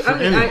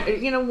 Yeah,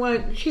 you know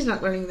what? She's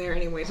not learning there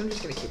anyways. I'm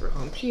just going to keep her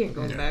home. She ain't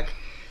going back.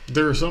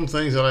 There are some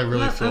things that I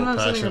really feel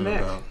passionate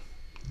about.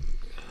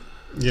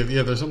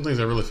 Yeah, there's some things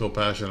I really feel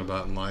passionate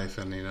about in life,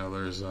 and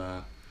there's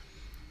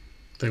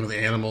thing with the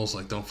animals,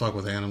 like don't fuck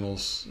with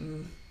animals,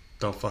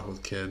 don't fuck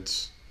with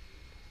kids.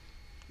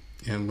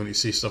 And when you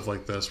see stuff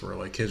like this, where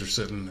like kids are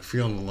sitting, they're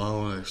feeling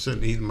alone, they're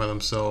sitting eating by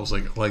themselves,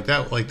 like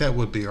that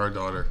would be our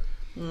daughter.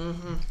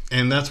 Mm-hmm.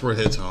 And that's where it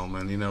hits home.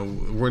 And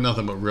we're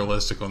nothing but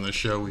realistic on this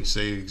show. We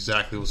say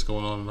exactly what's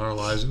going on in our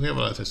lives. And we have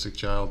an autistic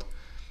child,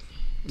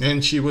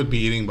 and she would be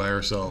eating by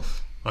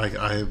herself.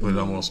 I would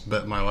almost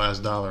bet my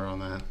last dollar on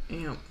that.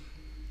 Yeah.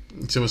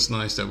 So it's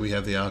nice that we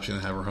have the option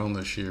to have her home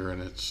this year,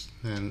 and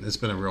it's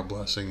been a real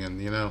blessing. And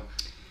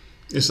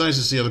it's nice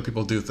to see other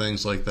people do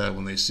things like that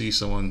when they see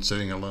someone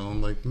sitting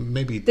alone. Like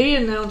maybe they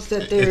announced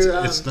that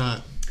they're. It's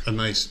not a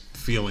nice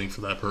feeling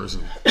for that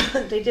person.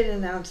 They did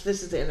announce,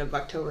 this is the end of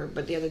October,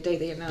 but the other day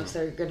they announced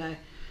they're gonna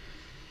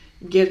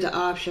give the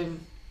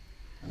option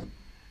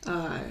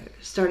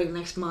starting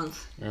next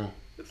month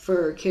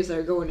for kids that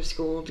are going to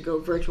school to go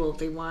virtual if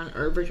they want,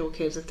 or virtual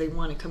kids if they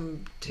want to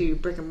come to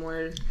brick and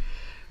mortar,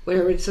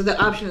 whatever. So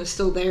the option is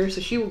still there. So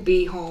she will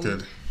be home.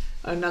 Good.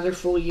 another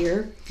full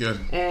year. Good.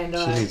 And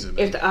she needs it.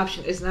 If the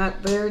option is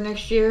not there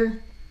next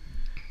year,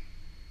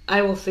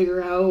 I will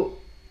figure out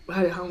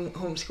how to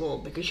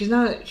homeschool because she's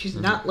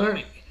not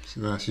learning.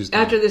 She's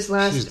After this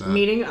last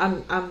meeting,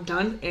 I'm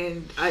done,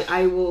 and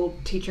I will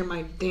teach her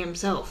my damn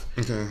self.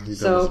 Okay, you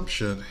dealt with some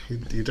shit.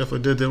 You definitely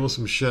did deal with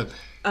some shit.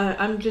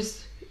 I'm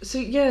just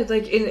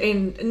like,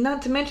 and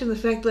not to mention the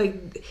fact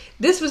like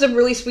this was a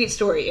really sweet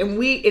story, and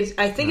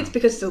I think it's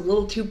because it's a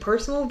little too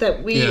personal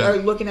that we are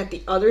looking at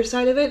the other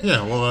side of it.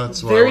 Yeah, well,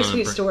 that's very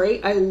sweet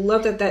story. I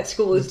love that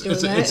school is doing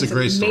that. It's a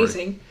great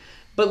amazing. Story.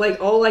 But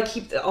like all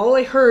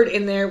I heard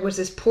in there was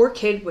this poor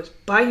kid was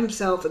by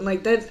himself, and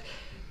like that's.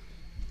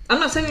 I'm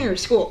not sending her to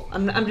school.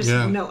 I'm just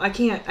no. I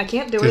can't do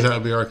it. Because that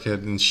would be our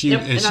kid, and she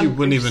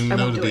wouldn't even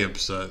know to be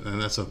upset.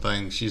 And that's the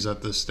thing. She's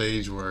at this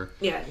stage where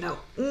no.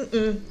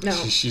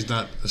 She's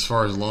not as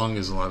far along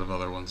as a lot of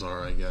other ones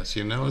are. I guess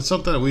it's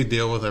something that we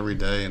deal with every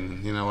day,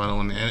 and I don't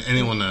want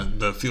anyone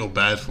to feel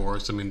bad for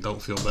us. I mean,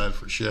 don't feel bad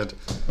for shit.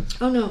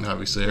 Oh no.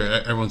 Obviously,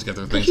 everyone's got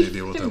their things they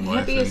deal with in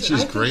life, and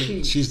she's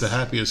great. She's the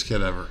happiest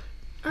kid ever.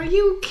 Are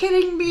you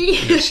kidding me?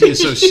 Yeah,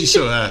 she's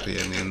so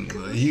happy. I mean,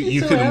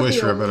 you couldn't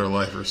wish for a better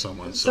life for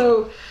someone.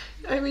 So,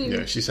 I mean,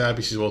 yeah, she's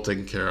happy. She's well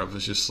taken care of.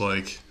 It's just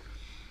like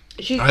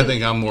I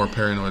think I'm more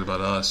paranoid about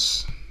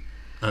us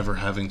ever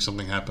having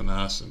something happen to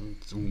us and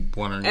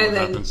wondering what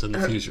happens in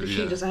the future.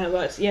 She doesn't have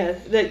us. Yeah,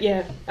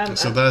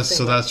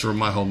 that's where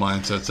my whole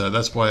mindset's at.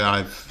 That's why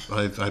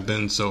I've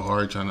been so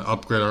hard trying to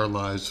upgrade our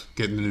lives,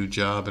 getting a new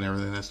job and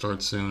everything that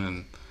starts soon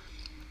and.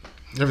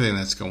 Everything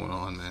that's going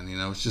on, man,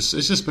 it's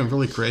just been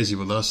really crazy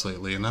with us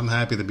lately, and I'm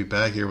happy to be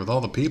back here with all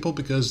the people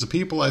because the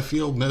people I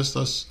feel missed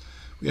us.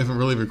 We haven't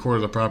really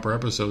recorded a proper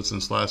episode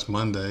since last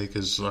Monday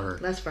because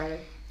last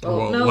Friday.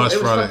 Well, no, last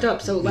Friday. Fucked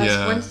up. So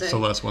last Wednesday. So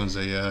last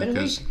Wednesday,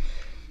 because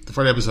the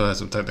Friday episode had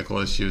some technical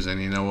issues, and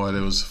you know what?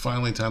 It was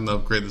finally time to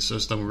upgrade the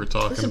system. We were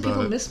talking about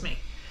people it. Miss me.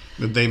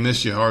 They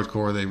missed you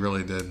hardcore. They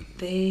really did.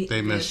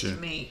 They missed you.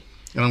 Me.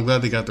 And I'm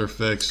glad they got their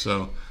fix.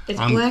 So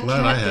I'm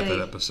glad I had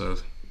that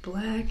episode.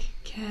 Black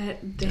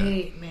Cat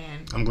Day,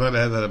 man. I'm glad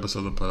I had that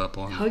episode to put up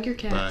on. Hug your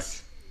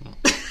cats.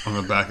 On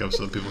the backup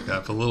so that people can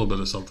have a little bit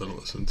of something to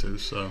listen to.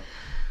 So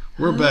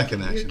we're back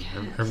in action.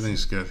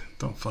 Everything's good.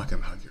 Don't fucking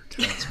hug your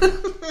cats, man.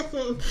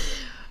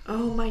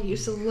 Oh, I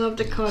used to love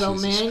to cuddle,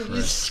 Jesus man.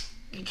 Christ.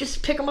 You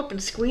just pick them up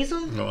and squeeze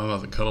them. No, I'm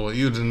about to cuddle with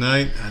you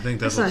tonight. I think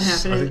that's not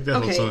happening. I think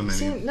that's what's on the menu.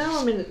 See, now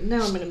I'm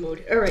in a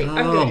mood. All right,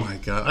 I'm good. Oh my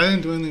god, I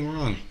didn't do anything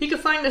wrong. You can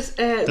find us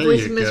at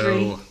Voice of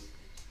Misery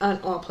on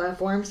all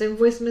platforms and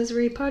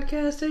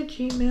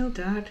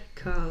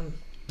voicemiserypodcast@gmail.com.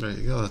 There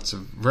you go. That's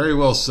very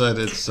well said.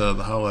 It's the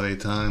holiday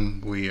time.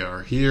 We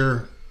are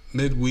here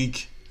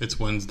midweek. It's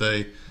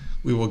Wednesday.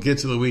 We will get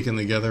to the weekend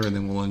together and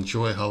then we'll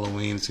enjoy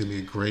Halloween. It's going to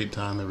be a great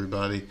time,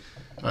 everybody.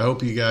 I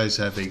hope you guys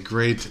have a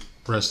great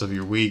rest of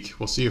your week.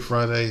 We'll see you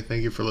Friday.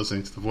 Thank you for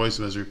listening to the Voice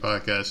of Misery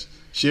podcast.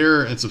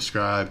 Share and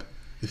subscribe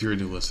if you're a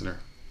new listener.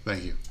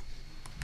 Thank you.